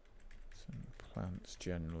 Some plants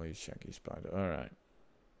generally. Shaggy spider. Alright.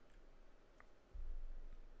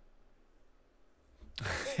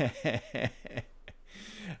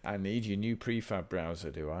 I need your new prefab browser,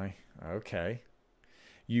 do I? Okay.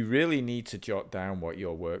 You really need to jot down what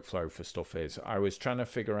your workflow for stuff is. I was trying to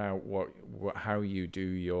figure out how you do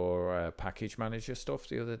your package manager stuff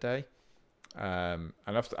the other day. And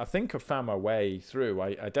I think I've found my way through.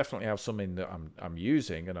 I definitely have something that I'm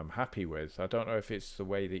using and I'm happy with. I don't know if it's the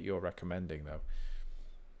way that you're recommending though.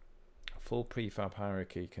 Full prefab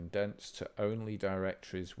hierarchy condensed to only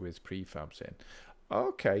directories with prefabs in.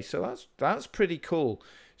 Okay, so that's pretty cool.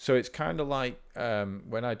 So it's kind of like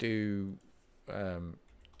when I do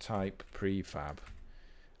type prefab,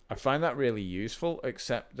 I find that really useful,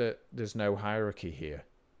 except that there's no hierarchy here.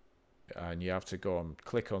 And you have to go and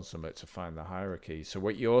click on something to find the hierarchy. So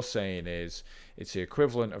what you're saying is it's the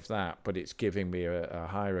equivalent of that, but it's giving me a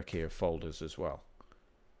hierarchy of folders as well.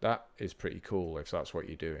 That is pretty cool if that's what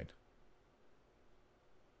you're doing.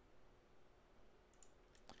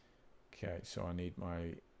 Okay, so I need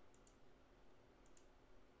my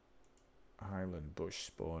Highland bush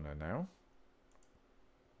spawner now.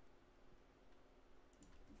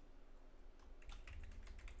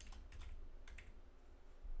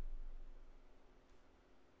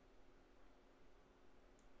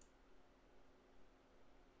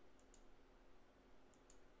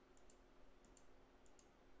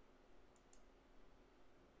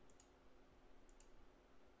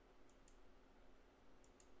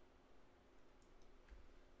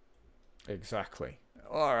 Exactly.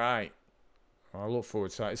 All right. I look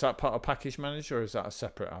forward to that. Is that part of package manager or is that a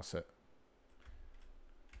separate asset?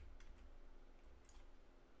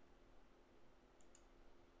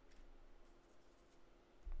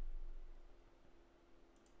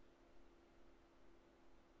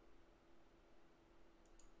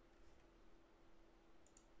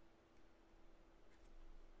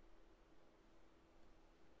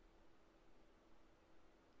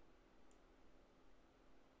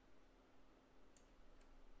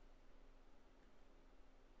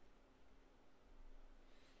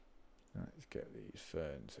 Let's get these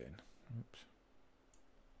ferns in. Oops.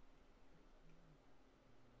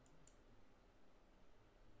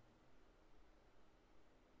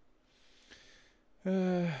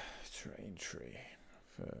 Terrain tree,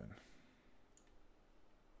 fern.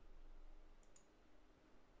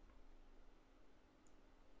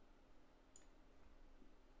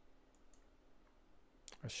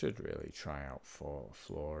 I should really try out for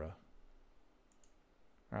flora.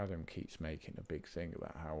 Adam keeps making a big thing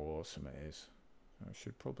about how awesome it is. I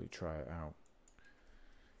should probably try it out.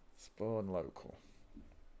 Spawn local.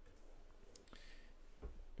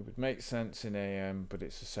 It would make sense in AM, but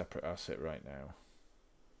it's a separate asset right now.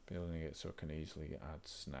 Building it so I can easily add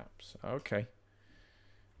snaps. Okay.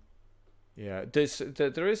 Yeah,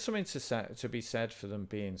 there is something to be said for them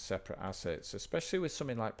being separate assets, especially with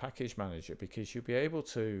something like Package Manager, because you'd be able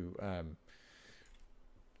to,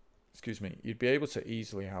 you'd be able to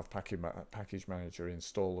easily have Package Manager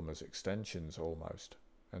install them as extensions almost,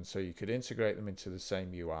 and so you could integrate them into the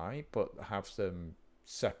same UI, but have them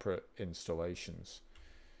separate installations,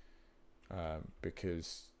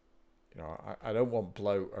 because you know I don't want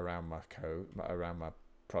bloat around my code, around my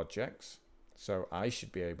projects. So I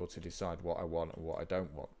should be able to decide what I want and what I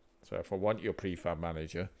don't want. So if I want your prefab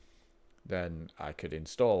manager, then I could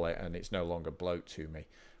install it and it's no longer bloat to me.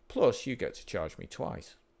 Plus, you get to charge me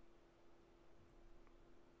twice.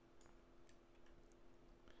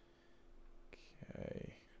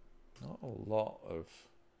 Okay, not a lot of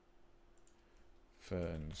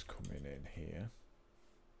ferns coming in here.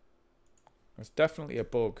 There's definitely a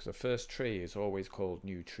bug. The first tree is always called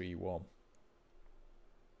new tree 1.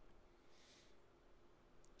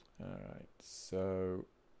 Alright, so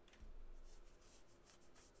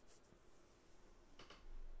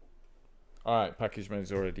alright, package manager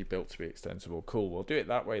is already built to be extensible. Cool, we'll do it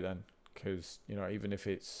that way then, because you know, even if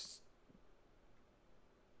it's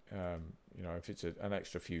you know, if it's an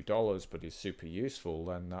extra few dollars but is super useful,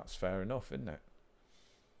 then that's fair enough, isn't it?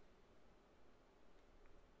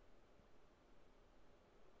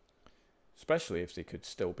 Especially if they could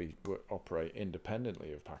still be operate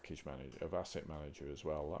independently of package manager, of asset manager as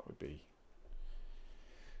well. That would be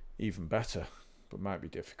even better, but might be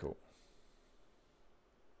difficult.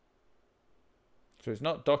 So it's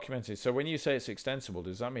not documented. So when you say it's extensible,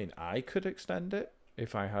 does that mean I could extend it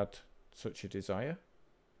if I had such a desire?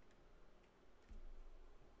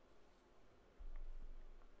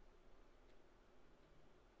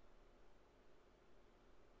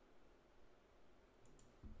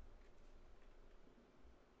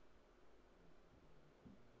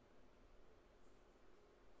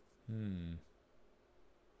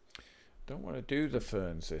 Don't want to do the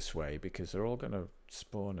ferns this way because they're all going to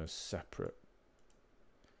spawn as separate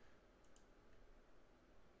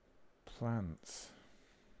plants.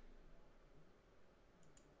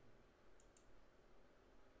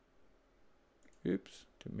 Oops,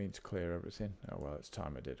 didn't mean to clear everything. Oh well, it's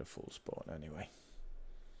time I did a full spawn anyway.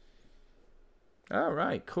 All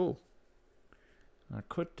right, cool. I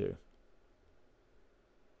could do.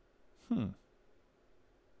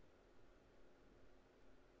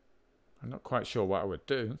 I'm not quite sure what I would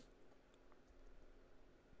do.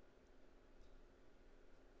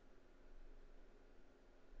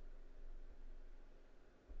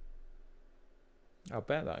 I'll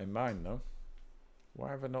bear that in mind though.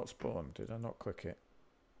 Why have I not spawned? Did I not click it?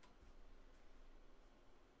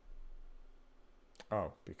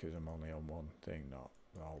 Oh, because I'm only on one thing, not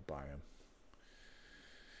the whole biome.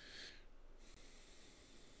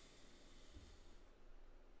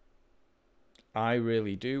 I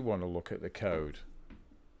really do want to look at the code.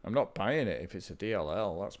 I'm not buying it if it's a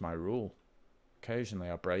DLL. That's my rule. Occasionally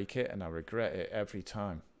I break it and I regret it every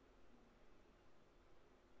time.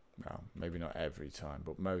 Well, maybe not every time,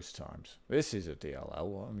 but most times. This is a DLL,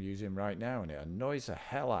 what I'm using right now, and it annoys the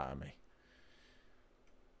hell out of me.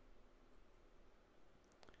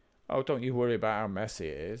 Oh, don't you worry about how messy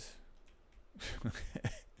it is.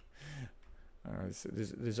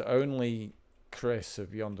 There's only Chris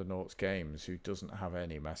of Yonder Noughts Games who doesn't have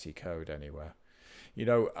any messy code anywhere. You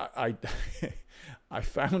know, I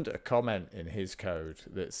found a comment in his code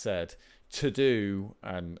that said to do,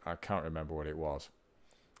 and I can't remember what it was.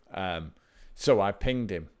 So I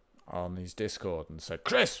pinged him on his Discord and said,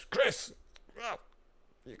 Chris,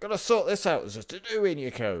 you've got to sort this out as a to do in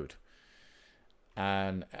your code.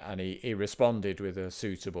 And he responded with a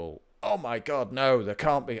suitable, oh my God, no, there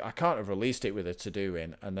can't be, I can't have released it with a to do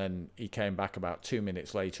in. And then he came back about 2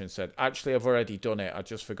 minutes later and said, actually, I've already done it. I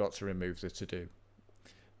just forgot to remove the to do.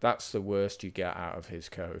 That's the worst you get out of his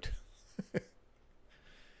code.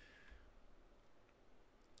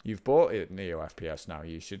 You've bought it Neo FPS now.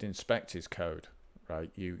 You should inspect his code, right?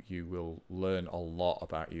 You will learn a lot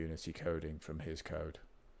about Unity coding from his code.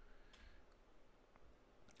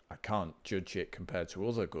 I can't judge it compared to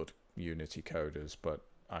other good Unity coders, but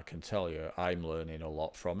I can tell you I'm learning a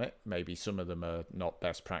lot from it. Maybe some of them are not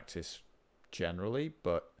best practice generally,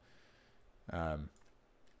 but I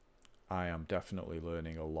am definitely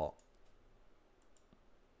learning a lot.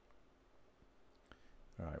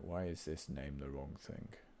 Right, why is this name the wrong thing?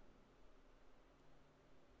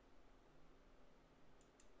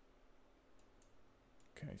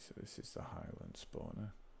 Okay, so this is the Highland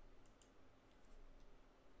spawner.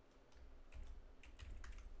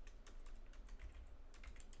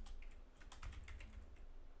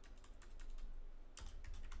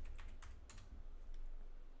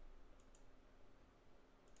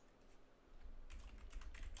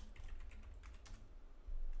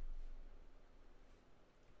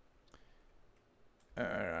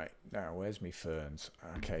 Alright, now where's me ferns?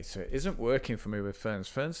 Okay, so it isn't working for me with ferns.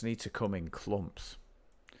 Ferns need to come in clumps.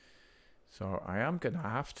 So I am going to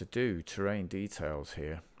have to do terrain details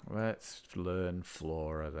here. Let's learn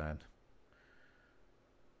flora then.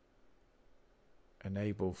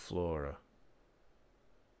 Enable flora.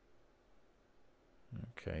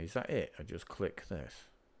 Okay, is that it? I just click this.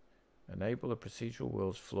 Enable the procedural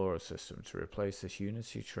world's flora system to replace this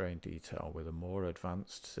Unity terrain detail with a more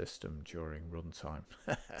advanced system during runtime.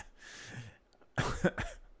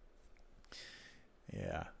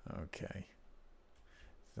 Yeah, okay.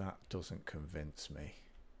 That doesn't convince me.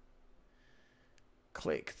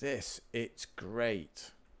 Click this. It's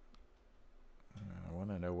great. I want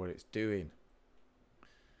to know what it's doing.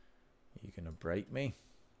 Are you going to break me?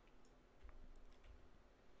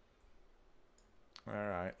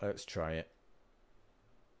 Alright, let's try it.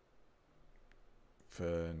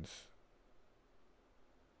 Ferns.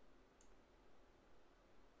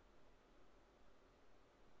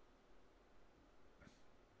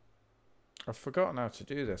 I've forgotten how to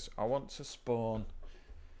do this. I want to spawn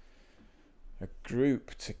a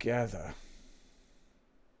group together.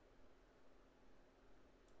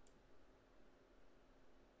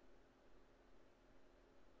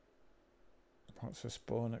 What's a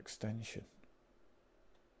spawn extension?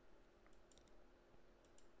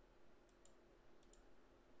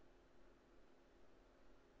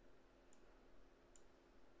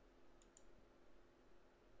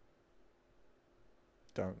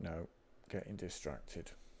 Don't know. Getting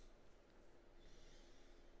distracted.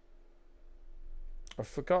 I've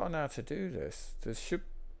forgotten how to do this.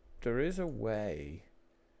 There is a way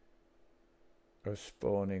of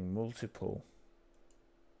spawning multiple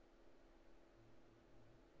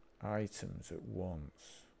items at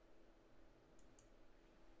once.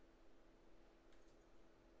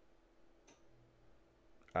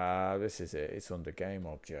 Ah, this is it. It's under game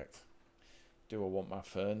object. Do I want my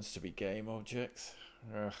ferns to be game objects?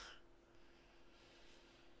 Ugh.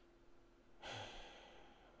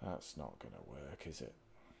 That's not going to work, is it?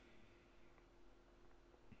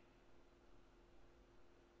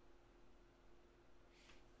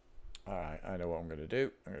 Alright, I know what I'm going to do.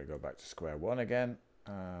 I'm going to go back to square one again.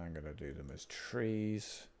 I'm going to do them as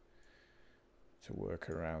trees to work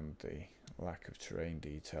around the lack of terrain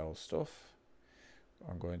detail stuff.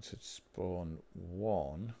 I'm going to spawn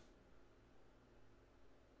one.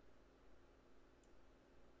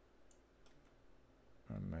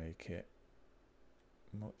 And make it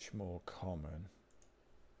much more common,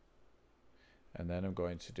 and then I'm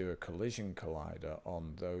going to do a collision collider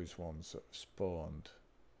on those ones that have spawned.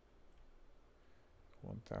 I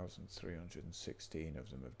want 1,316 of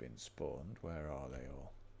them have been spawned. Where are they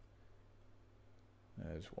all?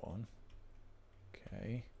 There's one.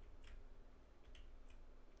 Okay.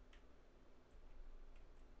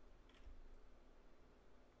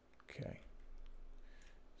 Okay.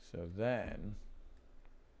 So then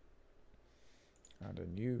add a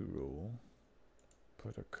new rule,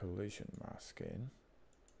 put a collision mask in,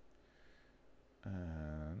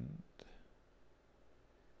 and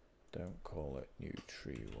don't call it new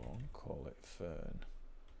tree 1, call it fern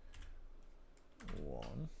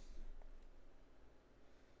 1.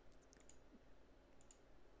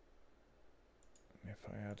 If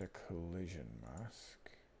I add a collision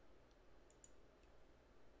mask,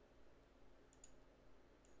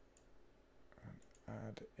 and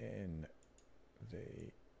add in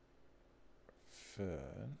the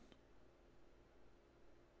fern,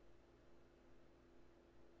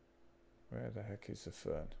 where the heck is the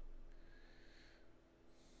fern?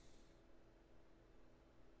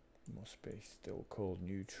 Must be still called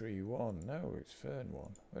new tree 1. No, it's fern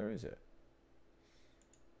 1. Where is it?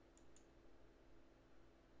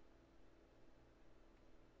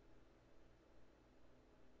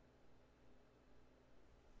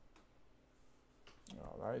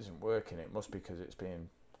 Oh, that isn't working. It must be because it's being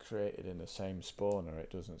created in the same spawner. It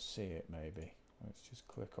doesn't see it, maybe. Let's just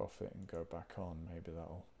click off it and go back on. Maybe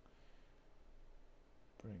that'll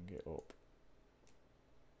bring it up.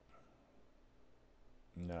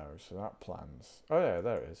 No, so that plans. Oh yeah,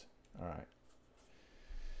 there it is. Alright.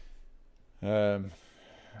 And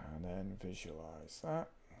then visualize that.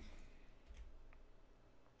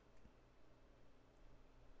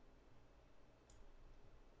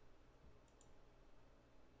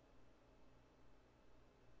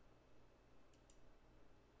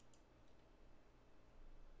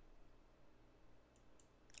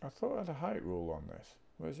 I thought I had a height rule on this.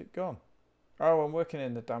 Where's it gone? Oh, I'm working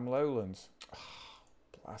in the damn Lowlands. Oh,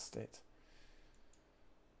 blast it.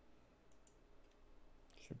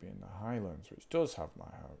 Should be in the Highlands, which does have my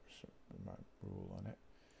house, my rule on it.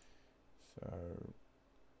 So,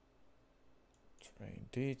 terrain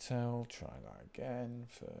detail, try that again.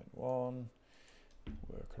 Fern 1,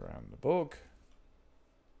 work around the bug.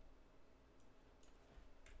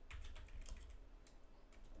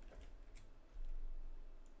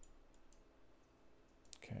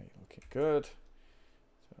 Okay, looking good.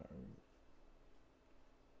 So,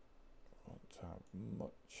 want to have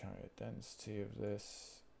much higher density of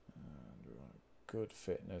this, and we want a good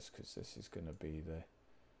fitness because this is going to be the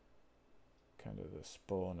kind of the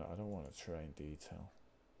spawner. I don't want a terrain detail.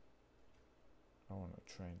 I want a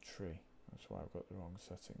terrain tree. That's why I've got the wrong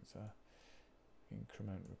settings there.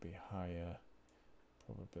 Increment would be higher.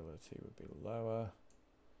 Probability would be lower.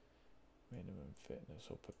 Minimum fitness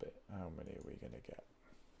up a bit. How many are we going to get?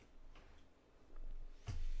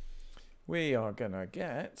 We are going to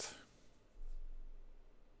get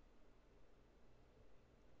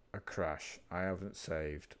a crash. I haven't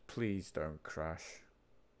saved. Please don't crash.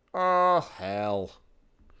 Oh, hell.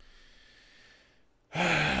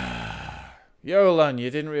 Yolan, you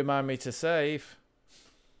didn't remind me to save.